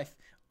of life.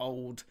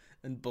 Old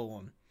and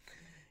born.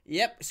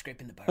 Yep,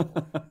 scraping the barrel.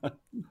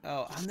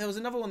 Oh, and there was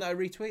another one that I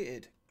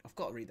retweeted. I've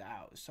got to read that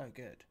out. It was so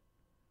good.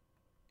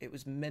 It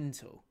was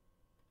mental.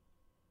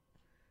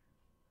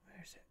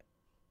 Where is it?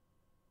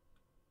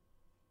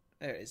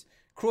 There it is.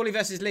 Crawley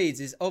versus Leeds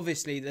is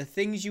obviously the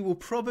things you will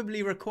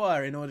probably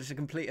require in order to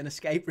complete an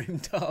escape room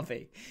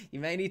derby.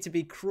 You may need to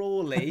be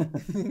Crawley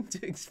to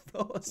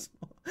explore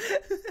small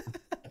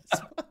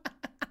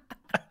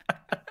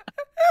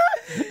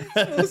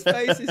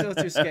spaces or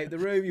to escape the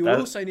room. You will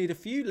also need a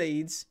few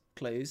Leeds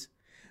clues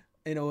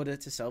in order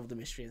to solve the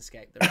mystery and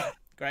escape the room.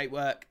 Great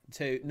work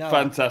to Noah.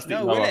 Fantastic,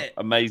 Noah Noah. Willett.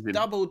 Amazing.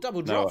 Double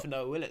drop for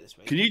Noah Willett this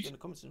week. Can you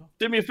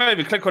do me a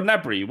favour? Click on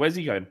Nabry. Where's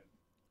he going?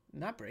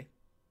 Nabry?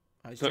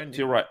 Oh, he's to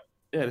your right.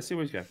 Yeah, let's see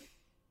where he's going.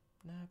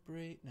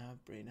 Nabry. Hang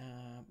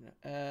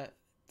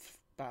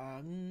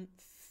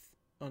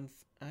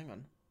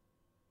on.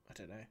 I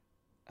don't know.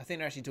 I think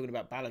they're actually talking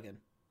about Balogun.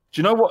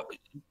 Do you know what?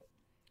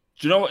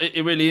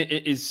 It really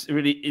is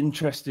really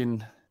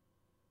interesting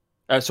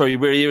sorry,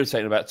 really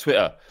irritating about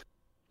Twitter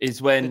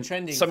is when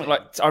something thing.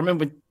 like I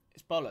remember.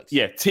 It's bollocks.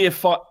 Yeah, tier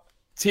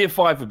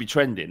five would be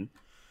trending,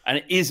 and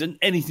it isn't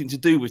anything to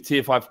do with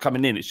tier 5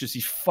 coming in. It's just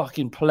these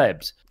fucking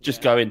plebs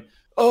just going,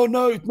 "Oh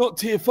no, it's not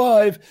tier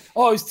 5.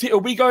 Oh, are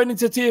we going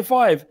into tier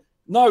 5?"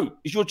 No,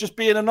 you're just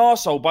being an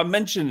arsehole by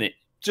mentioning it.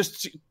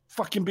 Just to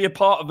fucking be a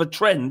part of a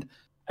trend,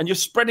 and you're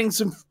spreading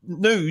some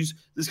news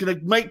that's going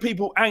to make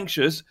people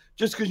anxious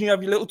just because you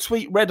have your little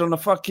tweet read on a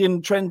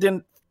fucking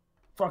trending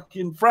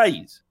fucking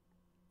phrase.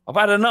 I've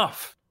had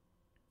enough.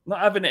 Not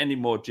having it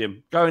anymore,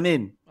 Jim. Going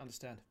in.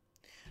 Understand.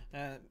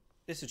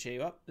 This will cheer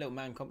you up. Little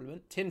man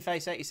compliment.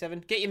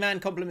 Tinface87. Get your man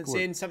compliments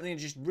in. Something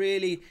that just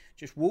really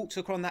just walks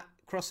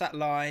across that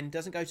line.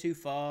 Doesn't go too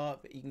far,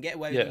 but you can get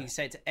away with it. You can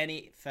say it to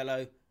any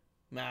fellow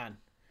man.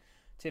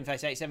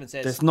 Tinface87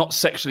 says... It's not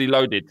sexually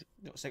loaded.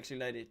 Not sexually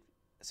loaded.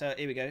 So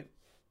here we go.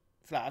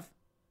 Flav.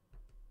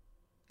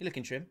 You're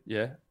looking trim.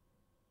 Yeah.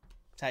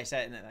 That's how you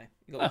say it, isn't it, though?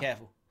 You've got to be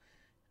careful.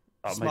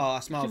 Oh,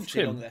 Smile for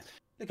too long there.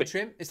 Looking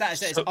trim. It's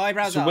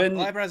eyebrows up.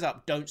 Eyebrows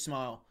up. Don't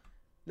smile.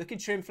 Looking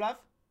trim, Flav.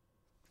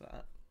 Like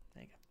that.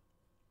 There you go.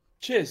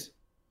 Cheers.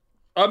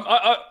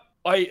 I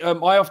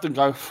often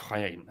go, I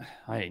ain't.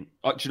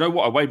 Do you know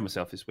what? I weighed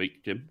myself this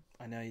week, Jim.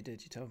 I know you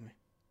did. You told me.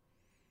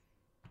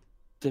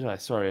 Did I?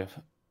 Sorry.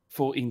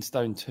 14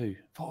 stone 2.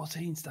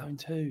 14 stone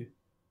 2.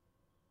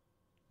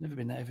 Never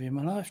been that heavy in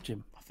my life,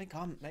 Jim. I think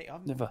I'm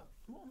never.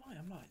 What am I?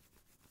 I'm like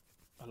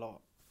a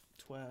lot.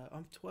 12.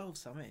 I'm 12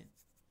 something.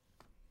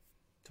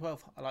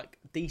 12. I like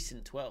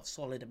decent 12.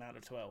 Solid amount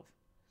of 12.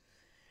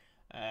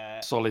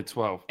 Solid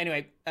 12.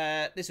 Anyway,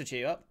 this will cheer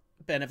you up.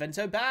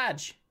 Benevento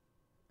badge.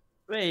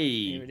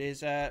 Hey. Here it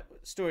is.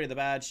 Story of the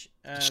badge.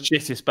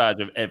 Shittest badge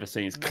I've ever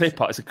seen. It's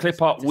clip art. It's a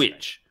clip art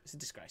witch. It's a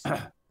disgrace.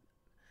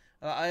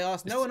 I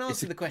asked. No one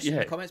answered the question in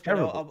the comments, but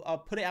I'll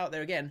put it out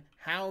there again.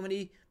 How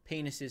many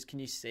penises can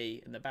you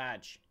see in the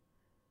badge?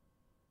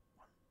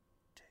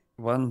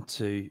 1,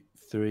 2,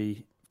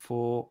 3,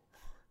 4,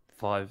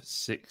 5,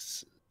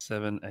 6,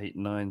 7, 8,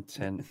 9,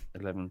 10,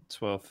 11,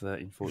 12,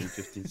 13, 14,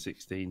 15,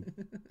 16.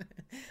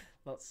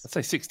 I'd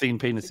say 16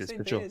 penises 16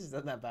 for sure. Penises,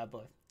 not that bad,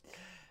 boy.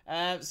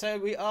 So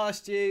we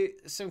asked you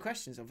some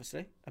questions,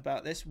 obviously,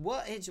 about this.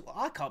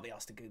 I can't be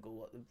asked to Google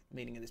what the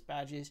meaning of this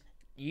badge is.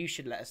 You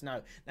should let us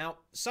know. Now,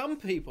 some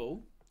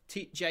people,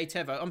 J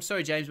Tevo, I'm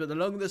sorry, James, but the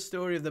longer the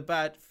story of the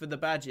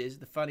badges,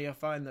 the funnier I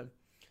find them.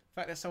 The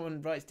fact that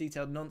someone writes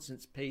detailed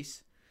nonsense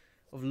piece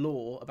of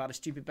law about a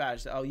stupid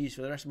badge that I'll use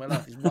for the rest of my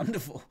life is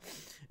wonderful.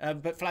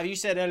 But Flav, you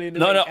said earlier in the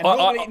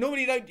week,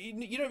 normally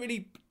you don't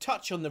really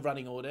touch on the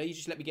running order. You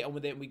just let me get on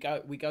with it, and we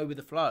go with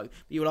the flow. But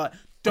you were like,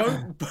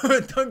 don't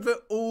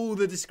put all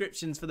the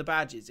descriptions for the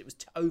badges. It was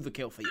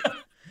overkill for you.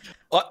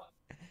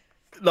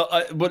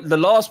 The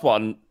last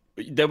one,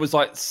 there was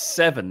like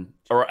 7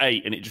 or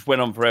 8, and it just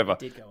went on forever. It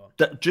did go on.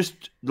 That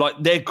just like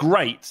they're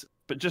great,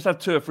 but just have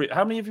 2 or 3.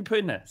 How many have you put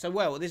in there? So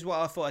this is what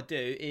I thought I'd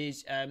do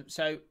is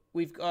so.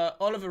 We've got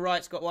Oliver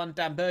Wright's got one,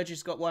 Dan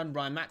Burgess got one,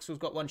 Ryan Maxwell's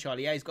got one,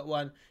 Charlie A's got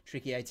one,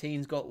 Tricky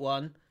 18's got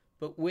one.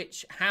 But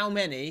how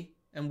many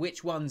and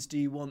which ones do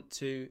you want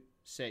to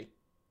see?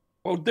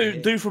 Well,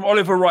 do from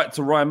Oliver Wright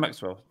to Ryan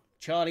Maxwell.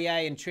 Charlie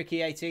A and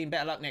Tricky 18.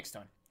 Better luck next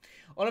time.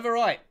 Oliver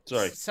Wright.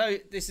 Sorry. So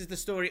this is the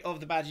story of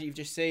the badge you've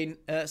just seen.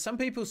 Some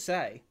people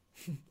say,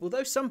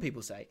 although some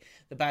people say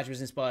the badge was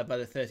inspired by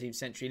the 13th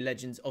century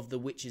legends of the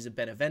witches of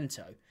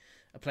Benevento,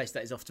 a place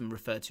that is often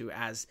referred to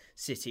as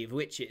City of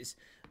Witches,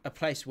 a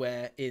place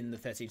where in the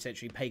 13th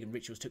century pagan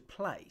rituals took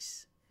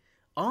place.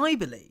 I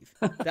believe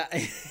that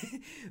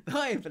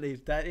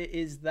it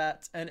is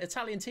that an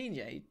Italian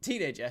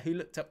teenager who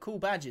looked up cool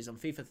badges on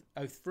FIFA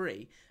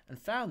 03 and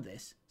found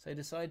this, so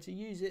decided to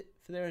use it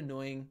for their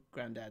annoying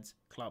granddad's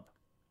club.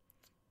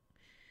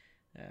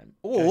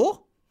 So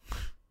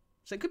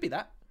it could be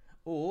that.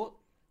 Or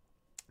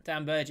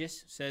Dan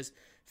Burgess says,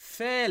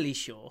 fairly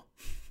sure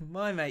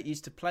my mate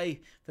used to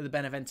play for the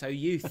Benevento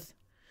youth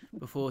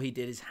before he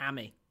did his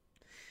hammy.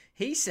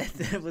 He said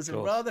there was a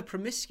rather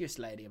promiscuous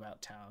lady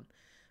about town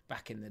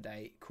back in the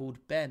day called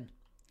Ben.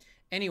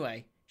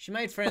 Anyway, she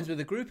made friends with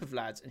a group of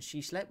lads and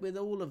she slept with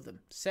all of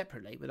them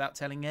separately without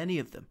telling any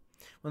of them.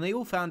 When they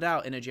all found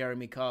out in a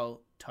Jeremy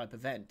Kyle type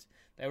event,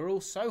 they were all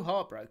so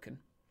heartbroken.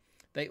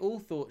 They all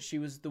thought she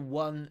was the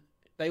one,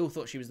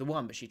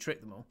 but she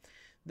tricked them all.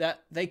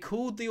 That they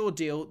called the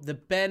ordeal the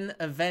Ben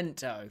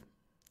Evento.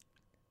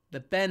 The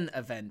Ben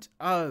Event.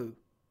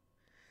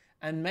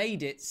 And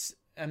made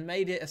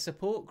it a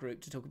support group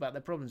to talk about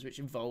their problems, which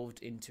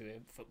evolved into a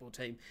football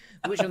team.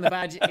 Which on the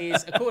badge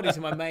is, according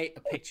to my mate,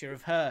 a picture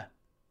of her.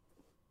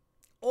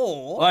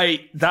 Or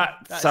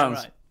that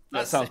sounds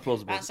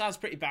plausible. That sounds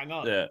pretty bang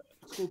on. Yeah.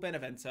 It's called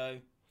Benevento.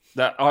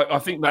 That I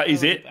think that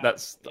is it.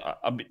 That's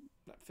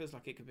that feels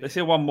like it could be. Let's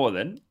hear one more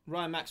then.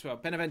 Ryan Maxwell,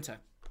 Benevento.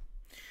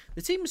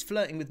 The team was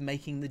flirting with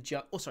making the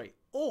jump.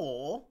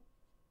 Or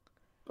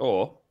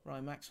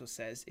Ryan Maxwell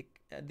says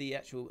the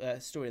actual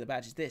story of the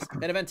badge is this: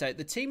 Benevento.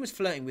 The team was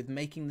flirting with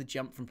making the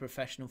jump from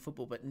professional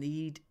football, but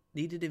needed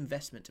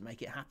investment to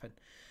make it happen.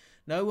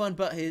 No one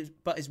but his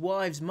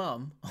wife's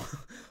mum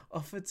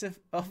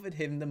offered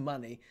him the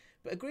money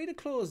but agreed a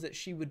clause that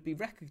she would be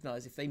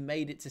recognised if they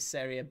made it to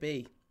Serie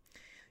B.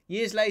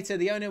 Years later,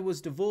 the owner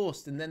was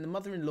divorced, and then the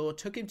mother-in-law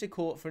took him to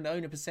court for an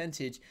owner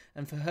percentage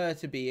and for her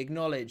to be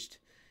acknowledged.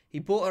 He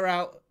bought her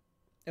out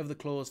of the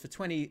clause for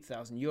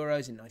 €20,000 in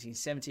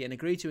 1970 and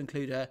agreed to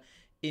include her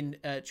in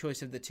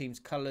choice of the team's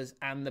colours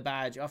and the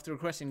badge after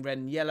requesting red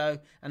and yellow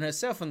and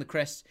herself on the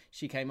crest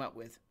she came up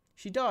with.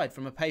 She died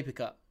from a paper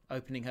cut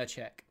opening her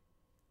cheque.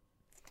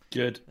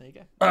 Good. There you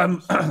go.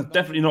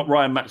 Definitely not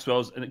Ryan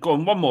Maxwell's. And go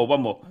on, one more.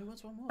 Oh, he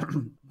wants one more.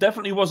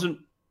 Definitely wasn't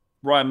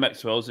Ryan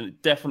Maxwell's, and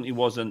it definitely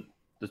wasn't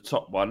the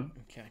top one.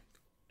 Okay.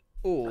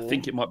 Or... I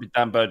think it might be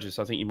Dan Burgess.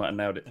 I think you might have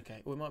nailed it.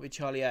 Okay. Or it might be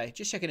Charlie A.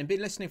 Just checking in. Been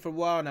listening for a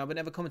while now, but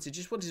never commented.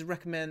 Just wanted to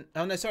recommend...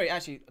 Oh, no, sorry.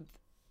 Actually...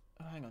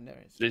 Oh, hang on. There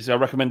it is. It's our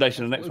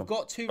recommendation. The next We've one.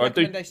 got two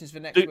recommendations for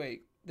next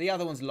week. The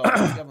other one's long.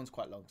 The other one's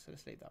quite long, so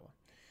let's leave that one.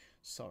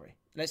 Sorry.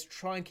 Let's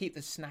try and keep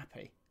this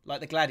snappy. Like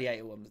the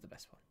Gladiator one was the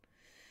best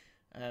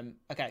one.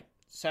 Okay.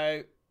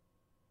 So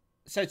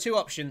two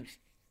options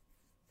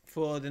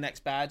for the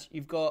next badge.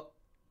 You've got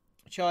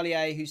Charlie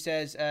A, who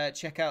says,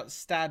 check out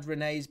Stad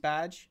Renee's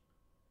badge.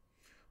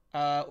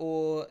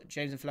 Or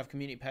James and Flav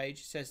community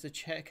page says to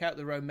check out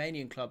the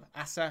Romanian club,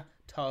 Asa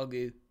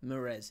Targu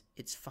Murez.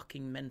 It's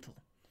fucking mental.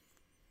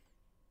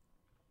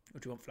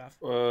 What do you want,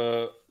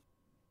 Flav?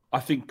 I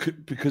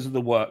think because of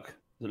the work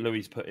that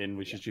Louis put in,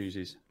 we should choose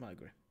his. I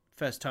agree.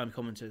 First time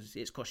commenters,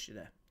 it's cost you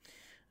there.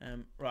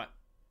 Right.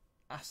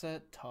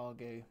 Asa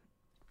Targu.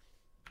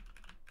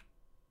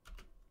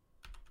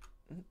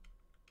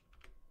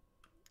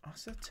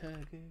 Asa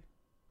Targu.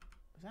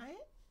 Was that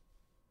it?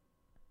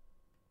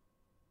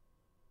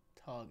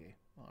 Targu.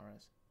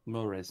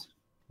 Mures.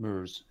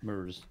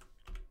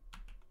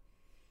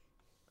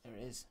 There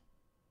it is.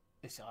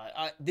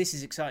 This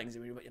is exciting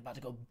because we're about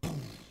to go.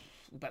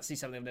 We're about to see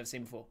something I've never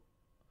seen before.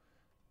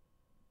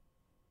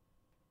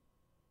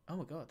 Oh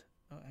my god!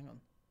 Oh, hang on.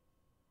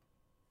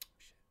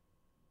 Shit.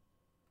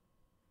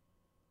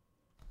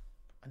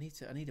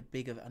 I need a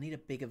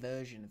bigger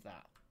version of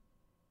that.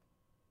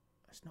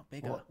 It's not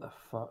bigger. What the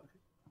fuck?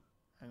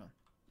 Hang on.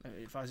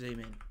 If I zoom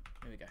in,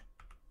 here we go.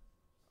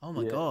 Oh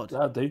my god!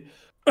 That'll do.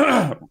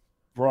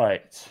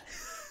 Right.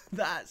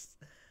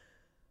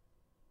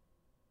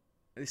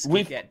 This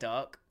could get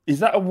dark. Is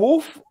that a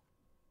wolf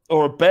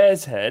or a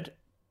bear's head?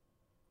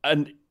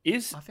 And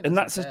that's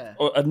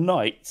a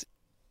knight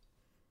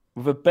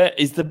with a bear.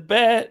 Is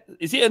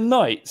it a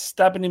knight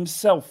stabbing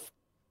himself?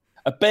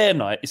 A bear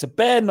knight. It's a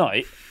bear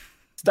knight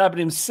stabbing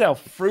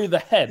himself through the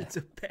head. It's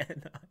a bear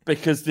knight.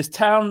 Because this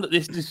town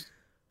this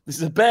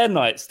is a bear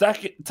knight.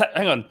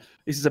 Hang on.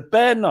 This is a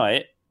bear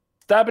knight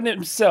stabbing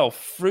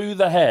himself through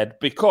the head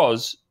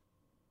because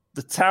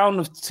the town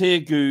of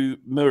Târgu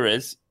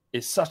Mureș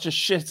is such a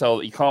shithole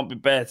that you can't be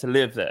bear to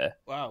live there.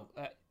 Wow.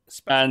 I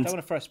don't want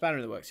to throw a spanner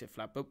in the works here,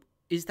 Flab, but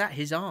is that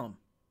his arm?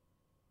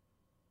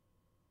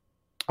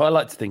 I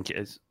like to think it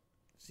is.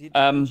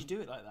 Would you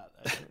do it like that,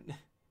 though?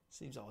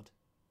 Seems odd.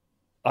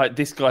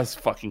 This guy's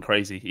fucking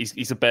crazy.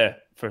 He's a bear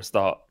for a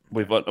start.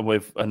 With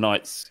a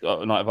knight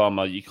of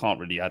armor, you can't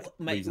really add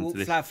reason to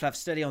this. Flav,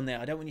 steady on there.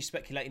 I don't want you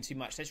speculating too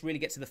much. Let's really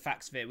get to the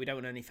facts of it. We don't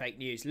want any fake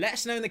news. Let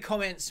us know in the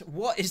comments,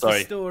 what is the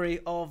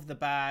story of the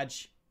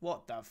badge?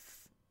 What the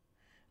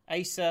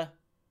Asa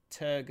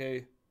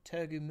Târgu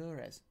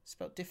Mureș,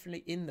 spelled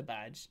differently in the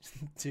badge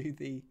to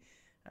the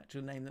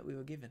actual name that we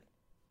were given.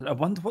 I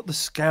wonder what the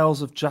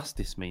scales of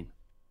justice mean.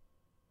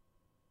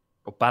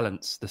 Or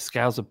balance. The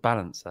scales of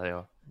balance, they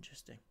are.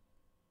 Interesting.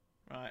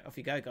 Right, off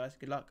you go, guys.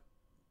 Good luck.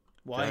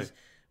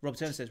 Rob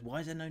Turner says, why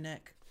is there no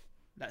neck?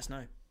 Let us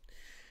know.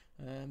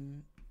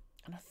 And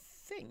I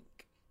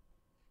think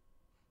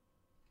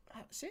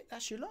that's it.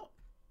 That's your lot.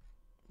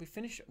 We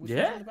finish on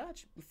the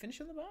badge. We finish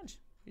on the badge.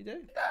 You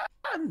do.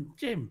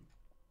 Jim.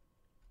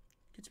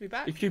 Good to be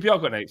back. If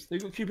QPR got next.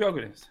 They've got QPR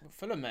got next.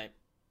 Fulham, mate.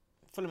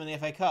 Fulham in the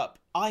FA Cup.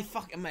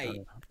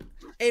 Mate.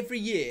 Every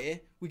year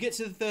we get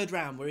to the third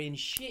round, we're in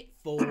shit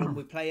form.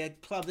 We play a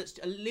club that's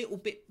a little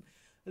bit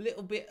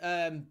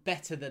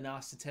better than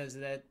us in terms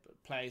of their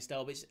playing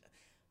style. But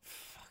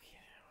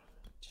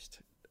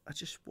I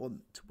just want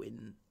to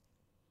win.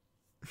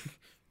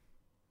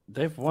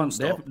 They've won.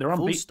 They're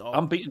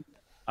unbeaten.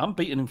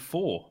 Unbeaten in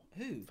 4.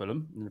 Who?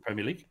 Fulham in the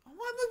Premier League. Why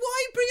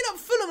are you bringing up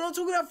Fulham? I'm not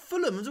talking about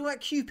Fulham. I'm talking about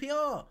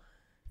QPR.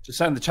 Just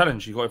saying the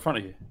challenge you got in front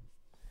of you.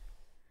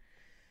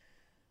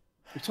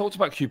 We talked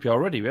about QPR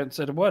already. We haven't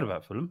said a word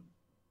about Fulham.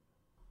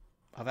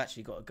 I've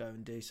actually got to go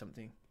and do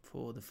something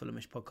for the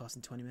Fulhamish podcast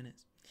in 20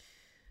 minutes.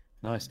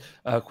 Nice.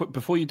 Quick,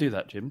 before you do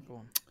that, Jim. Go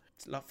on.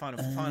 It's like final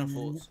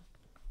thoughts.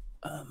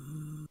 I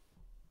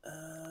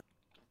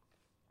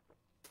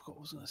forgot what I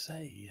was going to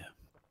say.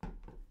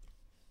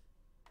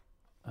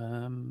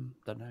 Don't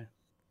know.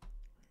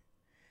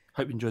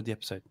 Hope you enjoyed the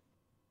episode.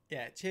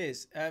 Yeah,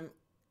 cheers.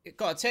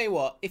 God, I tell you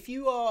what, if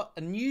you are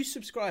a new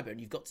subscriber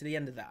and you've got to the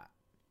end of that,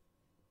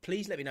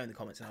 please let me know in the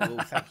comments, and I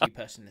will thank you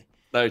personally.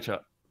 No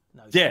chat.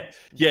 Yeah.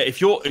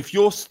 If you've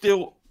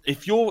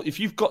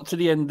got to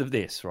the end of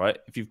this, right?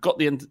 If you've got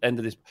the end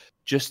of this,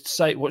 just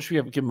say, what should we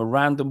have? Give them a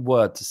random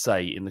word to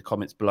say in the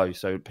comments below,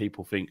 so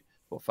people think,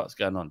 what the fuck's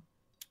going on?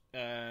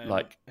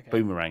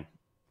 Boomerang.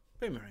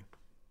 Boomerang.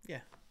 Yeah.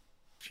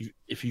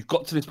 If you've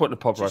got to this point in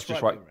the podcast,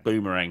 just write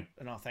boomerang.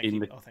 And I'll thank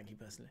you. I'll thank you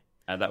personally.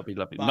 And that would be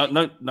lovely. But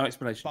No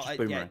explanation. Just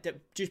boomerang. Yeah,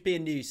 just be a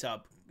new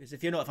sub. Because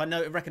if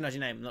I recognise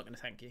your name, I'm not going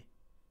to thank you.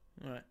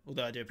 All right.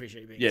 Although I do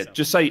appreciate you being. Yeah,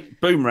 just say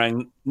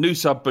boomerang. New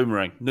sub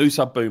boomerang. New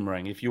sub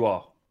boomerang. If you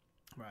are.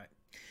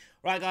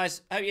 Right,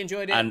 guys. Hope you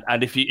enjoyed it.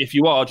 And if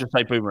you are, just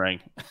say boomerang.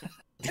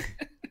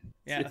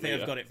 Yeah, I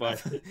think I've got it. I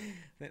think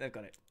they've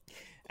got it.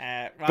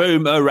 Right.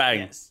 Boomerang.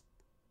 Yes.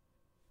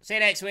 See you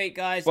next week,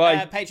 guys.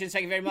 Bye. Patrons,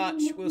 thank you very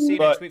much. We'll see you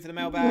next week for the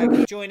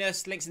mailbag. Join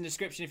us. Links in the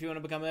description if you want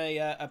to become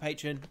a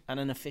patron and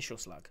an official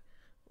slug.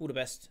 All the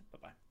best.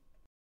 Bye-bye.